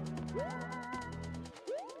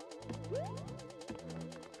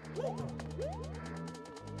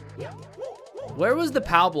 Where was the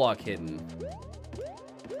POW block hidden?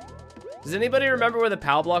 Does anybody remember where the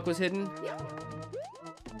POW block was hidden?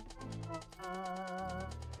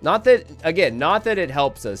 Not that, again, not that it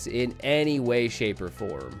helps us in any way, shape, or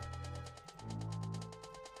form.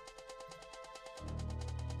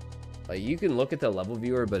 Like, you can look at the level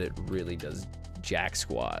viewer, but it really does jack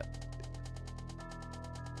squat.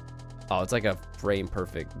 Oh, it's like a frame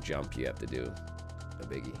perfect jump you have to do. No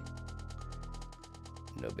biggie.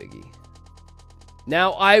 No biggie.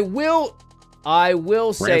 Now, I will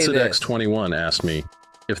say Rancid this. X21 asked me,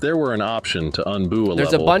 if there were an option to unboo a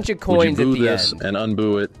There's level, a bunch of coins would you at boo the this end. and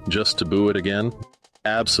unboo it just to boo it again?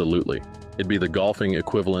 Absolutely. It'd be the golfing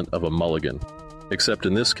equivalent of a mulligan. Except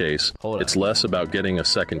in this case, it's less about getting a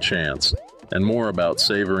second chance and more about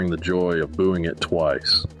savoring the joy of booing it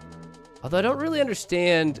twice. Although I don't really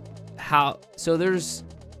understand how... So there's...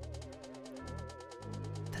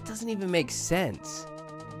 doesn't even make sense.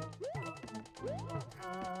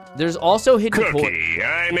 There's also hidden Cookie,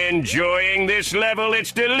 I'm enjoying this level.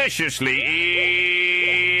 It's deliciously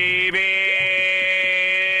easy.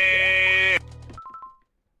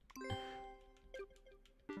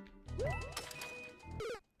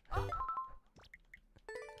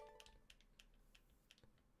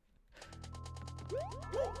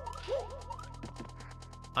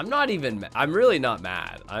 I'm not even, I'm really not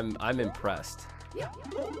mad. I'm impressed.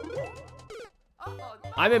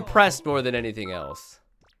 I'm impressed more than anything else.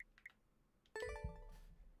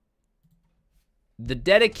 The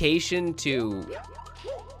dedication to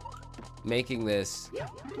making this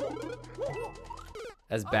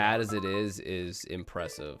as bad as it is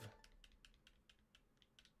impressive.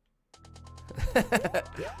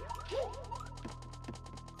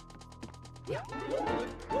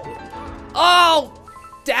 Oh!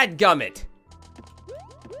 Dadgummit!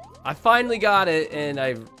 I finally got it and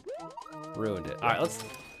I ruined it. Alright,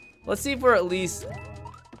 let's see if we're at least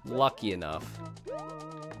lucky enough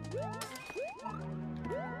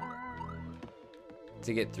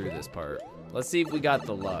to get through this part. Let's see if we got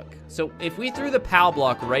the luck. So if we threw the PAL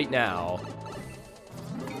block right now,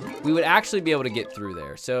 we would actually be able to get through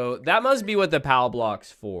there. So that must be what the PAL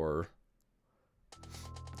block's for.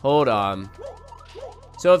 Hold on.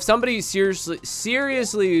 So if somebody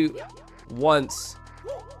seriously wants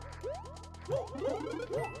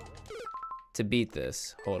to beat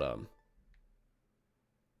this, hold on.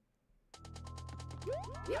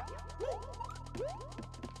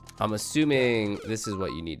 I'm assuming this is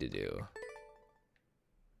what you need to do.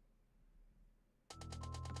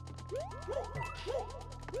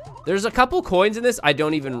 There's a couple coins in this I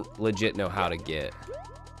don't even legit know how to get.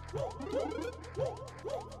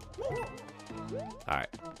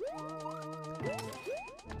 Alright.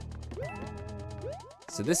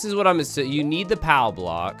 So this is what I'm assuming. You need the PAL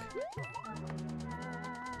block.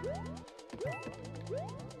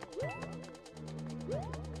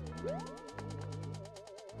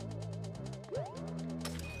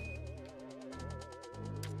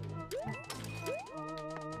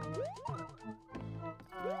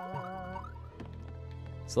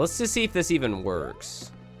 So let's just see if this even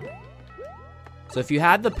works. So if you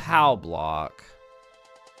had the PAL block.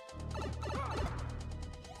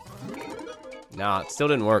 Nah, it still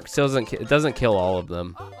didn't work. It doesn't kill all of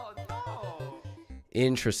them.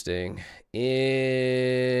 Interesting.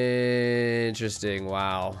 Interesting.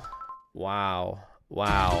 Wow. Wow.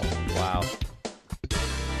 Wow. Wow.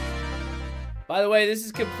 By the way, this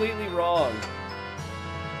is completely wrong.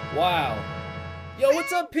 Wow. Yo,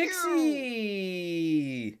 what's up,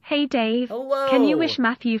 Pixie? Hey, Dave. Hello. Can you wish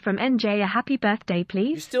Matthew from NJ a happy birthday, please?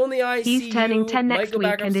 You're still in the ICU. He's turning 10 next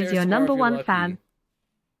week and is your #1 fan.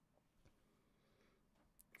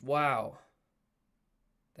 Wow.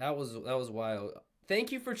 That was wild.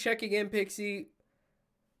 Thank you for checking in, Pixie.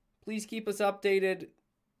 Please keep us updated.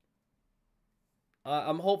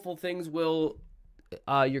 I'm hopeful things will,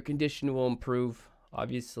 your condition will improve,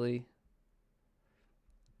 obviously.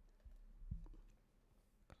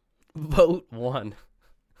 Vote 1.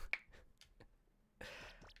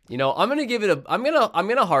 You know, I'm gonna give it a, I'm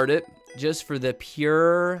gonna heart it just for the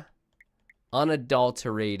pure,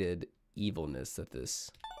 unadulterated evilness that this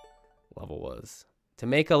level was. To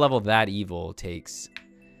make a level that evil takes,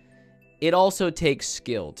 it also takes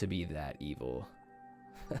skill to be that evil.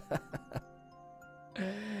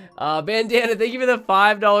 Bandana, thank you for the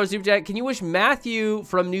 $5 super chat. Can you wish Matthew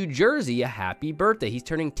from New Jersey a happy birthday? He's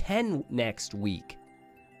turning 10 next week.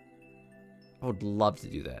 I would love to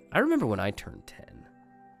do that. I remember when I turned 10.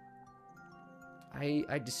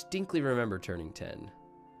 I distinctly remember turning 10.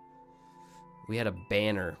 We had a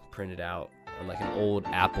banner printed out on like an old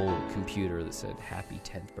Apple computer that said happy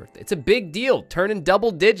 10th birthday. It's a big deal. Turning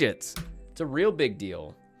double digits. It's a real big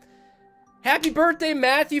deal. Happy birthday,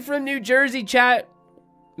 Matthew from New Jersey, chat.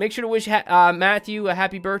 Make sure to wish Matthew a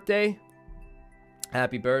happy birthday.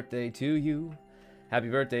 Happy birthday to you. Happy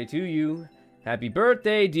birthday to you. Happy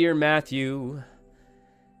birthday, dear Matthew.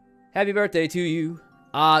 Happy birthday to you.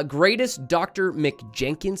 Greatest Dr.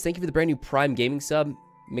 McJenkins. Thank you for the brand new Prime Gaming sub.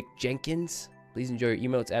 McJenkins. Please enjoy your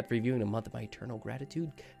emotes, ad-free viewing, a month of my eternal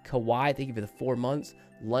gratitude. Kawhi, thank you for the 4 months.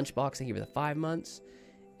 Lunchbox, thank you for the 5 months.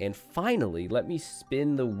 And finally, let me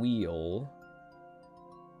spin the wheel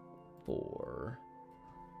for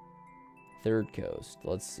Third Coast.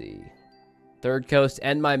 Let's see. Third Coast,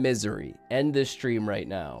 end my misery. End this stream right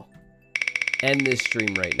now. End this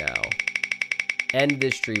stream right now. End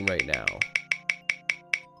this stream right now.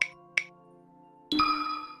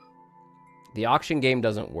 The auction game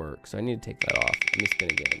doesn't work, so I need to take that off. Let me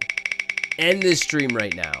spin again. End this stream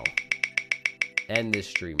right now. end this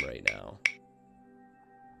stream right now.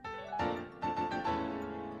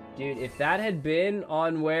 Dude, if that had been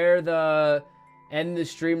on where the end the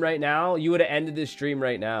stream right now, you would have ended this stream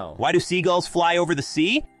right now. Why do seagulls fly over the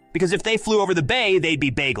sea? Because if they flew over the bay, they'd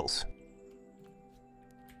be bagels.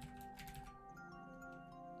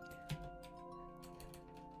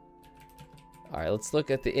 All right, let's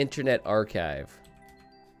look at the Internet Archive.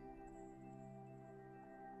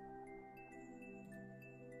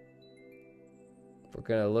 We're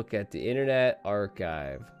going to look at the Internet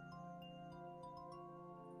Archive.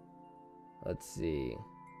 Let's see.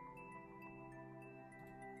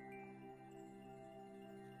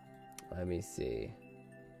 Let me see.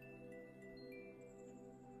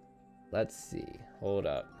 Let's see. Hold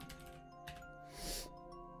up.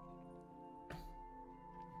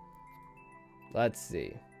 Let's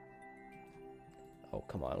see. Oh,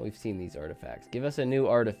 come on. We've seen these artifacts. Give us a new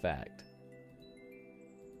artifact.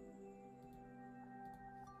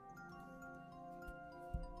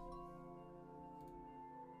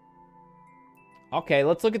 Okay,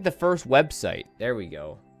 let's look at the first website. There we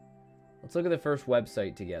go. Let's look at the first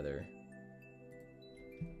website together.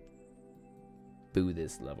 Boo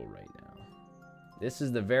this level right now. This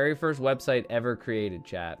is the very first website ever created,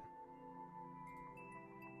 chat.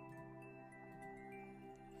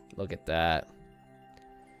 Look at that.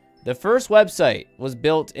 The first website was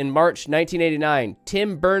built in March 1989.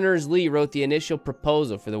 Tim Berners-Lee wrote the initial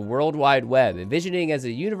proposal for the World Wide Web, envisioning as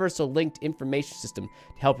a universal linked information system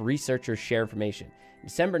to help researchers share information. In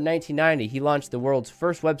December 1990, he launched the world's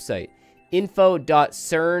first website,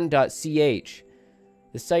 info.cern.ch.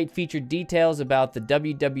 The site featured details about the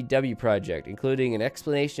www project, including an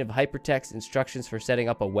explanation of hypertext instructions for setting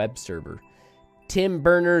up a web server. Tim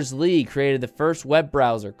Berners-Lee created the first web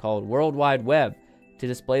browser called World Wide Web to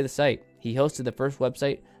display the site. He hosted the first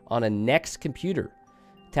website on a NeXT computer,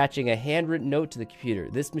 attaching a handwritten note to the computer.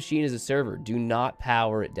 This machine is a server. Do not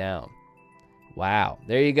power it down. Wow.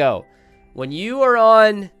 There you go. When you are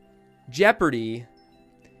on Jeopardy,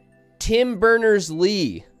 Tim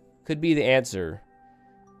Berners-Lee could be the answer.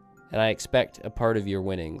 And I expect a part of your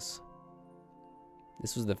winnings.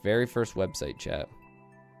 This was the very first website, chat.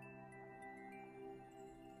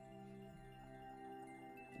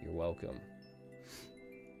 You're welcome.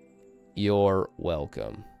 You're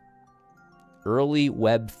welcome. Early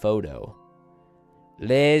web photo.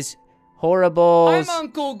 Les Horribles. I'm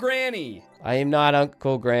Uncle Granny. I am not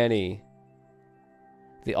Uncle Granny.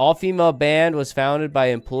 The all-female band was founded by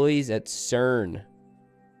employees at CERN.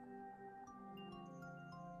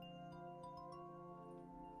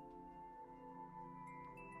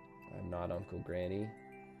 I'm not Uncle Granny.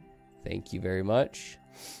 Thank you very much.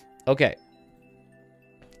 Okay.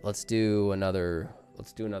 Let's do another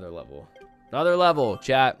level. Another level,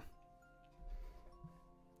 chat.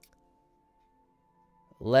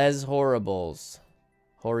 Les Horribles.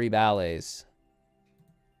 Horribales.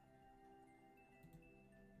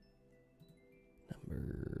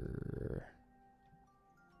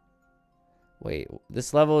 Wait,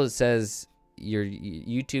 this level says your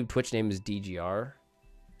YouTube Twitch name is DGR.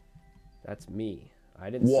 That's me.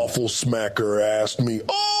 I didn't. Waffle Smacker asked me,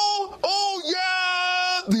 oh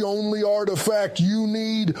yeah, the only artifact you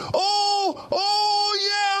need.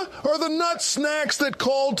 Oh yeah, are the nut snacks that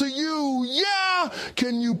call to you. Yeah,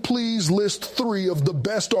 can you please list 3 of the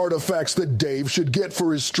best artifacts that Dave should get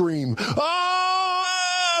for his stream?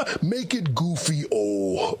 Make it goofy.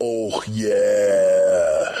 Oh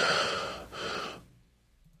yeah.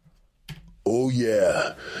 Oh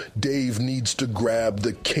yeah, Dave needs to grab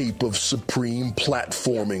the cape of supreme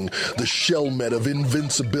platforming, the shelmet of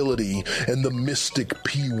invincibility, and the mystic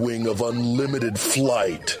P-wing of unlimited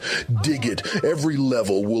flight. Dig it, every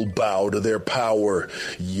level will bow to their power.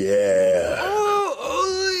 Yeah.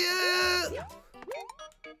 Oh yeah.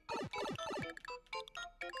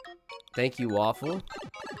 Thank you, Waffle.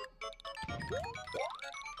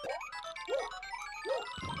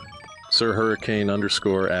 Sir Hurricane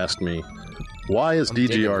 _ asked me, why is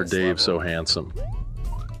DGR Dave so handsome?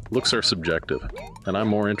 Looks are subjective, and I'm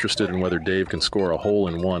more interested in whether Dave can score a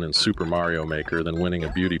hole-in-one in Super Mario Maker than winning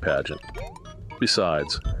a beauty pageant.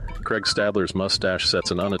 Besides, Craig Stadler's mustache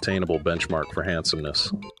sets an unattainable benchmark for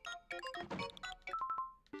handsomeness.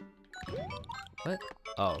 What?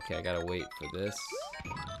 Oh, okay, I gotta wait for this.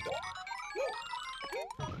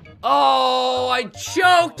 Oh, I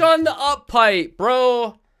choked on the up pipe,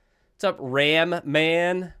 bro. What's up, Ram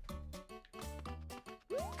Man?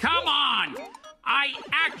 Come on! I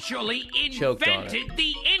actually invented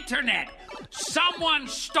the internet! Someone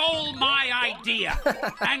stole my idea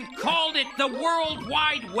and called it the World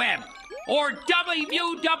Wide Web. or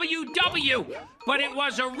WWW, but it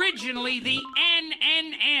was originally the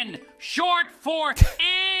NNN, short for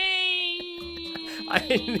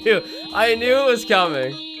I knew it was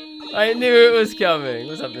coming. I knew it was coming.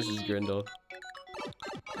 What's up, Mrs. Grindle?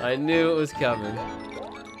 I knew it was coming.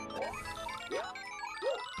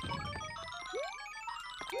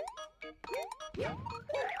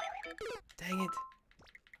 Dang it.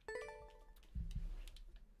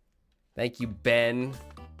 Thank you, Ben.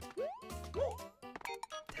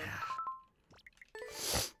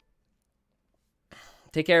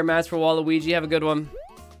 Take care, Mass, for Waluigi. Have a good one.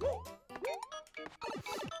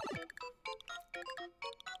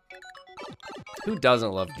 Who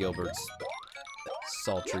doesn't love Gilbert's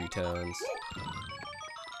sultry tones?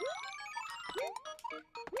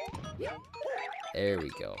 There we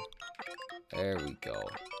go. There we go.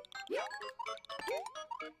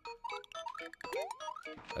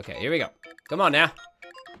 Okay, here we go. Come on now.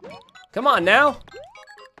 Come on now.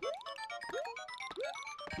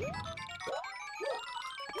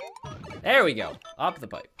 There we go. Up the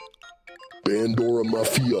pipe. Bandora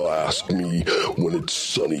Mafia asked me, when it's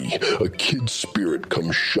sunny, a kid's spirit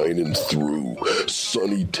comes shining through.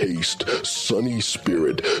 Sunny taste, sunny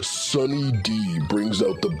spirit, Sunny D brings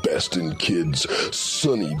out the best in kids.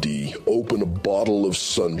 Sunny D, open a bottle of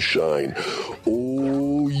sunshine.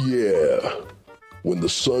 Oh yeah. When the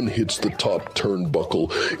sun hits the top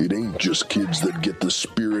turnbuckle, it ain't just kids that get the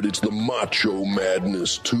spirit, it's the macho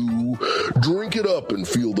madness too. Drink it up and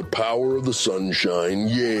feel the power of the sunshine,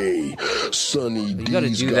 yay. Sunny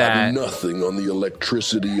D's got nothing on the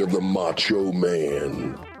electricity of the macho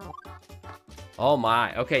man. Oh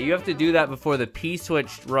my, okay, you have to do that before the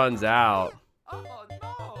P-switch runs out. Oh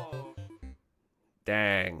no.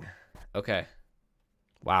 Dang. Okay.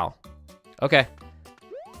 Wow. Okay.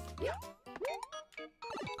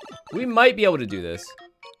 We might be able to do this.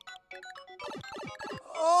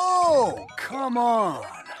 Oh, come on.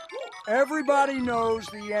 Everybody knows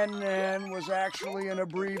the NN was actually an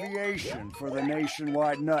abbreviation for the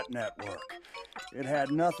Nationwide Nut Network. It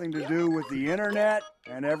had nothing to do with the internet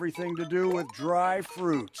and everything to do with dry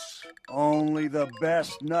fruits. Only the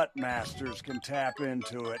best nut masters can tap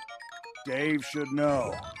into it. Dave should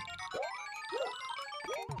know.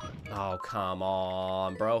 Oh, come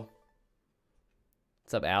on, bro.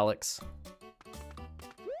 What's up, Alex?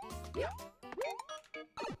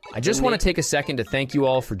 I just want to take a second to thank you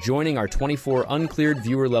all for joining our 24 uncleared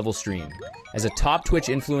viewer level stream. As a top Twitch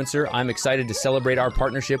influencer, I'm excited to celebrate our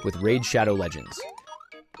partnership with Raid Shadow Legends.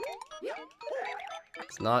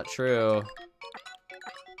 It's not true.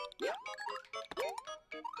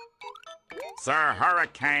 Sir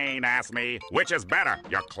Hurricane asked me, which is better,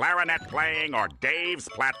 your clarinet playing or Dave's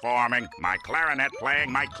platforming? My clarinet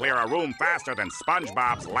playing might clear a room faster than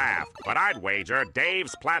SpongeBob's laugh, but I'd wager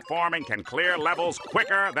Dave's platforming can clear levels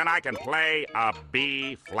quicker than I can play a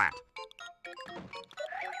B flat.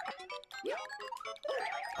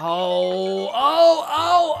 Oh!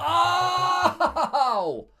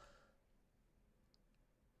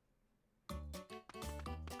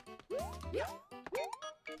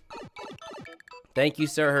 Thank you,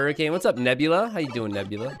 Sir Hurricane. What's up, Nebula? How you doing,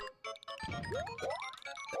 Nebula?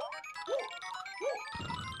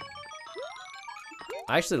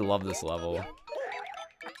 I actually love this level.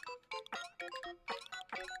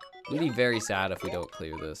 We'd be very sad if we don't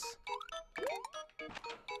clear this.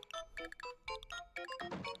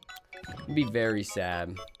 We'd be very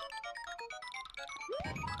sad.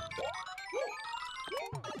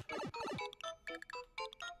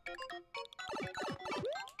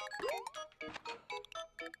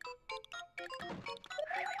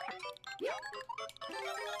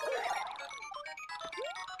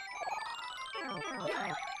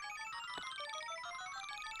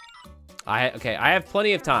 Okay, I have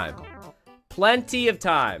plenty of time. Plenty of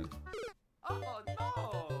time.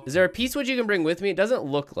 Is there a P-switch you can bring with me? It doesn't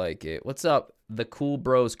look like it. What's up, the cool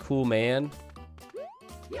bros, cool man?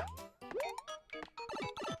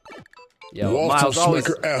 Yo, Walter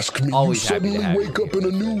Smacker asked me, you suddenly wake up in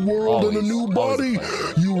a new world and a new body.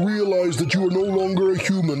 You realize that you are no longer a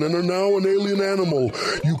human and are now an alien animal.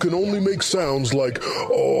 You can only make sounds like,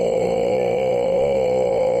 oh,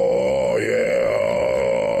 yeah,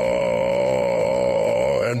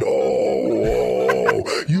 and oh.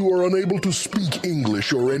 You are unable to speak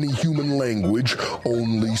English or any human language,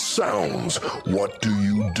 only sounds. What do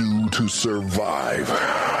you do to survive?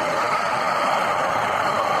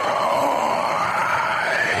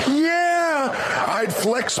 I'd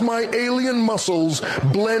flex my alien muscles,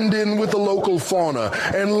 blend in with the local fauna,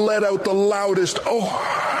 and let out the loudest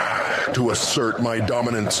oh to assert my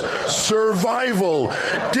dominance. Survival!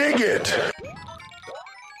 Dig it!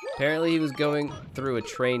 Apparently he was going through a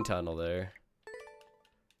train tunnel there.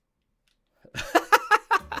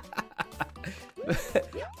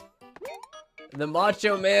 The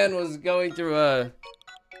Macho Man was going through a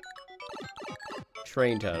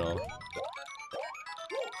train tunnel.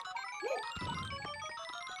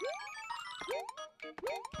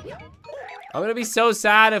 I'm gonna be so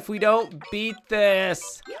sad if we don't beat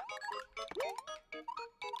this.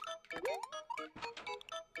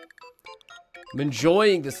 I'm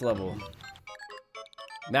enjoying this level.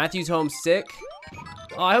 Matthew's home sick.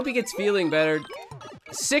 Oh, I hope he gets feeling better.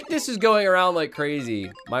 Sickness is going around like crazy.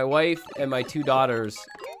 My wife and my 2 daughters,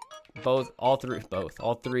 all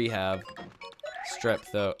three have strep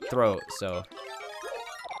throat, so.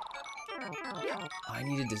 I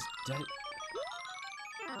needed to.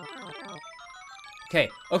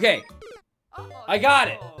 Okay. I got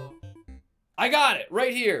it.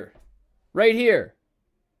 Right here. Right here.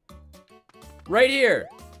 Right here.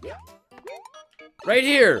 Right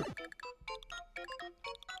here.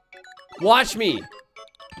 Watch me.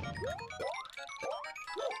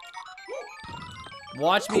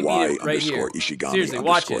 Watch me Hawaii beat it right here. Ishigami Seriously,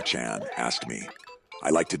 watch it. Chan asked me.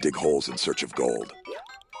 I like to dig holes in search of gold.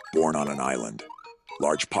 Born on an island.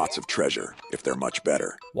 Large pots of treasure, if they're much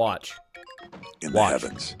better. Watch. In the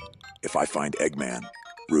heavens. If I find Eggman,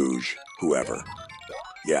 Rouge, whoever.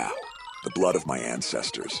 Yeah, the blood of my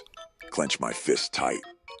ancestors. Clench my fist tight.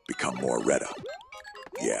 Become more Retta.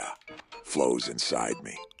 Yeah, flows inside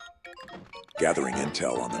me. Gathering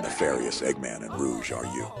intel on the nefarious Eggman and Rouge are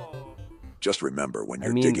you. Just remember when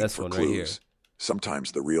you're digging for clues,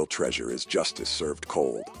 sometimes the real treasure is justice served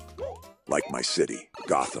cold. Like my city,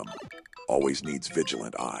 Gotham, always needs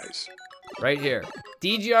vigilant eyes. Right here.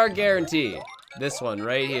 DGR guarantee. This one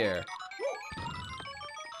right here.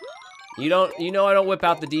 You know I don't whip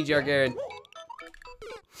out the DGR guarantee.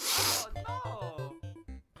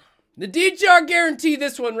 The DGR guarantee,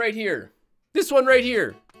 this one right here. This one right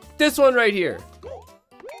here. This one right here.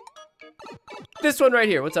 This one right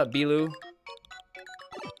here. What's up, Bilu?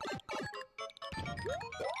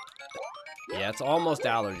 Yeah, it's almost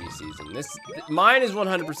allergy season. Mine is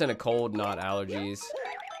 100% a cold, not allergies.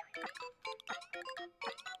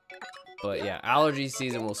 But yeah, allergy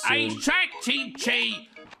season will soon. Hey, check, TJ.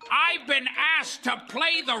 I've been asked to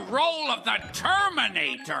play the role of the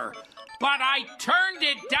Terminator, but I turned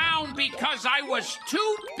it down because I was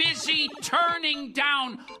too busy turning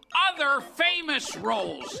down other famous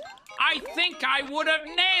roles. I think I would have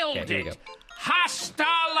nailed it. Hasta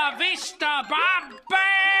la vista, baby!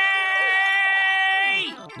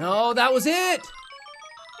 No, that was it!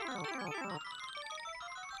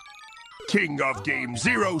 King of Game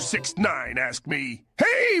 069 asked me,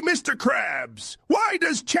 "Hey, Mr. Krabs, why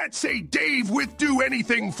does chat say Dave with do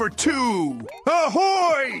anything for 2?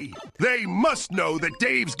 Ahoy! They must know that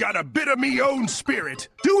Dave's got a bit of me own spirit,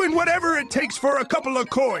 doing whatever it takes for a couple of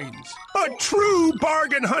coins. A true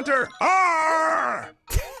bargain hunter. Arr!"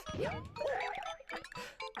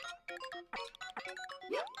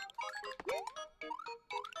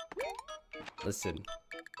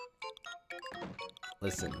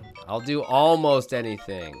 Listen, I'll do almost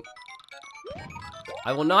anything.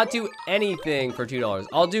 I will not do anything for $2.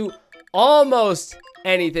 I'll do almost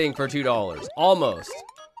anything for $2. Almost.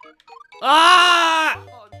 Ah!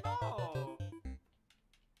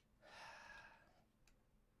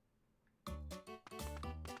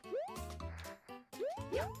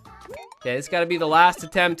 Okay, it's gotta be the last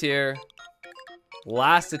attempt here.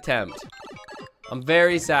 Last attempt. I'm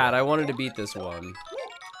very sad. I wanted to beat this one.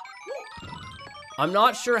 I'm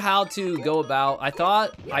not sure how to go about. I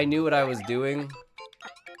thought I knew what I was doing.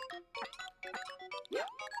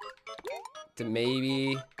 To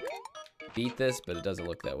maybe beat this, but it doesn't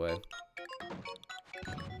look that way.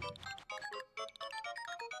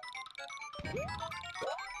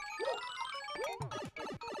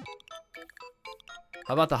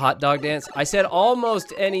 How about the hot dog dance? I said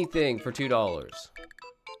almost anything for $2.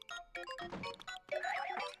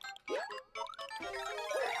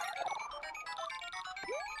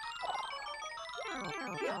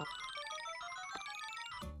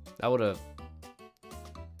 That would have...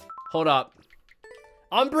 Hold up.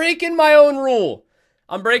 I'm breaking my own rule.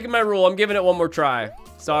 I'm breaking my rule. I'm giving it one more try.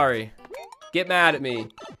 Sorry. Get mad at me.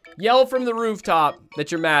 Yell from the rooftop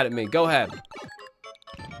that you're mad at me. Go ahead.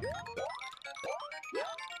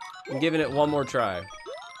 I'm giving it one more try.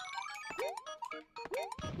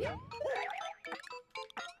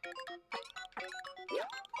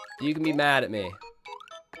 You can be mad at me.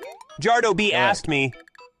 Jardo B asked me,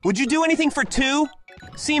 "Would you do anything for 2?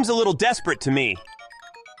 Seems a little desperate to me."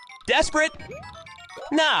 Desperate?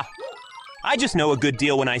 Nah. I just know a good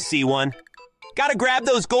deal when I see one. Gotta grab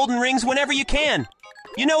those golden rings whenever you can.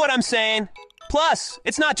 You know what I'm saying? Plus,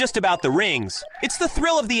 it's not just about the rings. It's the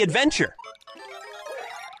thrill of the adventure.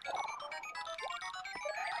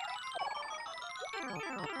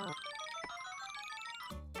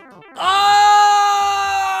 Ah!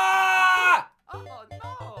 Oh,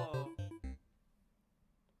 no.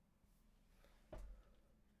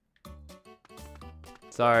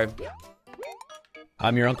 Sorry.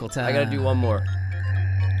 I'm your Uncle Ted. I gotta do one more.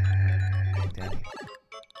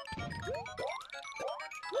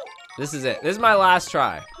 This is it. This is my last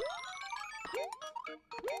try.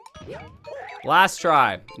 Last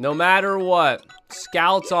try. No matter what.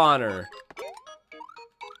 Scout's honor.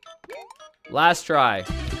 Last try.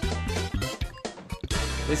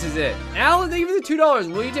 This is it. Alan, thank you for the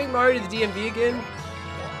 $2. Will you take Mario to the DMV again?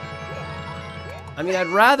 I mean, I'd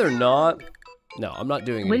rather not. No, I'm not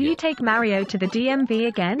doing it Will again. you take Mario to the DMV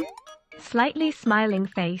again? Slightly smiling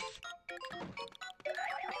face.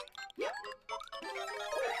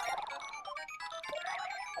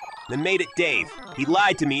 Then made it Dave. He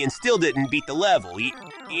lied to me and still didn't beat the level.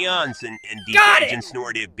 Eons and Got it! Agents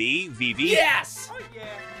Nordiv B, VV. Yes! Oh, yeah.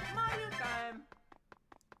 Mario time.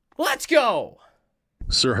 Let's go!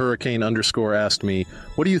 Sir Hurricane _ asked me,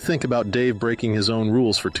 what do you think about Dave breaking his own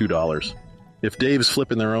rules for $2? If Dave's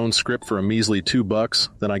flipping their own script for a measly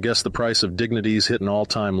 $2, then I guess the price of dignity's hit an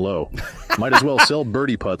all-time low. Might as well sell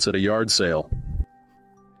birdie putts at a yard sale.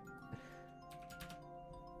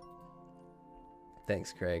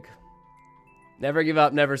 Thanks, Craig. Never give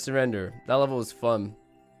up, never surrender. That level was fun.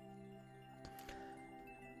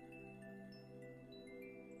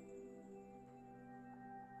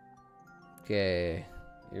 Okay,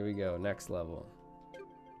 here we go. Next level.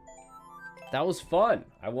 That was fun.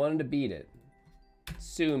 I wanted to beat it.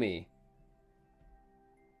 Sue me.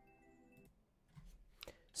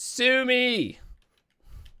 Sue me!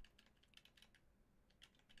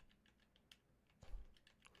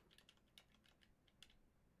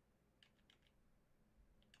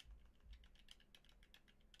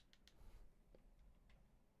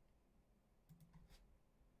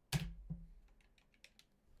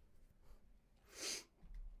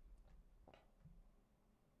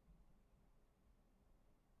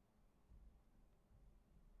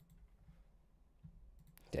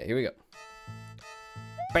 Okay, here we go.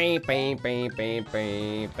 Bang, bang, bang, bang,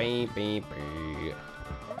 bang, bang, bang, bang.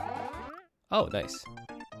 Oh, nice.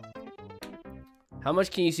 How much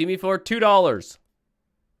can you see me for? $2.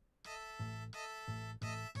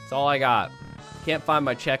 That's all I got. Can't find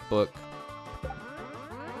my checkbook.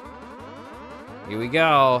 Here we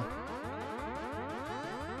go.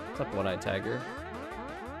 What's up, One-Eyed Tiger?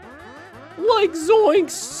 Like Zoink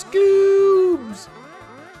Scoobs!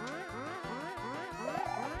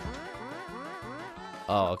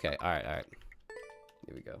 Oh, okay. All right, all right.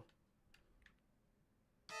 Here we go.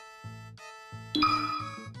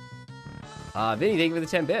 Vinny, thank you for the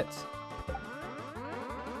 10 bits.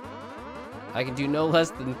 I can do no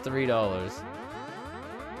less than $3.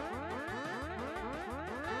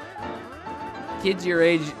 Kids your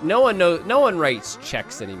age, no one writes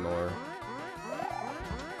checks anymore.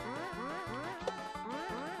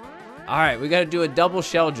 All right, we gotta do a double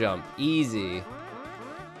shell jump. Easy.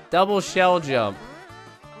 Double shell jump.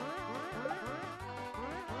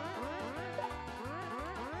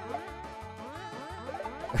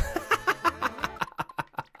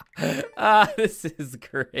 This is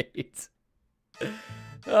great.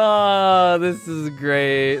 Oh, this is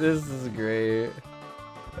great. This is great.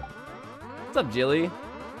 What's up, Jilly?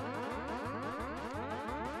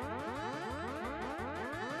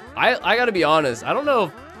 I gotta be honest. I don't know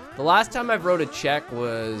if the last time I've wrote a check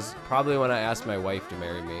was probably when I asked my wife to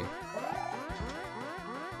marry me.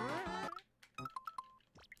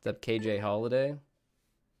 What's up, KJ Holiday? All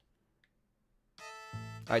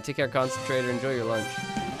right, take care, Concentrator. Enjoy your lunch.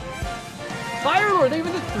 Firelord, thank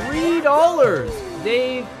you for the $3.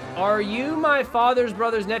 Dave, are you my father's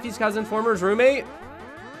brother's nephew's cousin, former's roommate?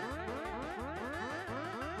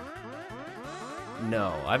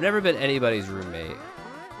 No, I've never been anybody's roommate.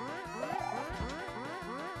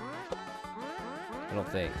 I don't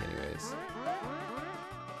think, anyways.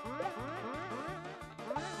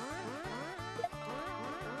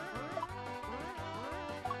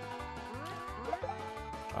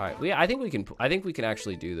 All right, I think we can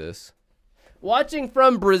actually do this. Watching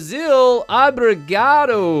from Brazil,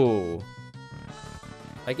 obrigado.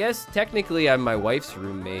 I guess technically I'm my wife's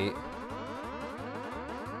roommate.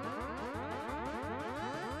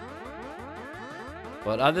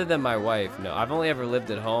 But other than my wife, no. I've only ever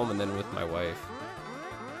lived at home and then with my wife.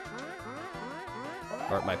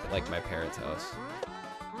 Or at my parents' house.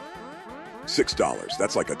 $6.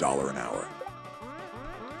 That's like $1 an hour.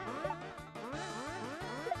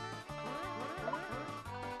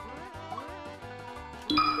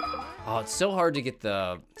 Oh, it's so hard to get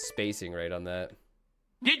the spacing right on that.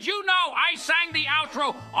 Did you know I sang the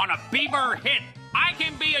outro on a Bieber hit? I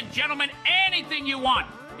can be a gentleman, anything you want.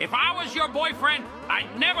 If I was your boyfriend,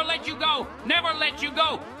 I'd never let you go, never let you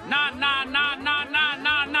go. Nah, nah, nah, nah, nah,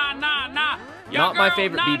 nah, nah, nah, nah. Not my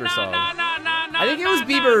favorite Bieber song. I think it was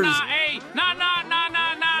Bieber's.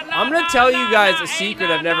 I'm gonna tell you guys a secret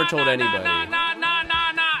I've never told anybody.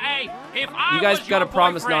 You guys gotta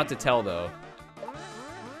promise not to tell, though.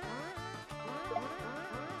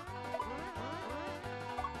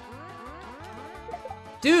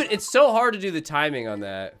 Dude, it's so hard to do the timing on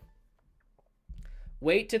that.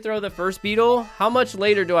 Wait to throw the first beetle? How much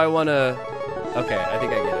later do I want to... Okay, I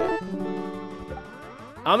think I get it.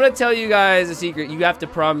 I'm going to tell you guys a secret. You have to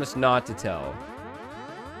promise not to tell.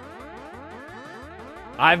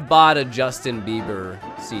 I've bought a Justin Bieber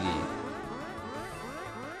CD.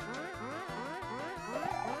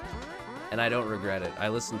 And I don't regret it. I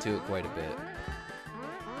listened to it quite a bit.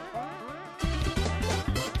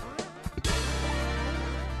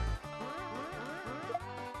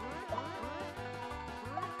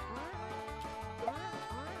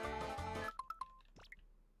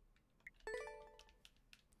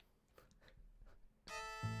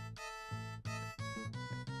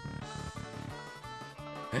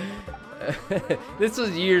 This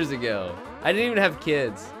was years ago. I didn't even have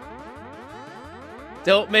kids.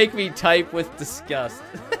 Don't make me type with disgust.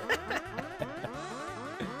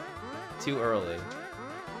 Too early.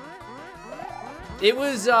 It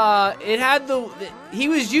was, it had he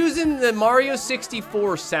was using the Mario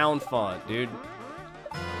 64 sound font, dude.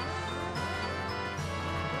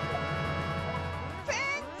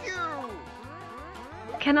 Thank you.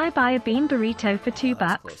 Can I buy a bean burrito for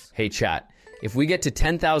 $2? Hey chat, if we get to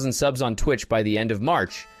 10,000 subs on Twitch by the end of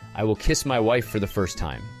March, I will kiss my wife for the first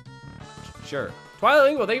time. Sure. Twilight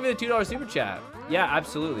Lingual, thank you for the $2 super chat. Yeah,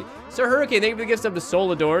 absolutely. Sir Hurricane, thank you for the gift sub to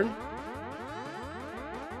Soul Adorn.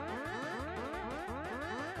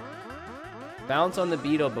 Bounce on the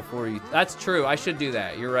beetle before you... That's true. I should do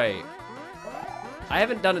that. You're right. I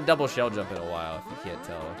haven't done a double shell jump in a while, if you can't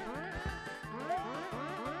tell.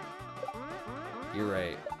 You're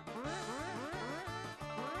right.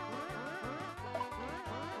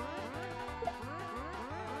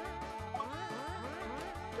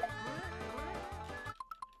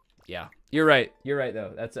 Yeah, you're right. You're right,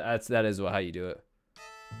 though. That is how you do it.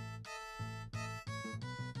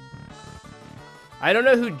 I don't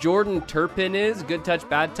know who Jordan Turpin is. Good touch,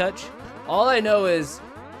 bad touch. All I know is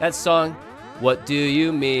that song, What Do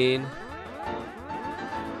You Mean?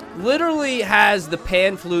 Literally has the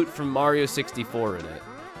pan flute from Mario 64 in it.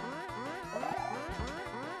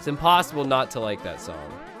 It's impossible not to like that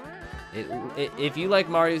song. If you like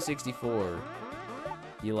Mario 64,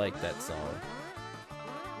 you like that song.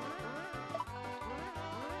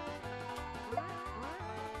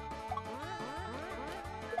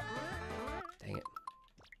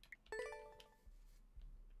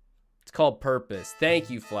 It's called Purpose. Thank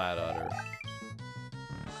you, Flat Otter.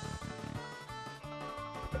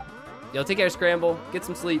 Yo, take care, Scramble. Get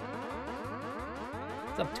some sleep.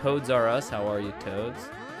 What's up, Toads R Us? How are you, Toads?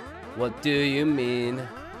 What do you mean?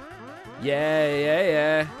 Yeah, yeah,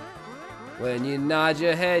 yeah. When you nod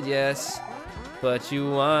your head, yes. But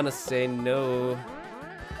you wanna say no.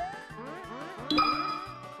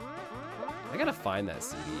 I gotta find that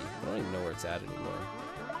CD. I don't even know where it's at anymore.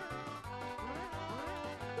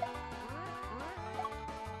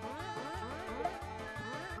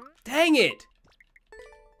 Dang it!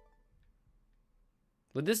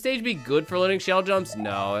 Would this stage be good for learning shell jumps?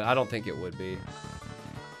 No, I don't think it would be.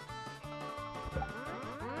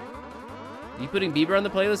 Are you putting Bieber on the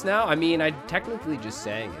playlist now? I mean, I technically just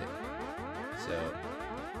sang it.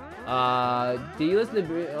 So. Do you listen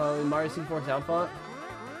to Mario 64 sound font?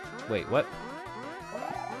 Wait, what?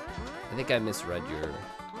 I think I misread your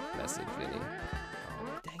message, Vinny.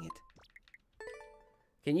 Oh, dang it.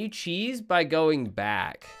 Can you cheese by going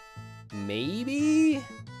back? Maybe?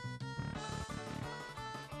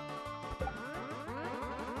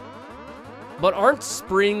 But aren't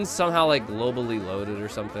springs somehow like globally loaded or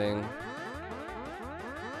something?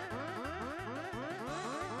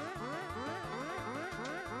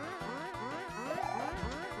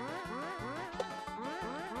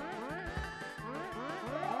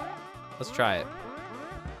 Let's try it.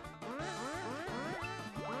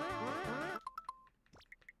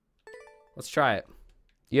 Let's try it.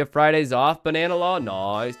 You have Fridays off, Banana Law?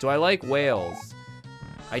 Nice. Do I like whales?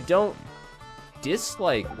 I don't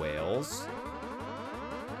dislike whales.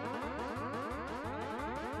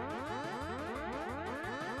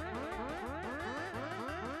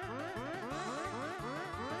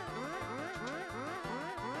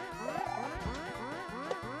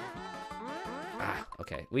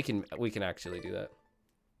 Okay, we can actually do that.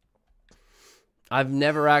 I've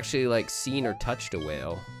never actually like seen or touched a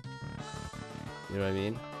whale. You know what I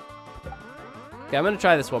mean? Okay, I'm gonna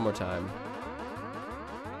try this one more time.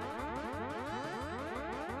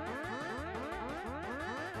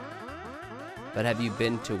 But have you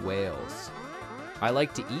been to Wales? I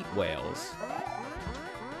like to eat whales.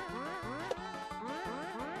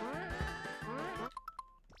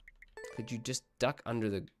 Could you just duck under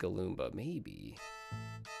the Galumba? Maybe.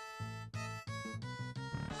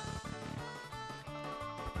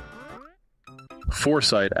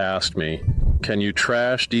 Foresight asked me, can you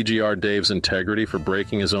trash DGR Dave's integrity for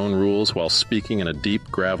breaking his own rules while speaking in a deep,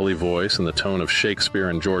 gravelly voice in the tone of Shakespeare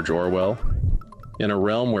and George Orwell? In a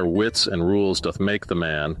realm where wits and rules doth make the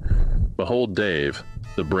man, behold Dave,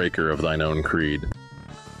 the breaker of thine own creed.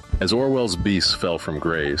 As Orwell's beasts fell from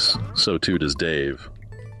grace, so too does Dave,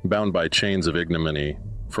 bound by chains of ignominy,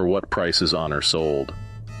 for what price is honor sold?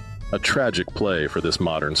 A tragic play for this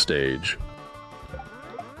modern stage.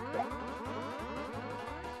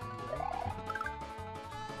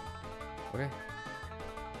 Okay.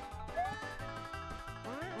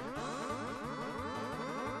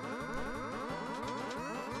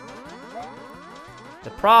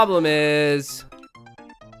 The problem is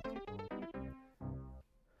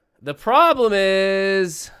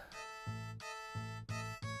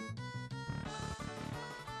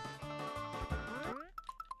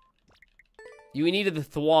you needed the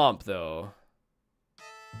thwomp though.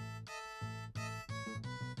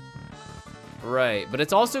 Right, but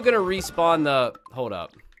it's also gonna respawn the, hold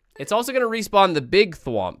up. It's also gonna respawn the big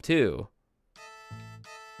thwomp too.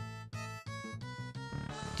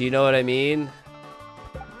 Do you know what I mean?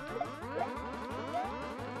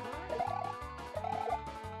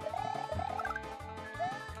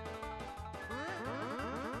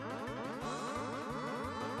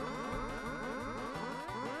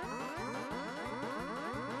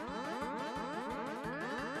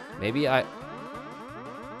 Maybe I...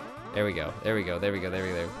 There we go. There we go. There we go. There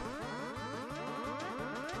we go.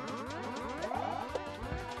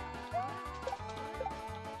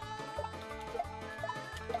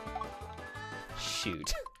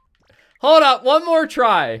 Shoot. Hold up. One more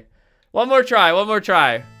try. One more try. One more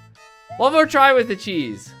try. One more try with the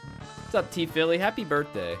cheese. What's up, T Philly? Happy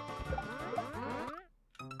birthday.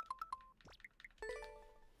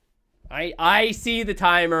 I see the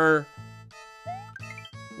timer.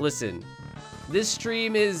 Listen. This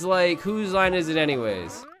stream is like, whose line is it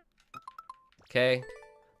anyways? Okay?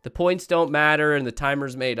 The points don't matter and the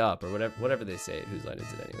timer's made up, or whatever they say. Whose line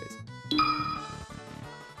is it anyways?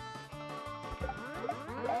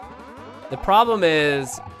 The problem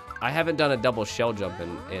is, I haven't done a double shell jump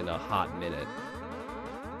in a hot minute.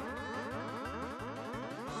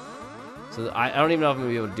 So I don't even know if I'm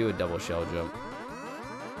gonna be able to do a double shell jump.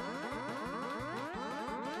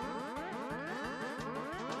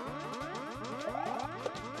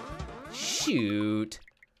 Shoot.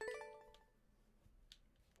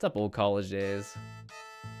 What's up, old college days?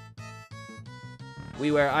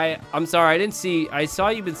 I'm sorry, I didn't see, I saw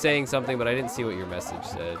you've been saying something, but I didn't see what your message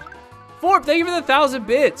said. Forb, thank you for the 1,000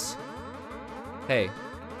 bits. Hey.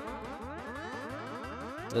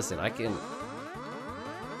 Listen, I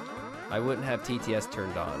wouldn't have TTS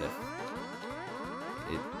turned on if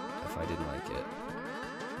I didn't like it.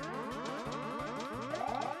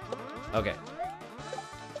 Okay.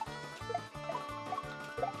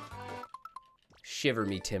 Shiver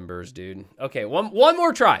me timbers, dude. Okay, one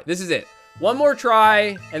more try. This is it. One more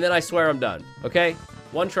try, and then I swear I'm done. Okay?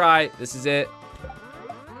 One try. This is it.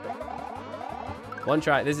 One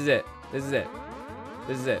try. This is it. This is it.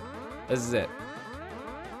 This is it. This is it.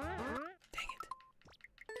 Dang it.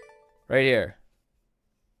 Right here.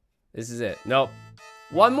 This is it. Nope.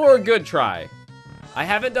 One more good try. I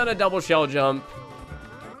haven't done a double shell jump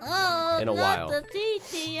in a while. The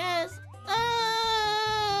TTS.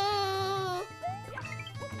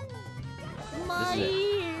 This is it.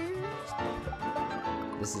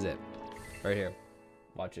 This is it. Right here.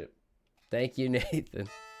 Watch it. Thank you, Nathan.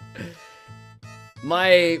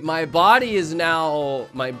 My body is now,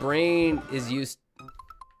 my brain is used.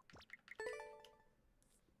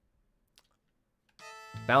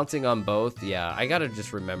 Bouncing on both. Yeah, I gotta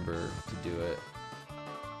just remember to do it.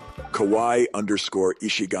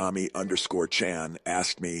 Kawaii_Ishigami_Chan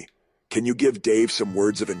asked me, can you give Dave some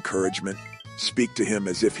words of encouragement? Speak to him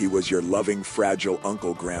as if he was your loving, fragile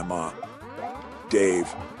uncle grandma.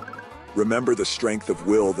 Dave, remember the strength of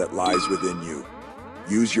will that lies within you.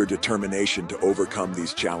 Use your determination to overcome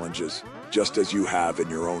these challenges, just as you have in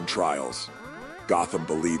your own trials. Gotham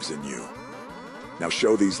believes in you. Now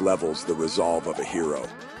show these levels the resolve of a hero.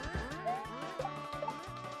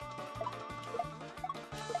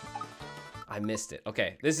 missed it.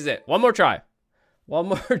 Okay, this is it. One more try. One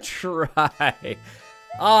more try.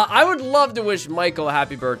 I would love to wish Michael a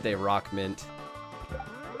happy birthday, Rockmint.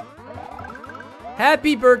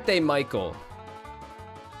 Happy birthday, Michael.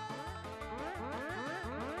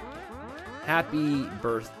 Happy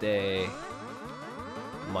birthday,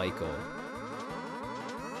 Michael.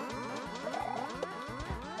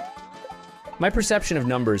 My perception of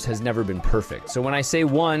numbers has never been perfect, so when I say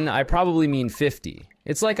 1, I probably mean 50.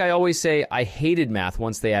 It's like I always say I hated math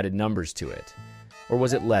once they added numbers to it. Or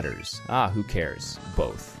was it letters? Ah, who cares?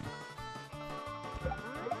 Both.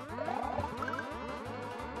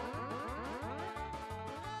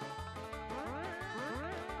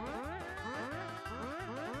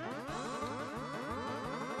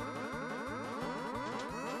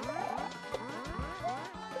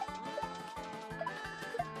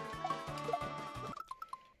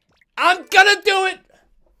 I'm gonna do it!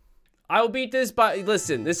 I will beat this by...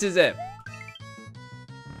 Listen, this is it.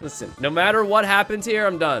 Listen, no matter what happens here,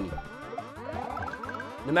 I'm done.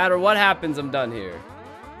 No matter what happens, I'm done here.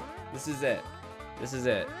 This is it. This is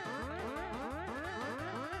it.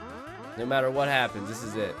 No matter what happens, this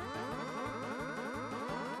is it.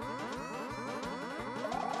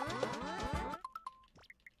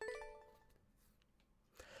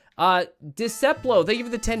 Deceplo, thank you for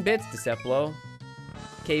the 10 bits, Deceplo.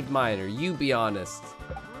 Cave Miner, you be honest.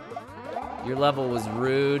 Your level was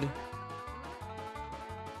rude.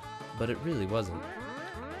 But it really wasn't.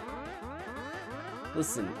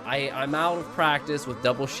 Listen, I'm out of practice with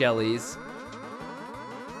double Shellys.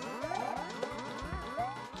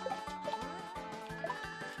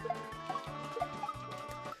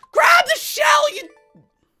 Grab the shell, you...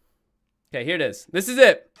 Okay, here it is. This is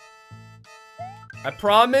it. I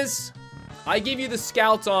promise, I give you the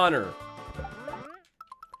Scout's honor.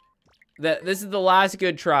 That this is the last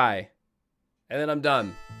good try. And then I'm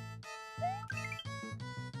done.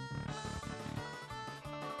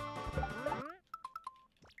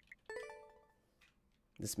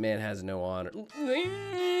 This man has no honor. Okay,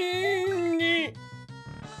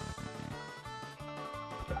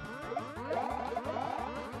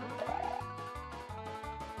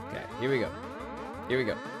 here we go. Here we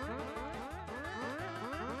go.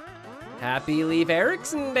 Happy Leif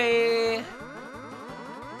Erikson Day.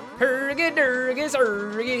 Hergy durgy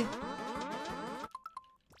surgy.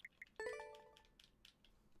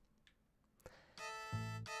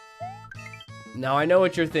 Now I know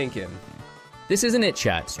what you're thinking. This isn't it,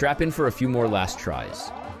 chat. Strap in for a few more last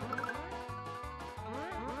tries.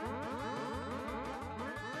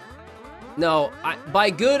 No,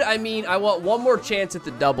 by good, I mean I want one more chance at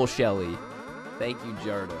the double Shelly. Thank you,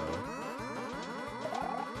 Jardo.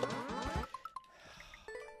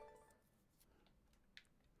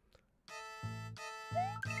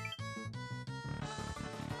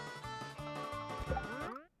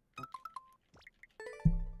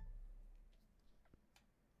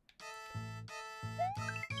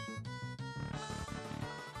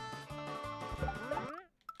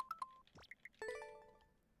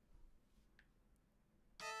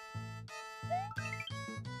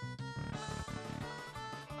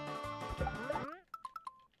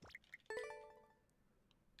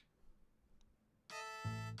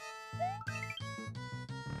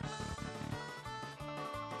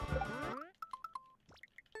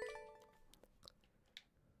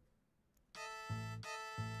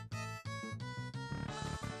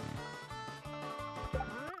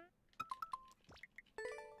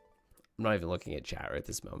 I'm not even looking at chat right at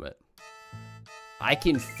this moment. I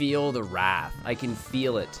can feel the wrath. I can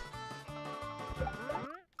feel it.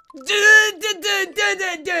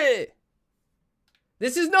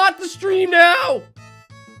 This is not the stream now!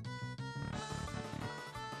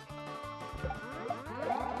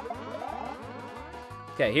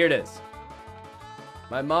 Okay, here it is.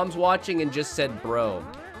 My mom's watching and just said, bro.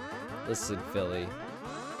 Listen, Philly.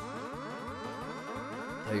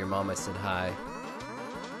 Tell your mom I said hi.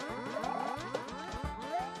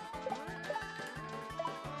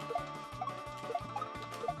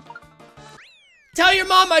 Tell your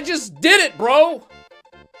mom I just did it, bro!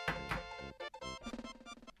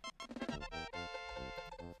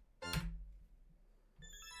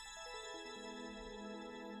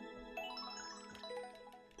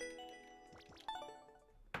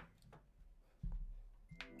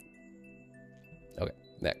 Okay,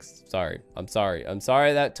 next. Sorry. I'm sorry. I'm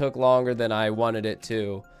sorry that took longer than I wanted it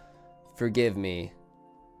to. Forgive me.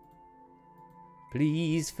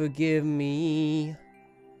 Please forgive me.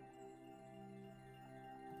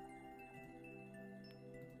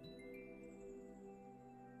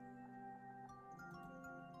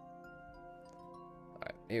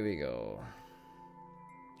 Here we go.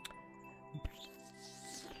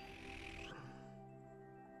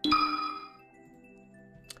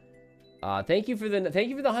 Thank you for the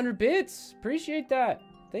 100 bits. Appreciate that.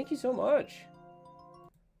 Thank you so much.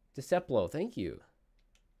 Deceplo, thank you.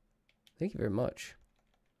 Thank you very much.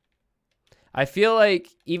 I feel like,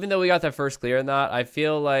 even though we got that first clear in that, I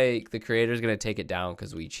feel like the creator's going to take it down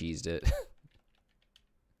because we cheesed it.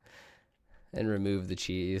 And remove the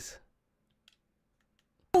cheese.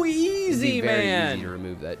 So easy, very man. Easy to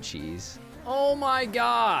remove that cheese. Oh my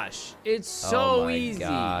gosh. It's so easy. Oh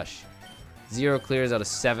my gosh. 0 clears out of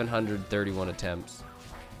 731 attempts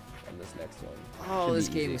on this next one. Oh, this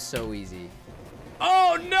game is so easy.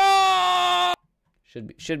 Oh no!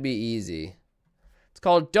 Should be easy. It's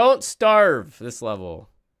called Don't Starve, this level.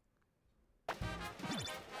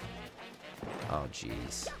 Oh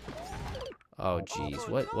jeez. Oh jeez.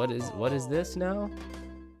 What is this now?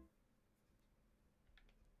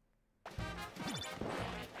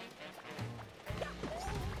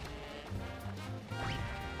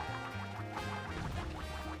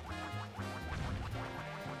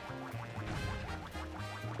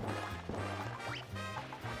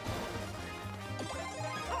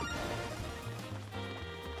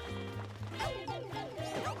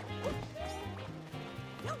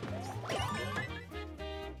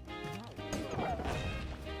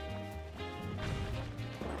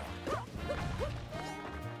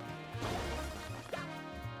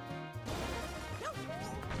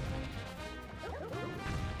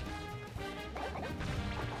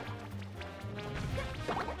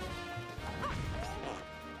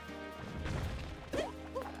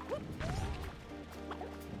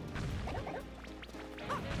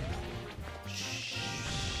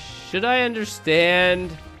 Should I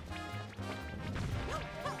understand?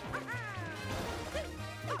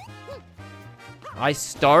 I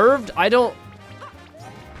starved? I don't...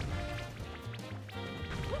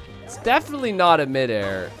 It's definitely not a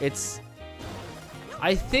midair. It's...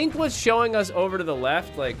 I think what's showing us over to the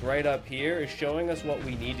left, like right up here, is showing us what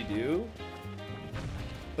we need to do.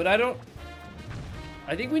 But I don't...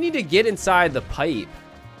 I think we need to get inside the pipe.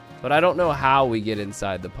 But I don't know how we get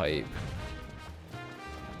inside the pipe.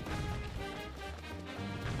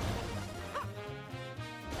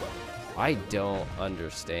 I don't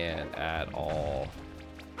understand at all.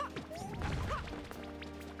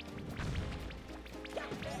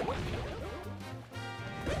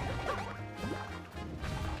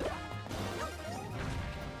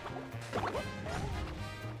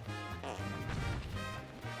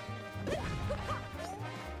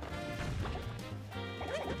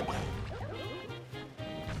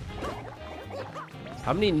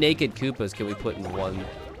 How many naked Koopas can we put in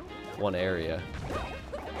one area?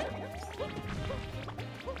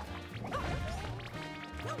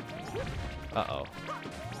 Uh-oh.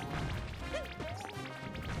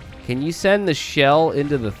 Can you send the shell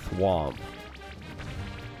into the thwomp?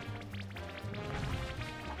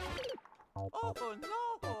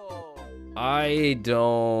 I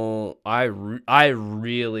don't... I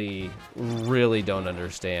really don't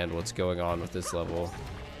understand what's going on with this level.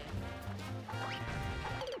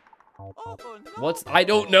 I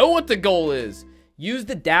don't know what the goal is. Use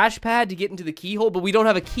the dash pad to get into the keyhole, but we don't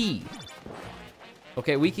have a key.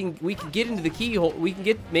 Okay, we can get into the keyhole. We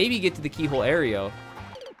can maybe get to the keyhole area.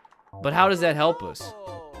 But how does that help us?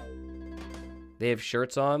 They have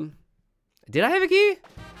shirts on. Did I have a key?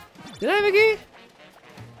 Did I have a key?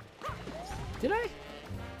 Did I?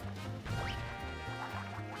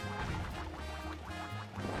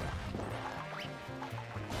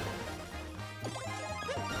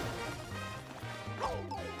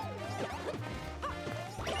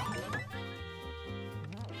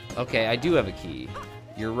 Okay, I do have a key.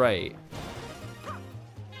 You're right.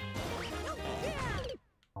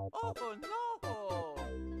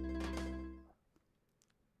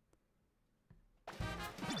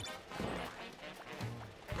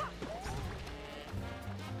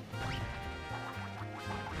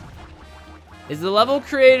 Is the level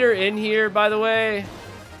creator in here, by the way?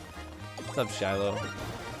 What's up, Shiloh?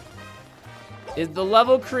 Is the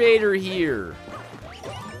level creator here?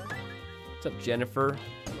 What's up, Jennifer?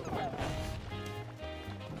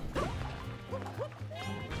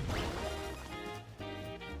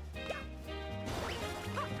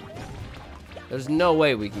 There's no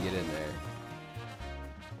way we can get in there.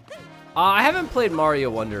 I haven't played Mario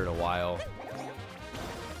Wonder in a while.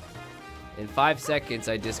 In 5 seconds,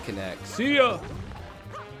 I disconnect. See ya!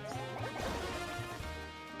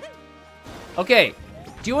 Okay.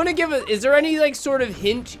 Do you want to give is there any, like, sort of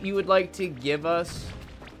hint you would like to give us?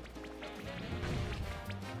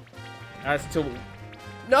 As to...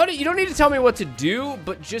 No, you don't need to tell me what to do,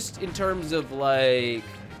 but just in terms of, like...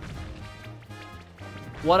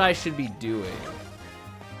 what I should be doing.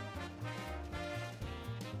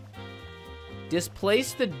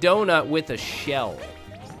 Displace the donut with a shell.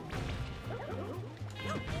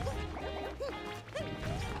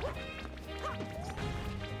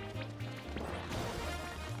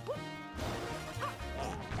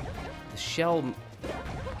 The shell...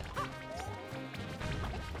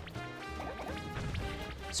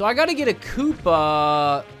 So I gotta get a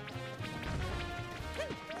Koopa...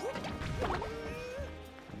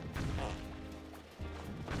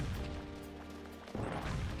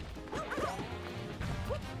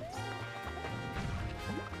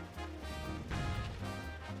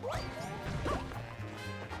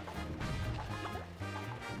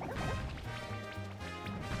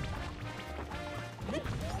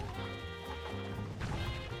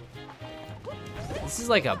 This is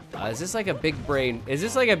like a, is this like a big brain, is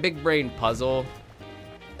this like a big brain puzzle?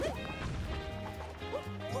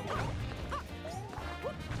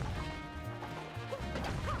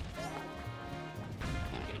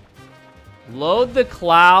 Load the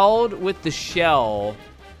cloud with the shell,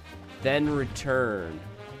 then return.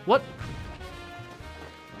 What?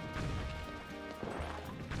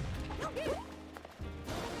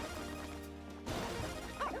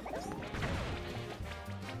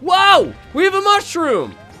 Whoa! We have a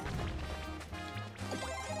mushroom!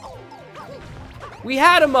 We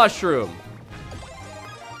had a mushroom!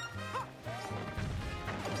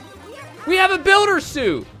 We have a builder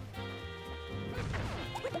suit!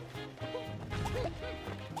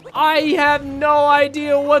 I have no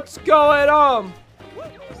idea what's going on!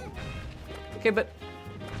 Okay, but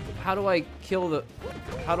how do I kill the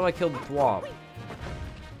thwomp?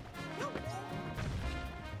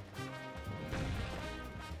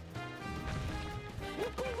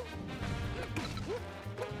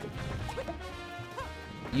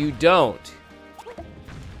 You don't.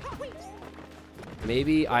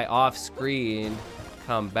 Maybe I off screen,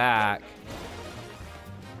 come back.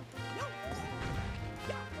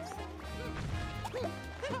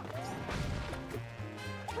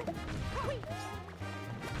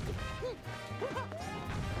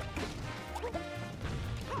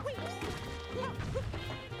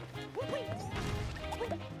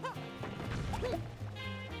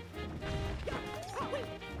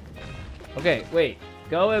 Okay, wait.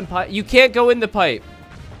 Go in pipe. You can't go in the pipe.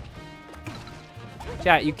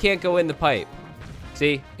 Chat, you can't go in the pipe.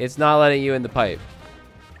 See? It's not letting you in the pipe.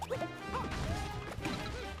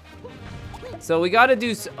 So we gotta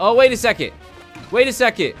do... Oh, wait a second. Wait a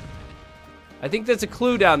second. I think that's a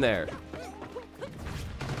clue down there.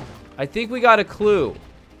 I think we got a clue.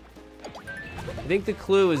 I think the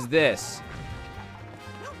clue is this.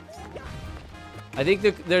 I think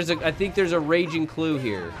there's a raging clue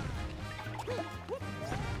here.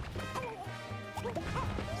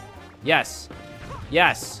 Yes.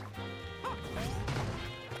 Yes.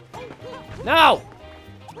 No!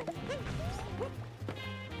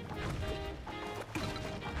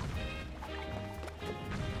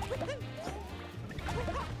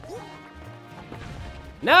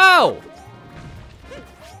 No!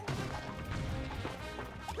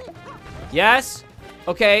 Yes.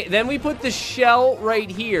 Okay, then we put the shell right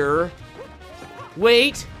here.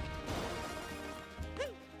 Wait.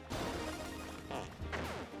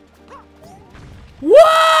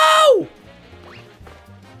 Whoa!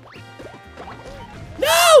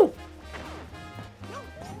 No!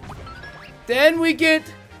 Then we get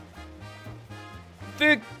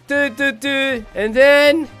and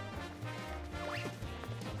then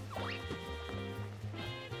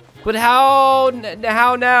but how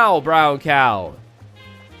now, brown cow?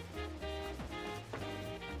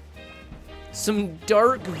 Some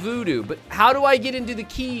dark voodoo, but how do I get into the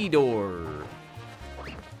key door?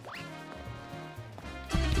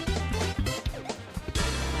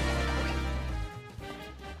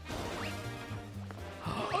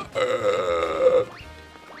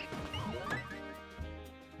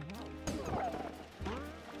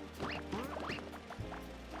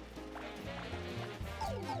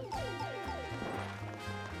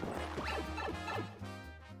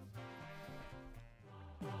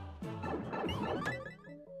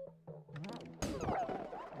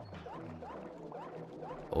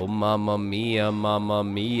 Oh, mamma mia, mamma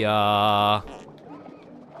mia.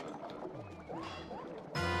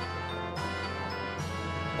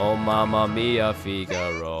 Oh, mamma mia,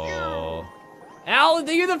 Figaro. Al,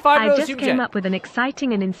 you're the $5 I just super came chat. up with an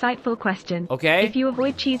exciting and insightful question. Okay. If you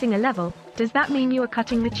avoid cheesing a level, does that mean you are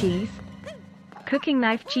cutting the cheese? Cooking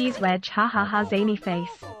knife cheese wedge, ha ha ha, zany face.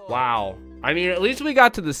 Wow. I mean, at least we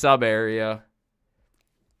got to the sub area.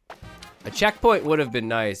 A checkpoint would have been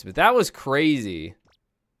nice, but that was crazy.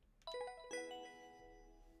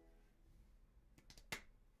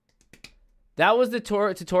 That was the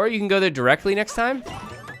tutorial. You can go there directly next time?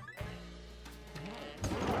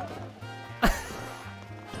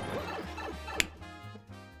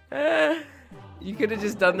 You could have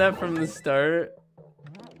just done that from the start.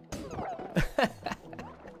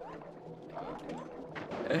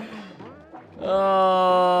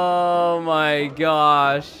 Oh my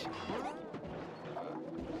gosh.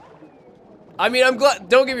 I mean, I'm glad,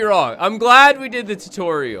 don't get me wrong. I'm glad we did the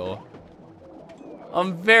tutorial.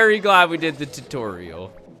 I'm very glad we did the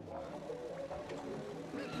tutorial.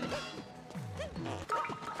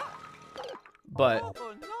 But,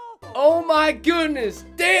 oh my goodness,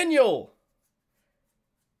 Daniel!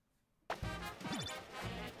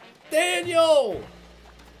 Daniel!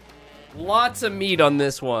 Lots of meat on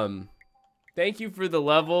this one. Thank you for the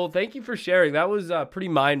level. Thank you for sharing. That was pretty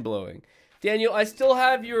mind-blowing. Daniel, I still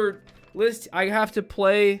have your list. I have to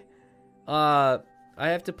play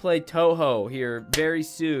Toho here very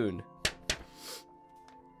soon.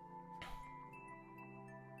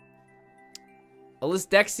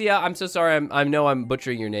 Alistexia, I'm so sorry. I know I'm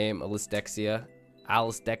butchering your name. Alistexia. That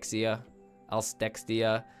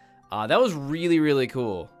was really, really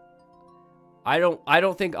cool. I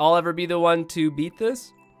don't think I'll ever be the one to beat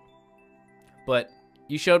this, but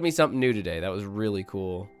you showed me something new today. That was really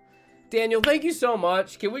cool. Daniel, thank you so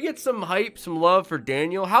much. Can we get some hype, some love for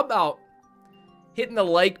Daniel? How about hitting the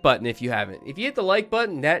like button if you haven't? If you hit the like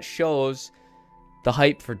button, that shows the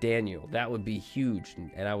hype for Daniel. That would be huge,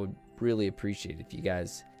 and I would really appreciate it if you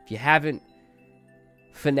guys, if you haven't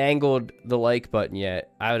finangled the like button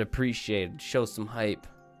yet, I would appreciate it. Show some hype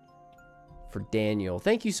for Daniel.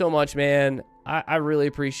 Thank you so much, man. I really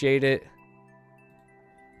appreciate it.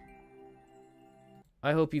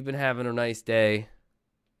 I hope you've been having a nice day.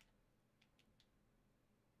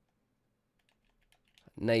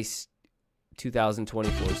 Nice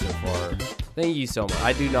 2024 so far. Thank you so much.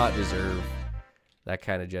 I do not deserve that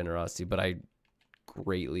kind of generosity, but I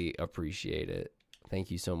greatly appreciate it.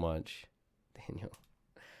 Thank you so much, Daniel.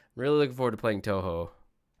 I'm really looking forward to playing Toho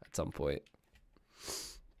at some point.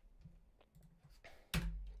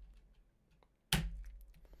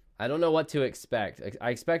 I don't know what to expect.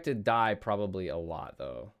 I expect to die probably a lot,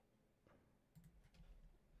 though.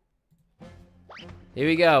 Here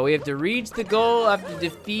we go. We have to reach the goal after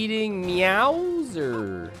defeating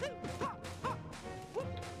Meowser.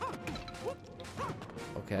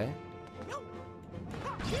 Okay.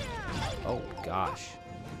 Oh, gosh.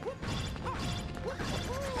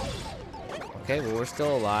 Okay, well, we're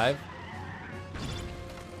still alive.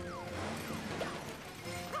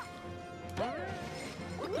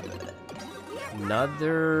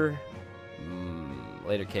 Another...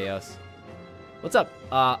 later, Chaos. What's up?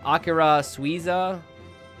 Akira Suiza.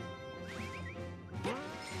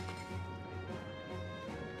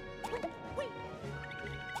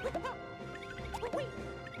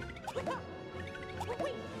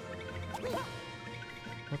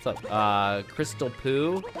 What's up? Crystal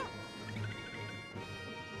Poo.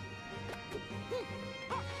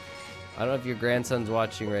 I don't know if your grandson's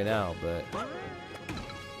watching right now, but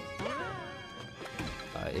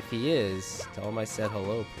if he is, tell him I said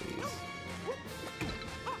hello, please.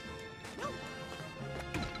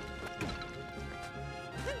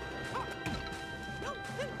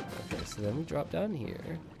 Okay, so then we drop down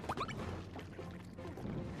here.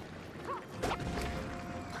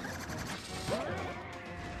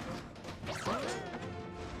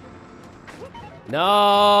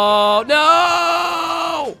 No!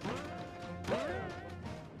 No!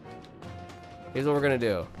 Here's what we're gonna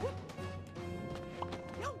do.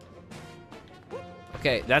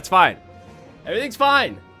 Okay, that's fine. Everything's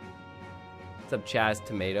fine. What's up, Chaz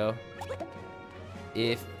Tomato?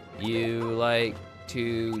 If you like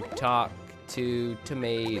to talk to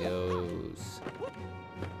tomatoes.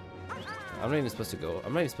 I'm not even supposed to go.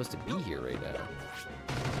 I'm not even supposed to be here right now.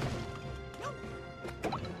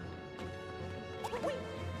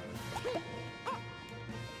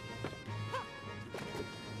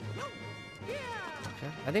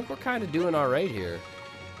 Okay, I think we're kind of doing all right here.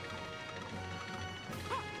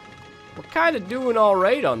 We're kind of doing all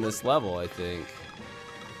right on this level, I think.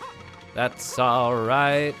 That's all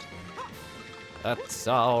right. That's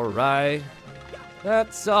all right.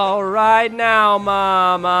 That's all right now,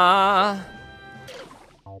 Mama.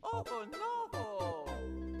 Oh, no.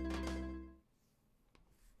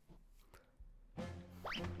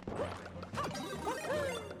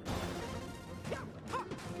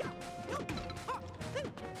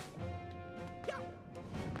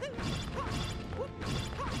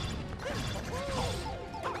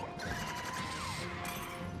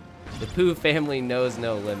 The Pooh family knows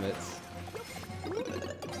no limits.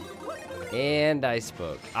 And I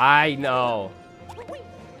spoke. I know.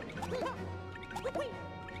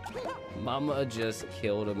 Mama just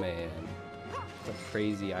killed a man. It's a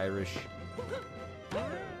crazy Irish.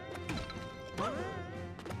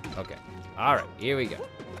 Okay. Alright, here we go.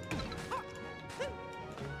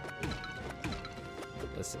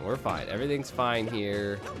 Listen, we're fine. Everything's fine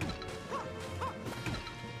here.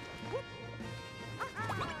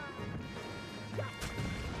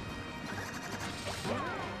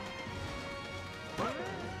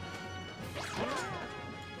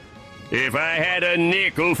 If I had a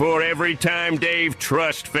nickel for every time Dave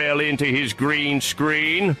Trust fell into his green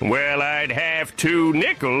screen, well, I'd have 2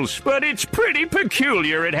 nickels, but it's pretty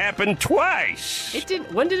peculiar it happened twice. It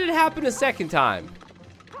didn't. When did it happen a second time?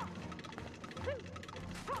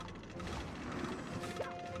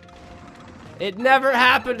 It never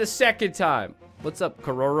happened a second time. What's up,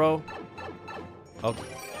 Kororo? Okay.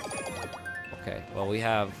 Okay, well, we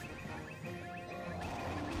have...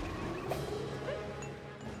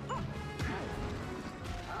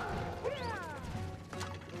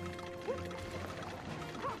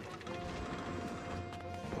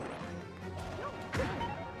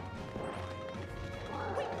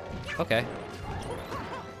 Okay.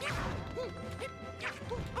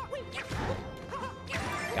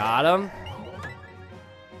 Got him.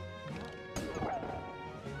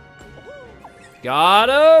 Got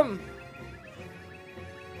him.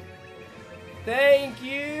 Thank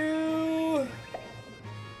you.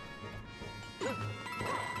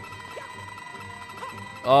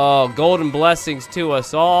 Oh, golden blessings to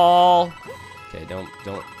us all. Okay, don't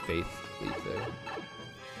faith leave there.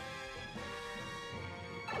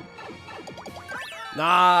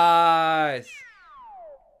 Nice.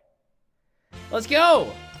 Let's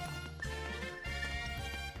go.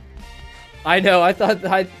 I know. I thought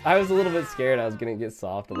I was a little bit scared. I was gonna get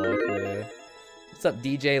soft a little clear. What's up,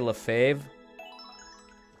 DJ LaFave?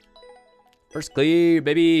 First clear,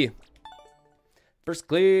 baby. First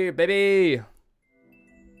clear, baby.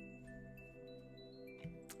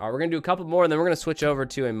 All right, we're gonna do a couple more, and then we're gonna switch over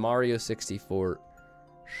to a Mario 64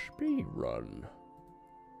 speed run.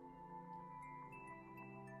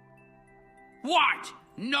 What?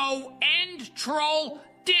 No end, troll?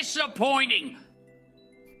 Disappointing.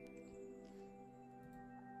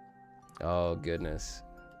 Oh, goodness.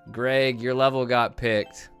 Greg, your level got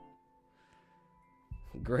picked.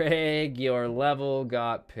 Greg, your level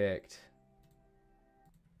got picked.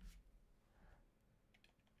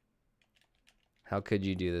 How could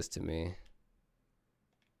you do this to me?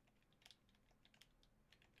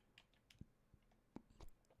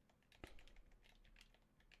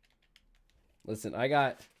 Listen, I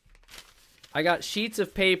got sheets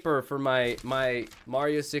of paper for my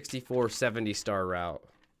Mario 64 70-star route.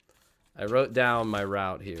 I wrote down my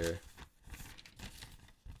route here.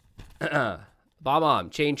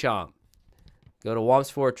 Bomb-Omb, Chain Chomp. Go to Womp's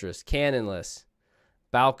Fortress, Cannonless,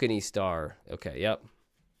 Balcony Star. Okay, yep.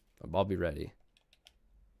 I'll be ready.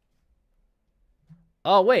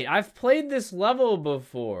 Oh, wait, I've played this level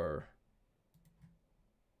before.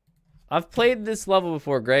 I've played this level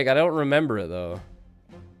before, Greg. I don't remember it, though.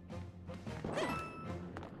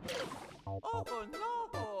 Oh, no.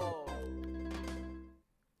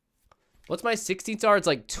 What's my 16 star? It's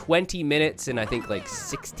like 20 minutes and I think like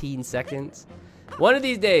 16 seconds. One of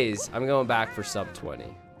these days, I'm going back for sub 20.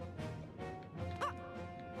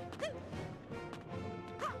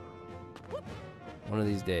 One of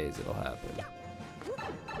these days, it'll happen.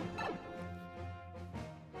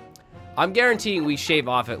 I'm guaranteeing we shave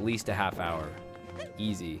off at least a half hour.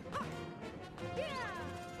 Easy.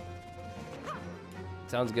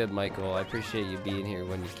 Sounds good, Michael. I appreciate you being here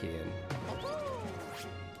when you can.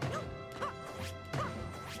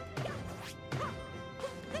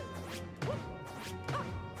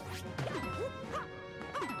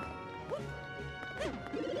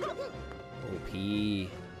 OP.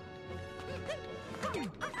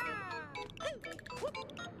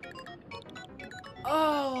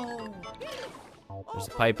 Oh! There's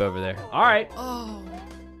a pipe over there. All right. Oh.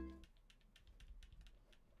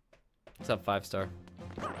 What's up, 5-star?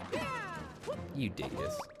 You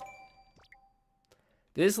dingus.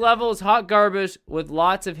 This level is hot garbage with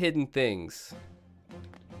lots of hidden things.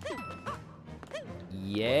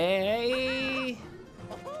 Yay!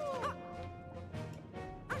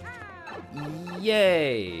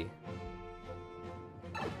 Yay!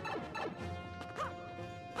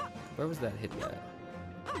 Where was that hidden at?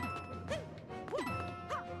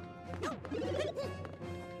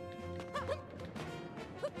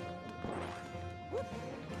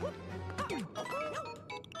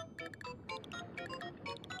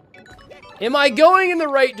 Am I going in the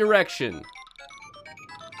right direction?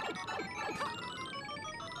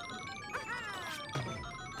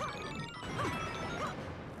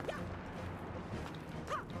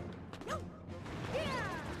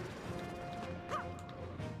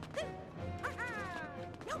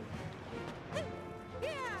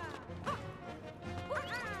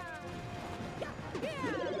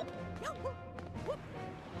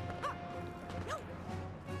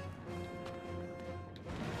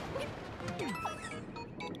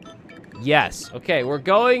 Yes. Okay, we're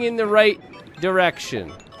going in the right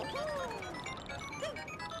direction.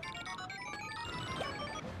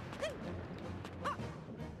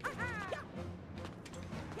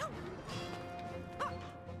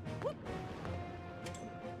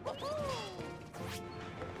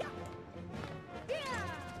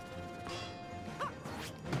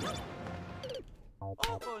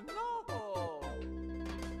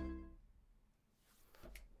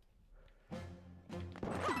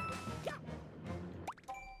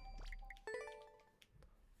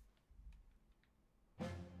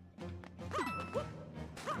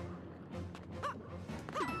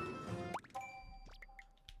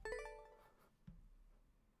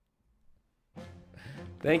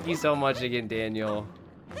 Thank you so much again, Daniel.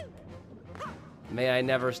 May I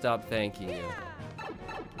never stop thanking you.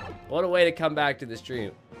 What a way to come back to the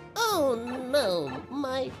stream. Oh no,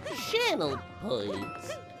 my channel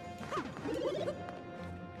points.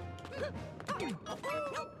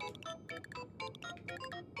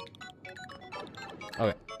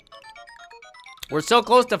 Okay. We're so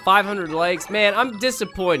close to 500 likes. Man, I'm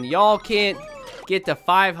disappointed. Y'all can't get to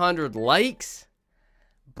 500 likes?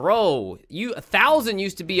 Bro, 1,000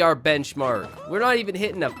 used to be our benchmark. We're not even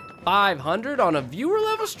hitting a 500 on a viewer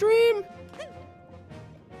level stream?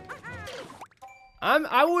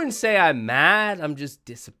 I wouldn't say I'm mad. I'm just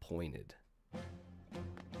disappointed.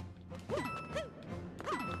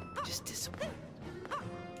 Just disappointed.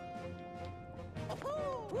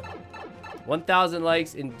 1,000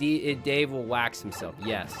 likes and Dave will wax himself.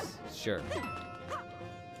 Yes, sure.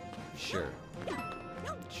 Sure.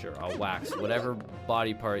 Sure, I'll wax whatever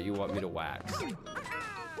body part you want me to wax.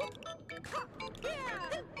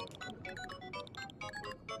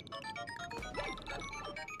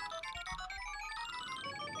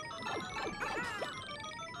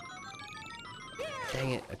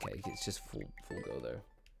 Dang it. Okay, it's just full go there.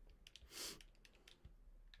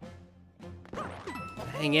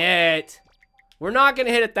 Dang it. We're not gonna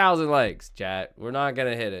hit 1,000 likes, chat. We're not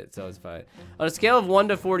gonna hit it, so it's fine. On a scale of 1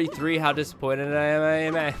 to 43, how disappointed I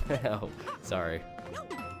am. Oh, sorry.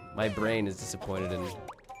 My brain is disappointed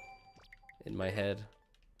in my head.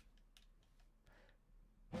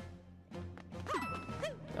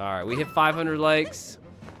 All right, we hit 500 likes.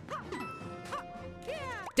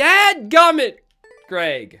 Dadgummit,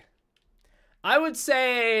 Greg. I would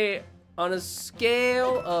say on a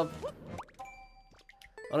scale of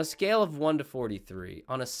 1 to 43,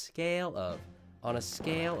 on a scale of.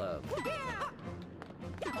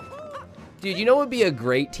 Dude, you know what would be a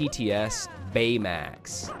great TTS?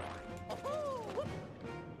 Baymax.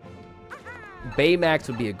 Baymax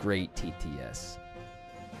would be a great TTS.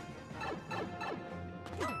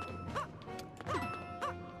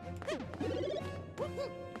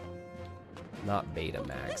 Not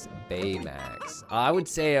Betamax, Baymax. I would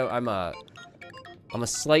say I'm a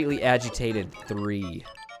slightly agitated 3.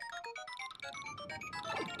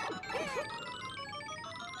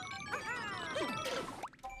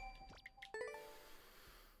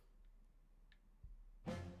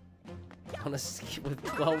 On a scale with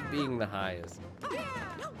 12 being the highest.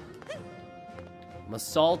 I'm a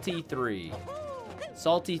salty 3.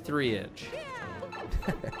 Salty 3-inch.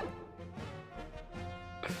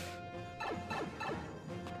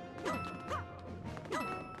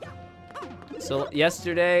 So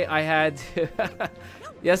yesterday I had to,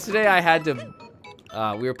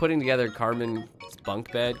 we were putting together Carmen's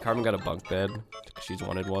bunk bed. Carmen got a bunk bed. She's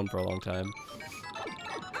wanted one for a long time.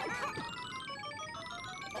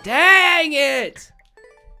 Dang it!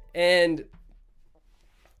 And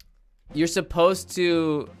you're supposed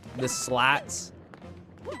to, the slats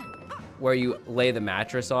where you lay the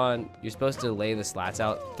mattress on, you're supposed to lay the slats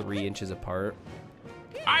out 3 inches apart.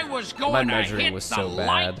 I was going to hit was the so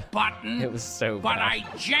like bad. button, It was so but bad. I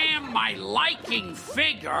jammed my liking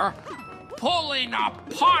finger, pulling a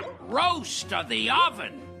pot roast to the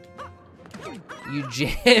oven. You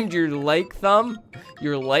jammed your like thumb?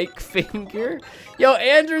 Your like finger? Yo,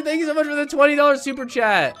 Andrew, thank you so much for the $20 super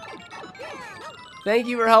chat. Thank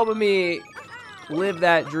you for helping me live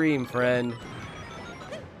that dream, friend.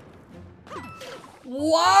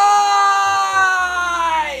 Why?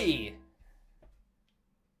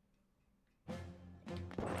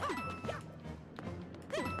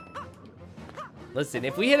 Listen,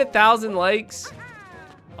 if we hit 1,000 likes,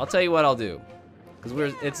 I'll tell you what I'll do.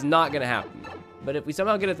 Because it's not gonna happen. But if we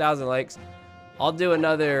somehow get 1,000 likes, I'll do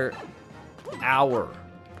another hour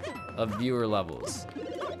of viewer levels.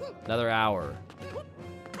 Another hour.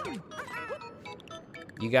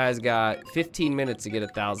 You guys got 15 minutes to get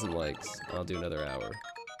 1,000 likes. I'll do another hour.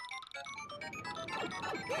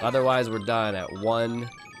 Otherwise, we're done at 1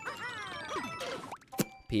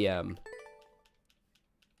 p.m.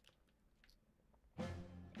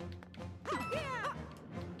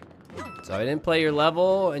 So I didn't play your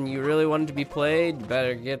level, and you really wanted to be played. You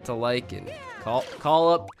better get to liking. Call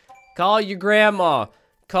your grandma.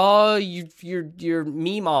 Call your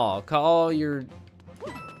meemaw. Call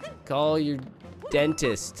your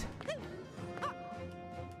dentist.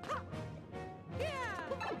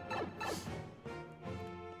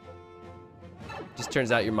 Just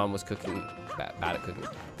turns out your mom was cooking bad at cooking.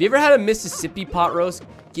 Have you ever had a Mississippi pot roast,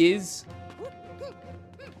 Giz?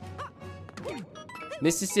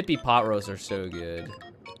 Mississippi pot roasts are so good.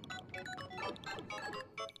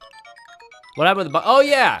 What happened with the oh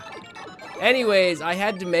yeah! Anyways, I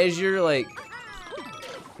had to measure, like...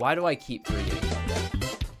 Why do I keep forgetting about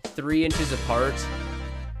that? 3 inches apart.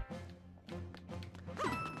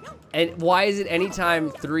 And why is it anytime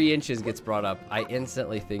 3 inches gets brought up, I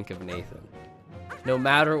instantly think of Nathan? No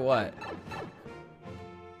matter what.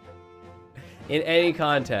 In any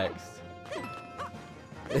context.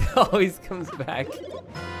 It always comes back.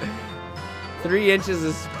 3 inches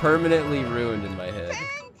is permanently ruined in my head.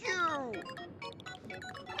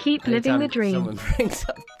 Keep living the dream. Someone brings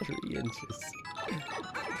up 3 inches.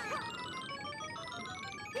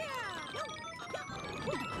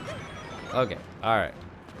 Okay, alright.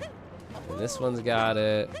 This one's got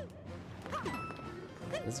it.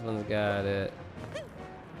 This one's got it.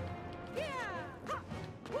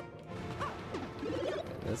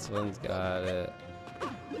 This one's got it.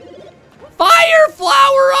 Fire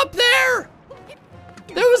flower up there!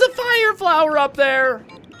 There was a fire flower up there!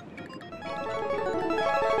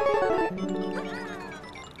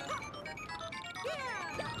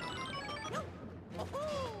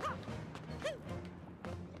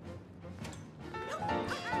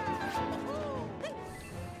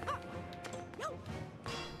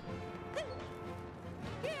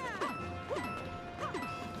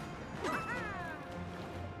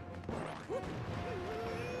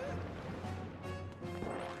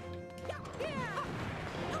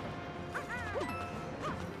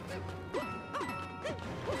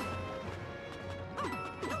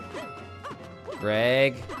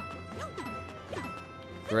 Greg.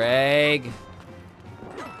 Greg.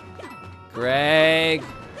 Greg.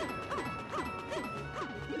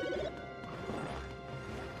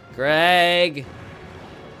 Greg.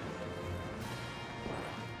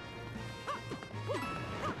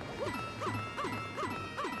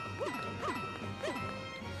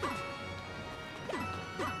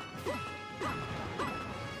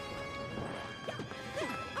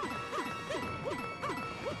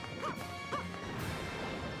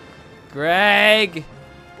 Greg!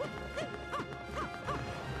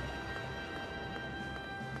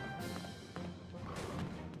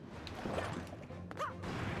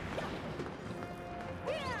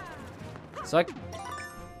 So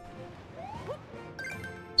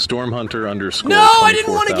Storm Hunter underscore No, I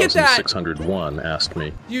didn't want to get that! 601 asked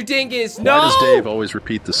me, You dingus, no! why does Dave always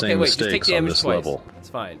repeat the same Okay, wait, just take mistakes on damage this twice. level? It's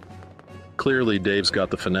fine. Clearly, Dave's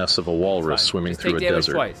got the finesse of a walrus swimming Just through a take damage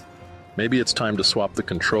desert. twice. Maybe it's time to swap the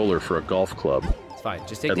controller for a golf club. It's fine.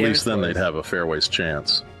 Just take At damage least then twice. they'd have a fairways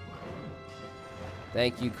chance.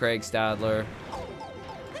 Thank you, Craig Stadler.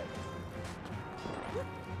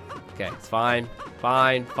 Okay, it's fine.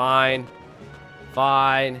 Fine, fine.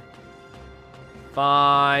 Fine.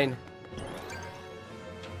 Fine.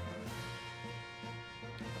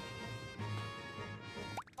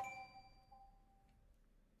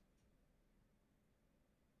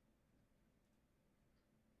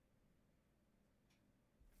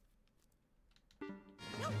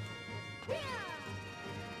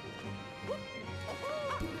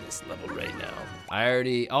 This level right now. I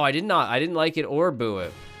already... Oh, I didn't like it or boo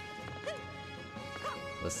it.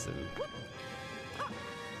 Listen.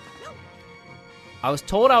 I was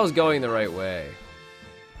told I was going the right way.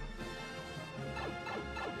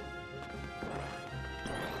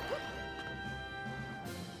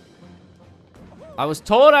 I was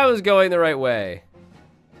told I was going the right way.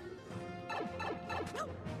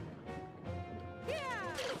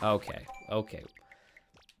 Okay, okay.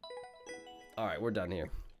 All right, we're done here.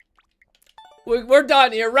 We're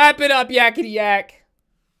done here. Wrap it up, yakety yak.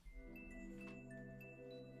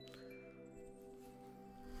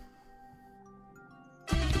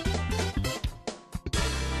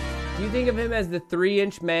 Do you think of him as the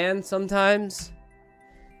 3-inch man sometimes?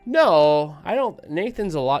 No, I don't.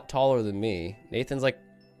 Nathan's a lot taller than me. Nathan's like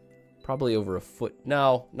probably over a foot.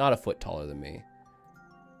 No, not a foot taller than me.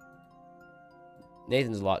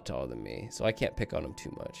 Nathan's a lot taller than me, so I can't pick on him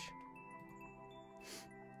too much.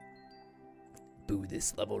 Boo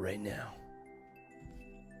this level right now.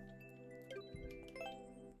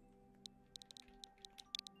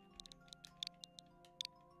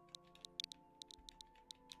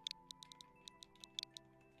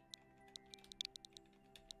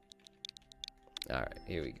 Alright,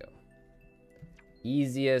 here we go.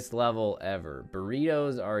 Easiest level ever.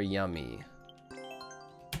 Burritos are yummy.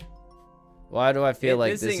 Why do I feel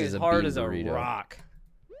like this thing is is a hard bean as a burrito? rock.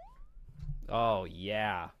 Oh,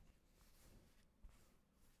 yeah.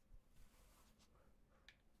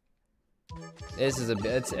 This is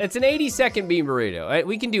it's an 80-second bean burrito.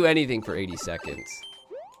 We can do anything for 80 seconds.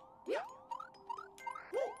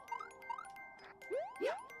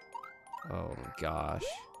 Oh gosh.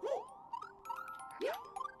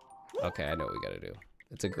 Okay, I know what we gotta do.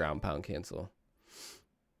 It's a ground pound cancel.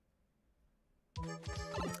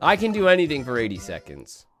 I can do anything for 80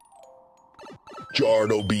 seconds.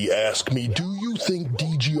 Jardo B asked me, do you think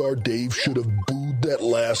DGR Dave should have booed that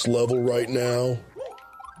last level right now?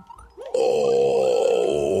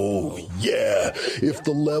 Oh, yeah. If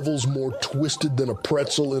the level's more twisted than a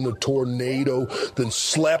pretzel in a tornado, then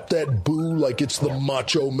slap that boo like it's the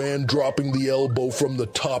Macho Man dropping the elbow from the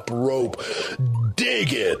top rope.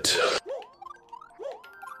 Dig it!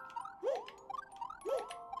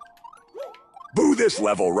 Boo this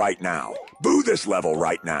level right now. Boo this level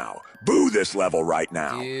right now. Boo this level right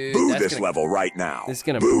now. Dude, boo this level right now. This is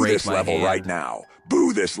gonna boo break this my level hand. right now.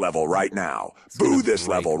 Boo this level right now. Boo this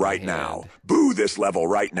level right now. Boo this level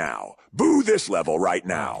right now. Boo this level right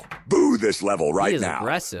now. Boo this level right now.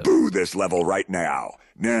 Aggressive. Boo this level right now.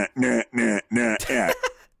 Nah, nah, nah, nah, nah.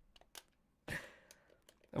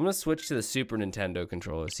 I'm gonna switch to the Super Nintendo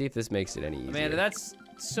controller. See if this makes it any easier. Amanda, that's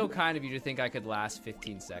so kind of you to think I could last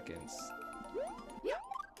 15 seconds.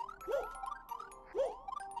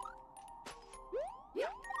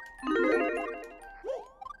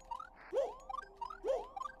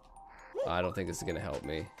 I don't think this is gonna help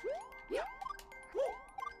me.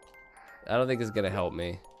 I don't think this is gonna help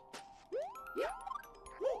me.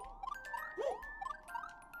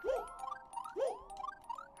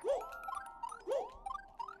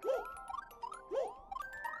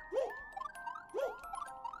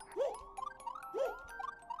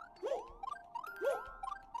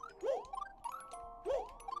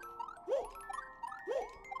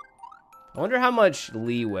 I wonder how much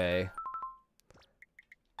leeway.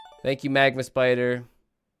 Thank you, Magma Spider.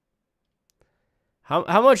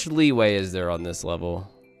 How much leeway is there on this level?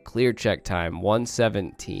 Clear check time,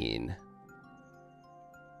 117.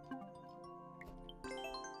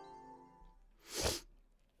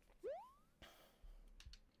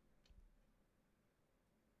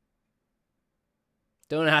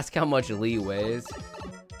 Don't ask how much leeway is.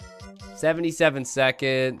 77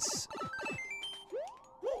 seconds.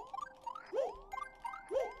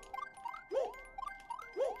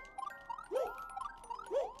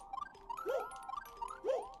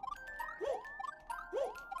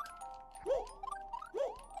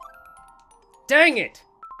 Dang it!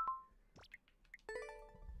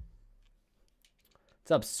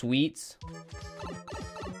 What's up, sweets?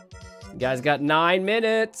 You guys got 9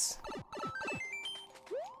 minutes.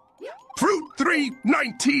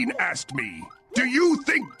 Fruit319 asked me, do you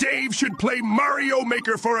think Dave should play Mario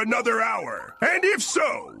Maker for another hour? And if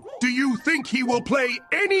so, do you think he will play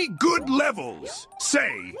any good levels?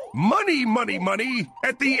 Say, money, money, money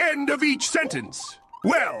at the end of each sentence.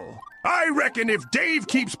 Well, I reckon if Dave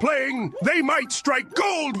keeps playing, they might strike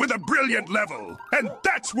gold with a brilliant level. And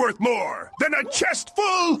that's worth more than a chest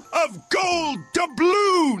full of gold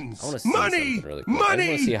doubloons. I want to see money, something really quick. money,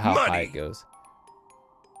 I just want to see how money. high it goes.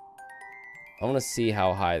 I want to see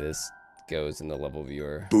how high this goes in the level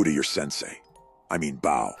viewer. Boo to your sensei. I mean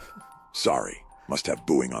bow. Sorry. Must have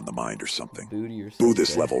booing on the mind or something. Boo to your Boo this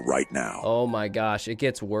sensei. level right now. Oh my gosh, it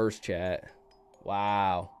gets worse, chat.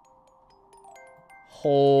 Wow.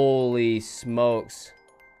 Holy smokes.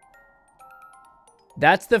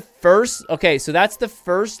 That's the first, okay, so that's the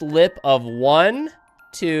first lip of 1,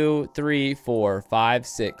 2, 3, 4, 5,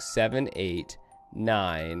 6, 7, 8,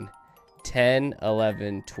 9, 10,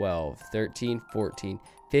 11, 12, 13, 14,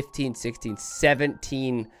 15, 16,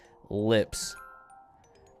 17 lips.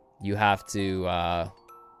 You have to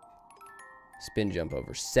spin jump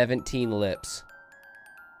over. 17 lips.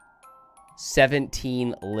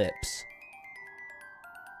 17 lips.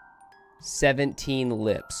 17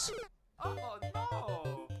 lips. Oh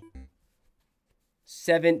no!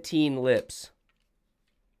 17 lips.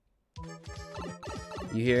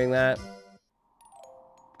 You hearing that?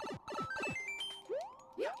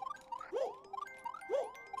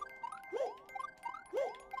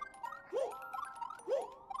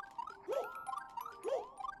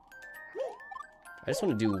 I just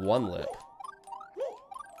want to do one lip.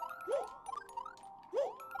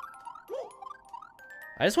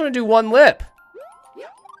 I just want to do one lip.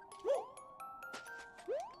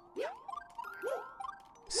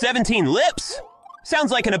 "17 lips? Sounds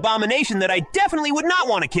like an abomination that I definitely would not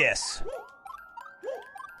want to kiss.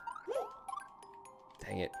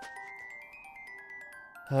 Dang it.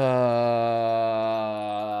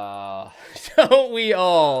 Don't we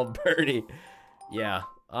all, Bernie? Yeah.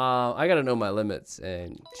 I gotta know my limits,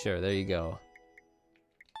 and sure, there you go.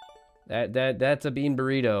 That's a bean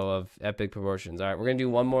burrito of epic proportions. All right, we're gonna do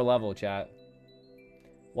one more level, chat.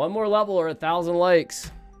 One more level or 1,000 likes.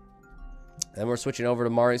 Then we're switching over to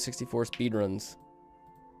Mario 64 speedruns.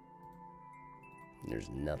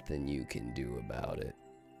 There's nothing you can do about it.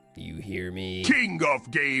 You hear me? King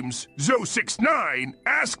of Games, Zo69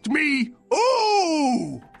 asked me,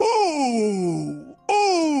 "Oh, oh,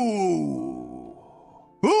 oh,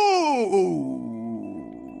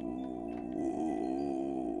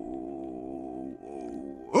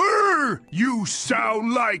 oh, you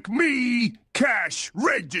sound like me. Cash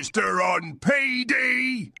register on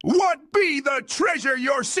payday. What be the treasure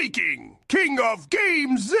you're seeking? King of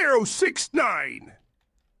Games 069.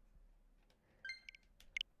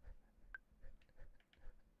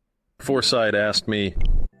 Foresight asked me,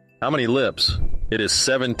 how many lips? It is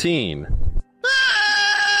 17.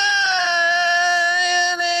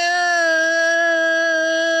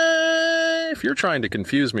 If you're trying to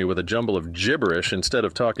confuse me with a jumble of gibberish instead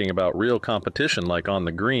of talking about real competition like on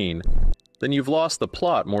the green, then you've lost the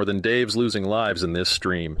plot more than Dave's losing lives in this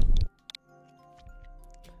stream.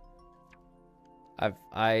 A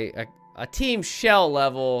Team Shell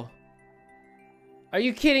level. Are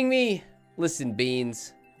you kidding me? Listen,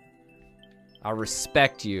 Beans. I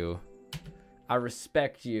respect you. I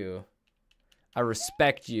respect you. I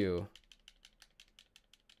respect you.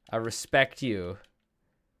 I respect you.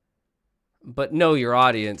 But know your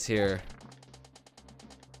audience here.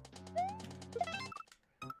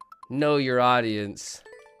 Know your audience.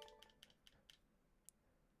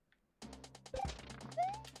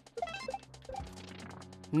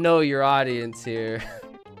 Know your audience here.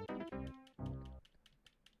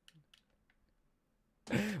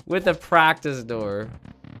 With a practice door.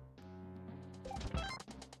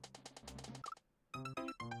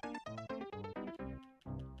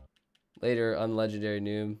 Later, unlegendary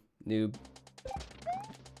noob.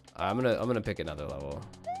 I'm gonna pick another level.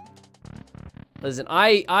 Listen,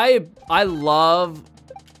 I love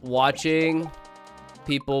watching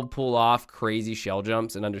people pull off crazy shell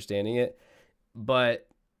jumps and understanding it, but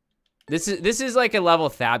this is like a level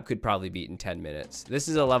Thab could probably beat in 10 minutes. This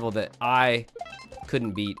is a level that I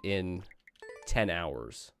couldn't beat in 10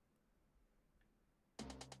 hours.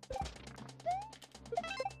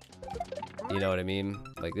 You know what I mean?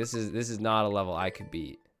 Like this is not a level I could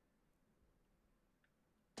beat.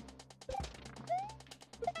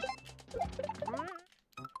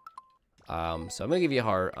 So I'm gonna give you a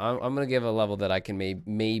heart. I'm gonna give a level that I can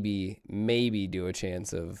maybe do a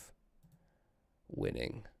chance of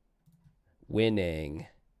winning.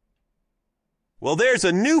 Well, there's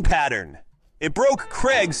a new pattern. It broke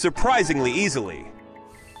Craig surprisingly easily.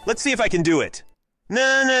 Let's see if I can do it.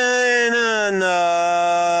 Na na na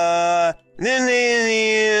na. Na na na.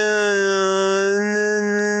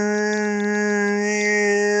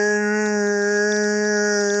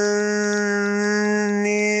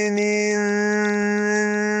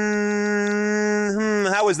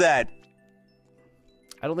 How was that?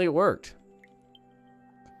 I don't think it worked.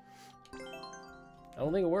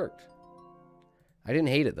 I didn't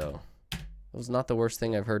hate it though. It was not the worst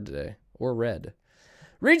thing I've heard today. Or read.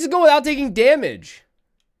 Reach the goal without taking damage.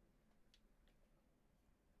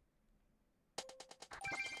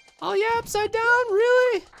 Oh yeah, upside down?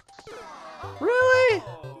 Really? Really?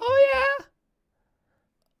 Oh yeah?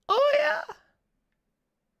 Oh yeah?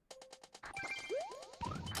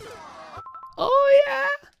 Oh yeah?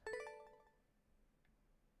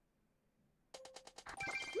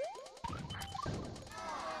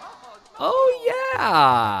 Oh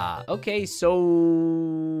yeah. Okay, so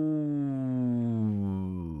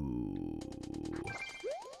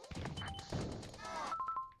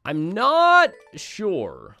I'm not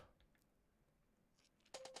sure.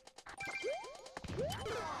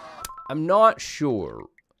 I'm not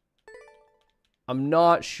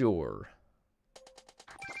sure.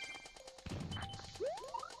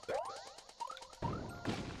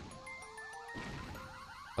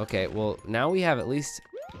 Okay, well, now we have at least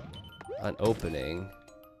an opening.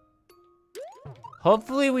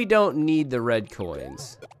 Hopefully we don't need the red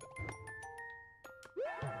coins.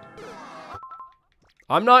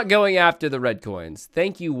 I'm not going after the red coins.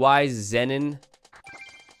 Thank you, Wise Zenin.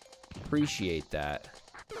 Appreciate that.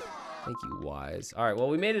 Thank you, Wise. All right, well,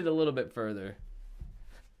 we made it a little bit further.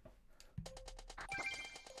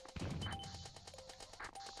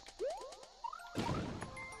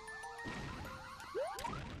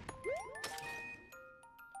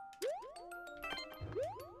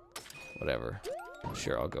 Whatever.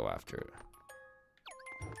 Sure, I'll go after it.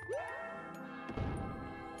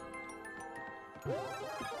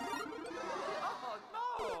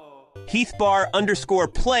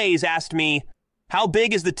 Heathbar_plays asked me, how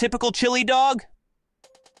big is the typical chili dog?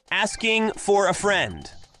 Asking for a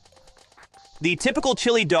friend. The typical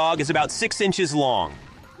chili dog is about 6 inches long.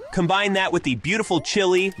 Combine that with the beautiful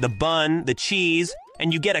chili, the bun, the cheese,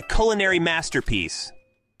 and you get a culinary masterpiece.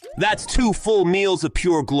 That's 2 full meals of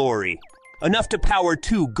pure glory. Enough to power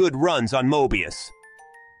 2 good runs on Mobius.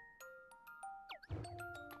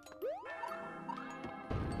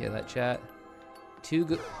 Yeah, that chat. 2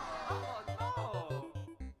 good...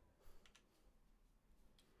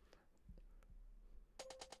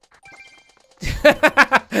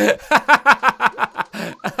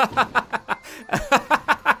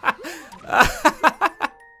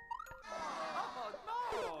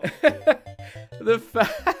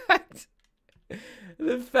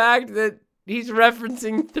 The fact that he's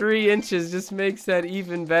referencing 3 inches just makes that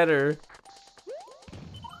even better.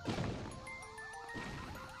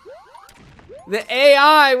 The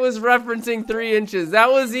AI was referencing 3 inches. That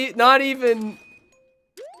was not even...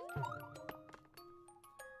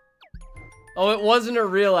 Oh, it wasn't a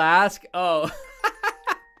real ask? Oh.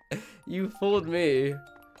 You fooled me.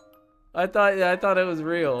 I thought it was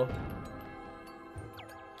real.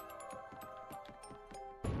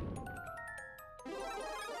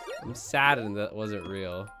 I'm saddened that wasn't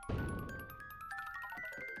real.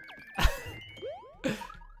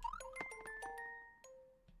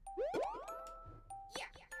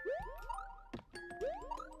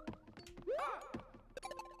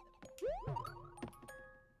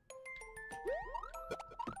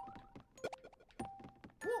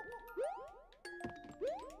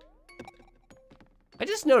 I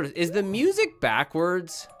just noticed, is the music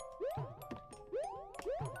backwards?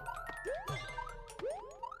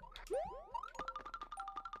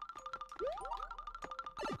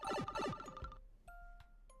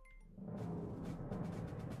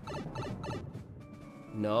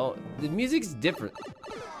 No, the music's different.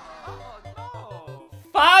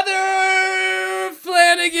 Father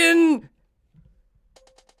Flanagan!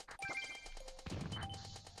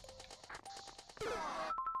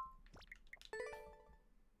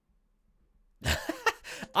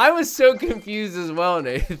 I was so confused as well,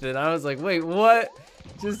 Nathan. I was like, wait, what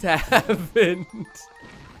just happened?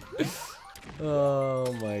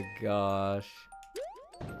 Oh my gosh.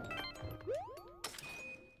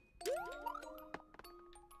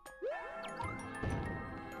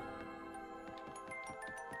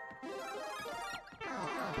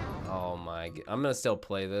 Oh my, I'm gonna still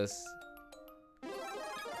play this.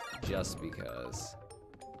 Just because.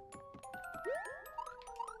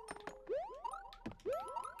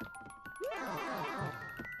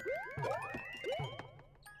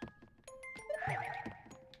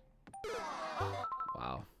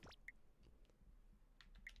 Wow.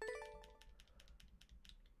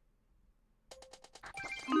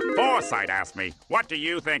 Foresight asked me, what do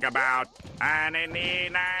you think about...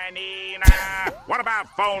 What about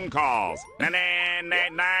phone calls?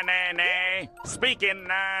 Speaking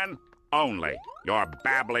only. You're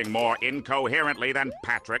babbling more incoherently than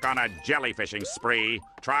Patrick on a jellyfishing spree.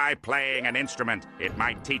 Try playing an instrument. It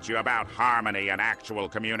might teach you about harmony and actual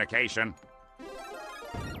communication.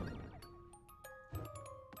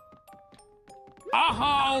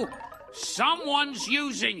 Oh, someone's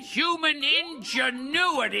using human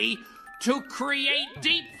ingenuity to create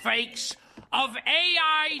deepfakes of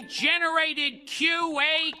AI-generated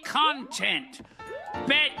QA content.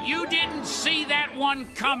 Bet you didn't see that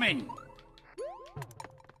one coming.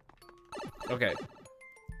 Okay.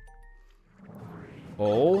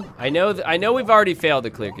 Oh, I know we've already failed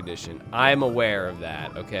the clear condition. I'm aware of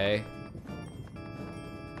that, okay?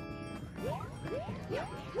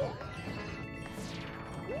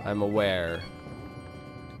 I'm aware.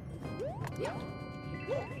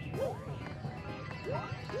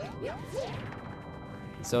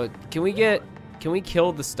 So, can we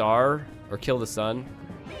kill the star or kill the sun?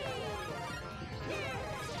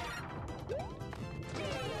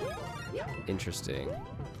 Interesting.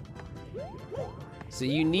 So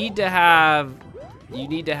you need to have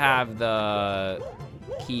the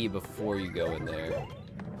key before you go in there.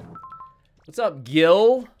 What's up,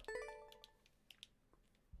 Gil?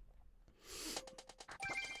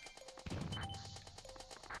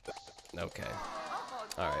 Okay.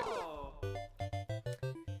 All right.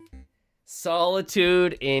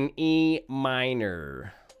 Solitude in E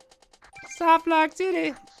minor. Soft Lock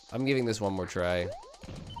City. I'm giving this one more try.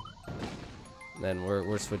 Then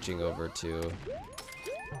we're switching over to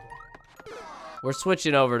We're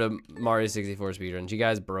switching over to Mario 64 speedruns. You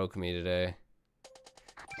guys broke me today.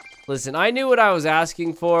 Listen, I knew what I was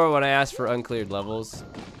asking for when I asked for uncleared levels.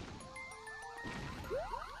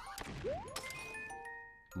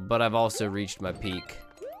 But I've also reached my peak.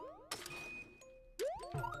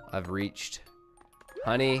 I've reached...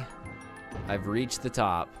 Honey, I've reached the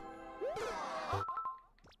top.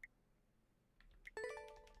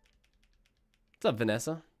 What's up,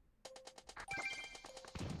 Vanessa?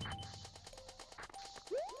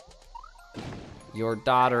 Your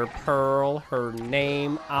daughter, Pearl, her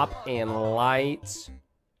name up in lights.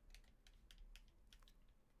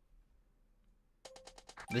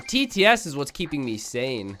 The TTS is what's keeping me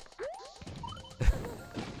sane.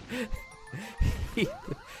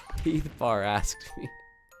 Heath Barr asked me.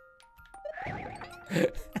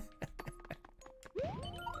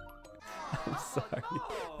 I'm sorry.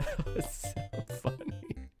 That was so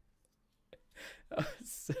funny. That was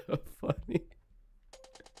so funny.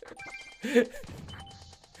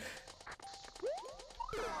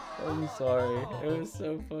 I'm sorry. It was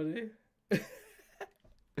so funny.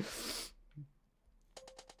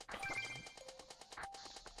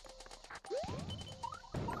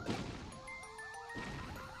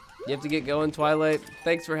 You have to get going, Twilight.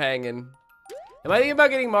 Thanks for hanging. Am I thinking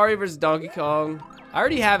about getting Mario vs. Donkey Kong? I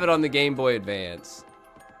already have it on the Game Boy Advance.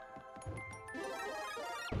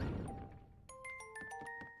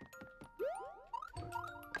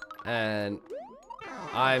 And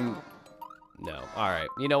no. All right.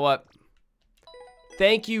 You know what?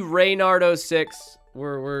 Thank you, Reynardo6.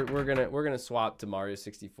 We're gonna swap to Mario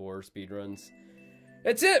 64 speedruns.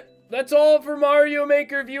 That's it. That's all for Mario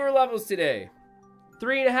Maker viewer levels today.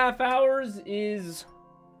 3.5 hours is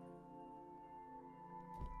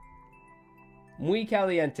muy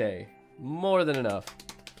caliente. More than enough.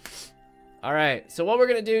 All right. So what we're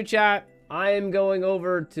gonna do, chat? I am going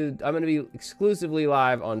over to. I'm gonna be exclusively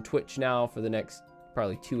live on Twitch now for the next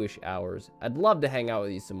probably 2-ish hours. I'd love to hang out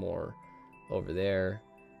with you some more over there.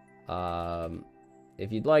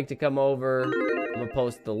 If you'd like to come over, I'm gonna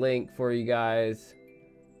post the link for you guys.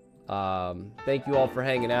 Thank you all for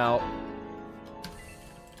hanging out.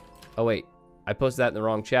 Oh wait, I posted that in the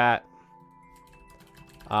wrong chat.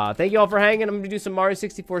 Thank you all for hanging. I'm gonna do some Mario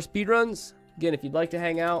 64 speedruns. Again, if you'd like to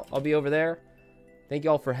hang out, I'll be over there. Thank you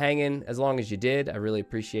all for hanging as long as you did. I really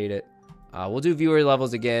appreciate it. We'll do viewer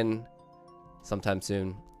levels again sometime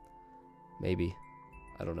soon. Maybe.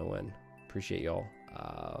 I don't know when. Appreciate y'all.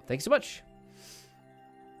 Thanks so much.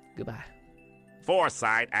 Goodbye.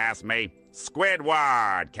 Foresight asked me,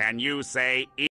 Squidward, can you say